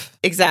life.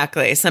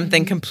 Exactly.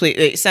 Something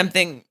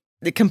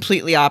the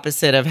completely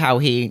opposite of how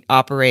he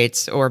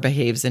operates or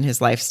behaves in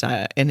his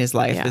lifestyle, is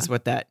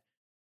what that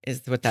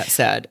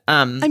said.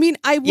 I mean,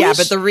 I wish. Yeah,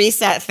 but the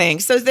reset thing.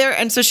 So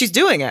she's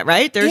doing it,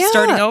 right? They're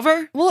starting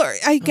over? Well,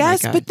 I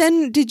guess, but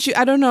then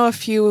I don't know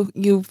if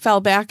you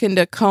fell back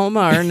into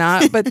coma or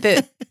not, but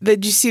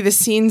did you see the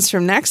scenes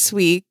from next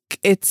week?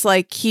 It's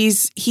like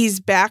he's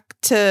back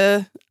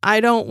to,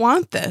 I don't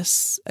want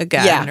this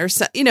again, or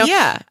so,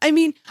 Yeah. I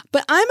mean,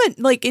 but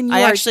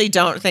I actually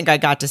don't think I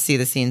got to see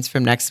the scenes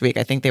from next week.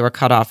 I think they were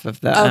cut off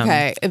of the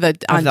the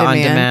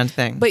on-demand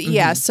thing. But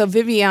yeah, so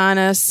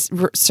Viviana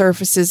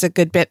surfaces a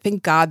good bit.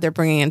 Thank God they're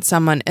bringing in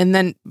someone, and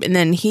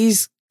then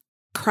he's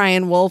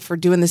crying wolf for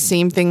doing the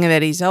same thing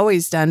that he's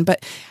always done.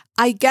 But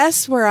I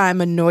guess where I'm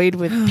annoyed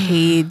with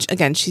Paige,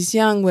 again, she's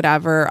young,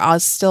 whatever.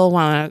 I'll still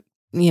want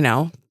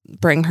to,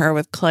 bring her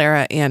with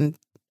Clara and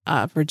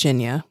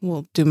Virginia.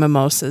 We'll do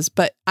mimosas,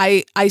 but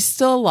I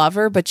still love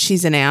her, but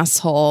she's an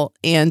asshole,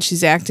 and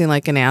she's acting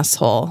like an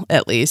asshole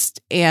at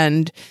least.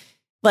 And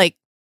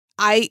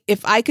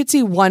if I could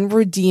see one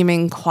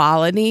redeeming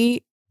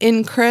quality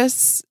in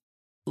Chris,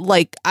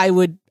 I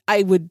would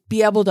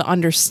be able to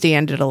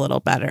understand it a little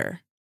better.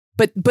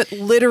 But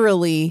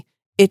literally,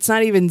 it's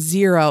not even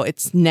zero;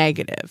 it's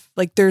negative.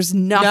 There's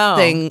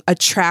nothing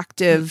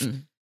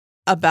attractive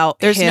about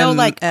there's him.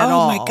 No at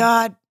all. My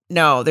God,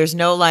 no. There's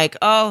no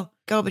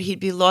but he'd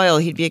be loyal.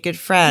 He'd be a good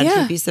friend.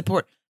 Yeah. He'd be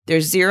support.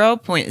 There's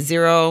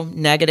 0.0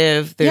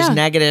 negative. There's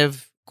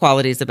negative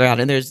qualities about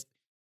it. And there's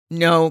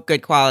no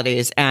good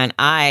qualities. And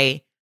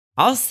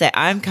I'll say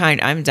I'm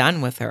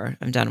done with her.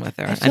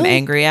 I'm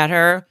angry at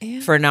her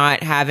for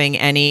not having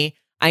any.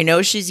 I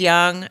know she's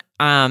young.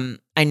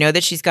 I know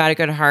that she's got a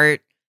good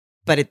heart,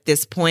 but at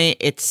this point,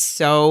 it's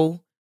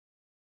really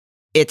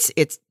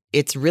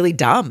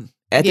dumb.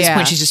 At this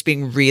point, she's just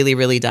being really,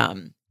 really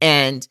dumb.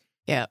 And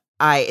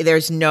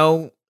there's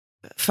no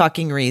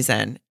fucking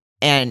reason.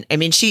 And I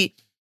mean, she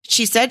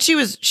said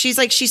she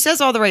says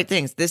all the right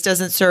things. This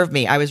doesn't serve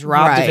me. I was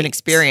robbed of an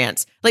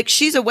experience.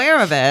 She's aware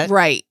of it.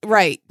 Right.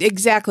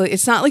 Exactly.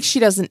 It's not like she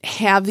doesn't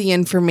have the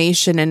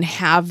information and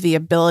have the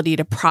ability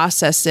to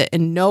process it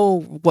and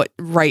know what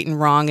right and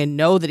wrong and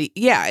know that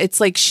it's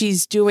like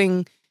she's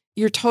doing,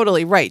 you're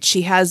totally right.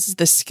 She has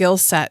the skill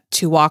set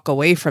to walk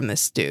away from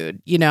this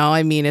dude.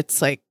 I mean,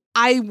 it's like,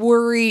 I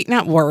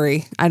don't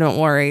worry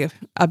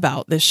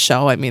about this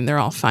show. I mean, they're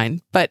all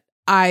fine, but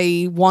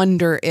I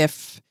wonder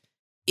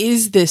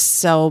is this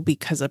so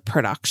because of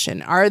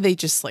production? Are they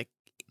just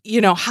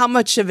how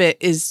much of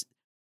it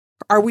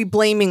are we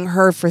blaming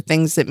her for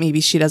things that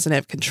maybe she doesn't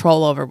have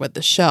control over with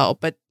the show?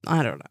 But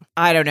I don't know.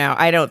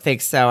 I don't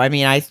think so. I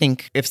mean, I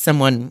think if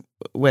someone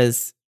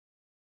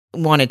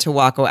wanted to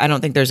walk away, I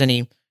don't think there's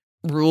any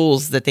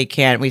rules that they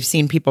can't. We've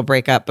seen people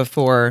break up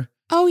before.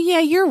 Oh yeah,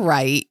 you're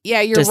right.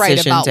 Yeah, you're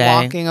right about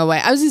walking away.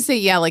 I was gonna say,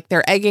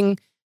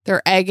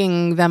 they're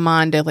egging them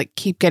on to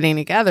keep getting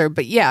together.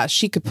 But yeah,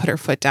 she could put her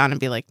foot down and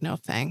be like, no,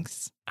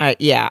 thanks. I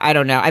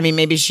don't know. I mean,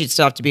 maybe she'd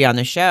still have to be on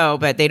the show,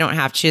 but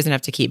she doesn't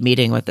have to keep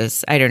meeting with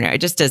this. I don't know. It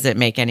just doesn't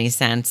make any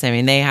sense. I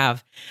mean,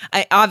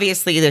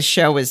 obviously the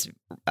show was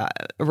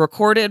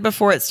recorded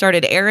before it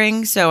started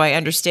airing. So I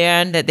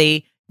understand that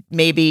they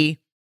maybe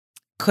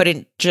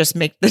couldn't just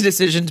make the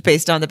decisions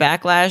based on the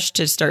backlash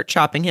to start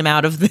chopping him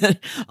out of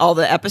all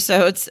the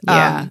episodes.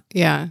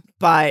 Yeah.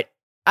 But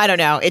I don't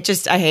know.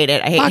 I hate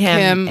it. I hate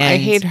him. I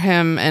hate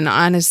him. And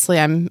honestly,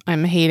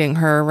 I'm hating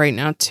her right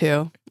now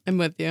too. I'm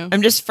with you.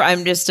 I'm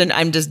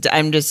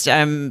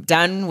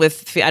done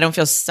with, I don't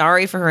feel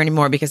sorry for her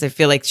anymore because I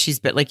feel like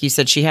like you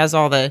said, she has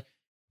all the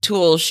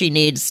tools she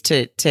needs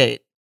to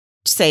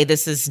say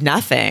this is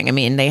nothing. I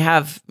mean, they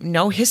have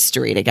no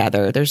history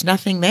together. There's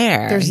nothing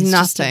there. There's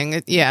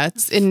nothing.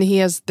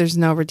 There's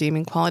no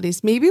redeeming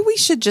qualities. Maybe we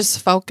should just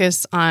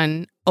focus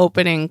on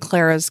opening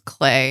Clara's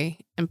Clay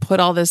and put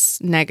all this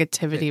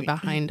negativity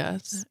behind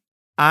us.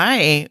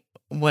 I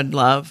would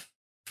love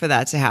for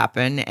that to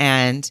happen.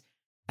 And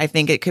I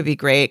think it could be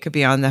great. It could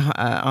be on the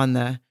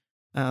horizon.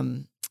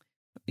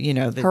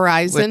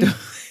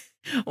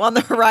 On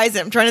the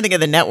horizon. I'm trying to think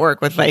of the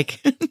network with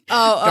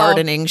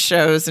gardening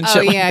shows and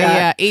shit like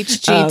that. Yeah.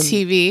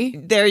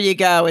 HGTV. There you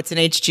go. It's an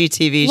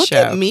HGTV show.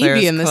 Look at me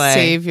being the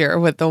savior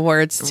with the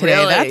words today.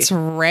 Really? That's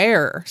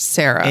rare,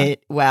 Sarah.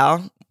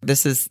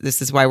 This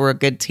is why we're a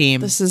good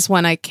team. This is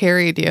when I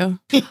carried you.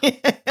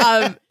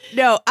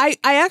 No, I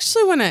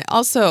actually want to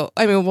also,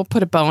 I mean, we'll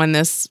put a bow on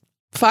this.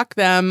 Fuck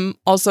them.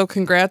 Also,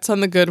 congrats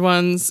on the good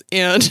ones.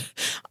 And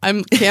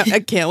I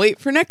can't wait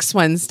for next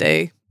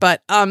Wednesday.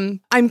 But I'm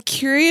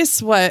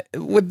curious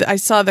I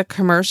saw the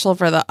commercial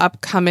for the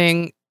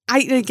upcoming.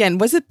 again,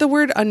 was it the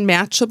word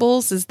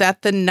Unmatchables? Is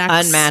that the next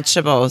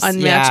Unmatchables?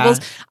 Unmatchables.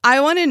 Yeah.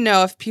 I want to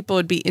know if people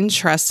would be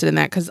interested in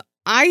that because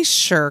I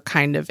sure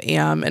kind of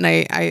am, and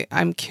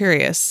I'm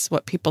curious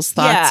what people's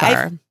thoughts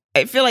are.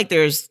 I feel like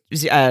there's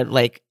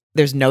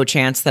no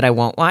chance that I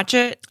won't watch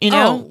it. You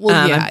know,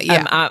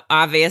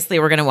 obviously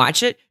we're going to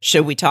watch it.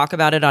 Should we talk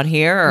about it on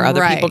here, or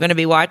other people going to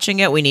be watching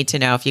it? We need to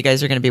know if you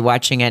guys are going to be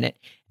watching it,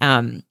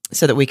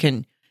 so that we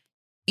can,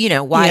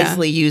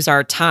 wisely use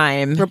our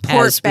time.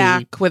 Report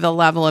back with a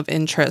level of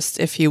interest,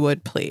 if you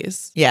would,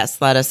 please.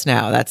 Yes, let us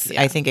know.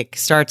 I think it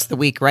starts the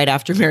week right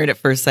after Married at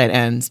First Sight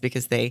ends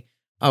because they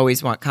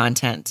always want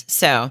content.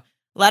 So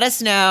let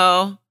us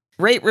know.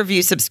 Rate,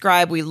 review,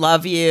 subscribe. We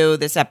love you.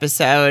 This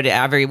episode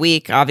every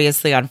week,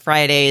 obviously on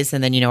Fridays.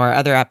 And then, our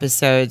other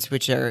episodes,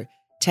 which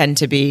tend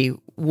to be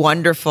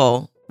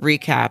wonderful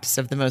recaps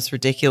of the most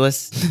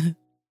ridiculous,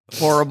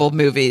 horrible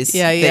movies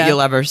that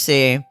you'll ever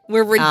see.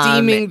 We're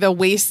redeeming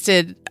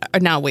the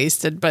not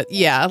wasted, but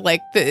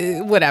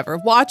whatever.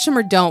 Watch them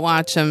or don't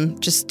watch them.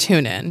 Just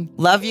tune in.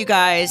 Love you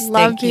guys.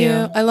 Thank you.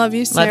 I love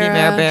you, Sarah. Love you,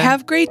 Mary Bear.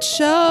 Have great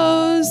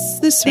shows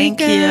this weekend.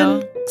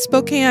 Thank you.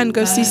 Spokane,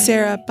 go see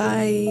Sarah.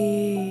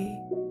 Bye.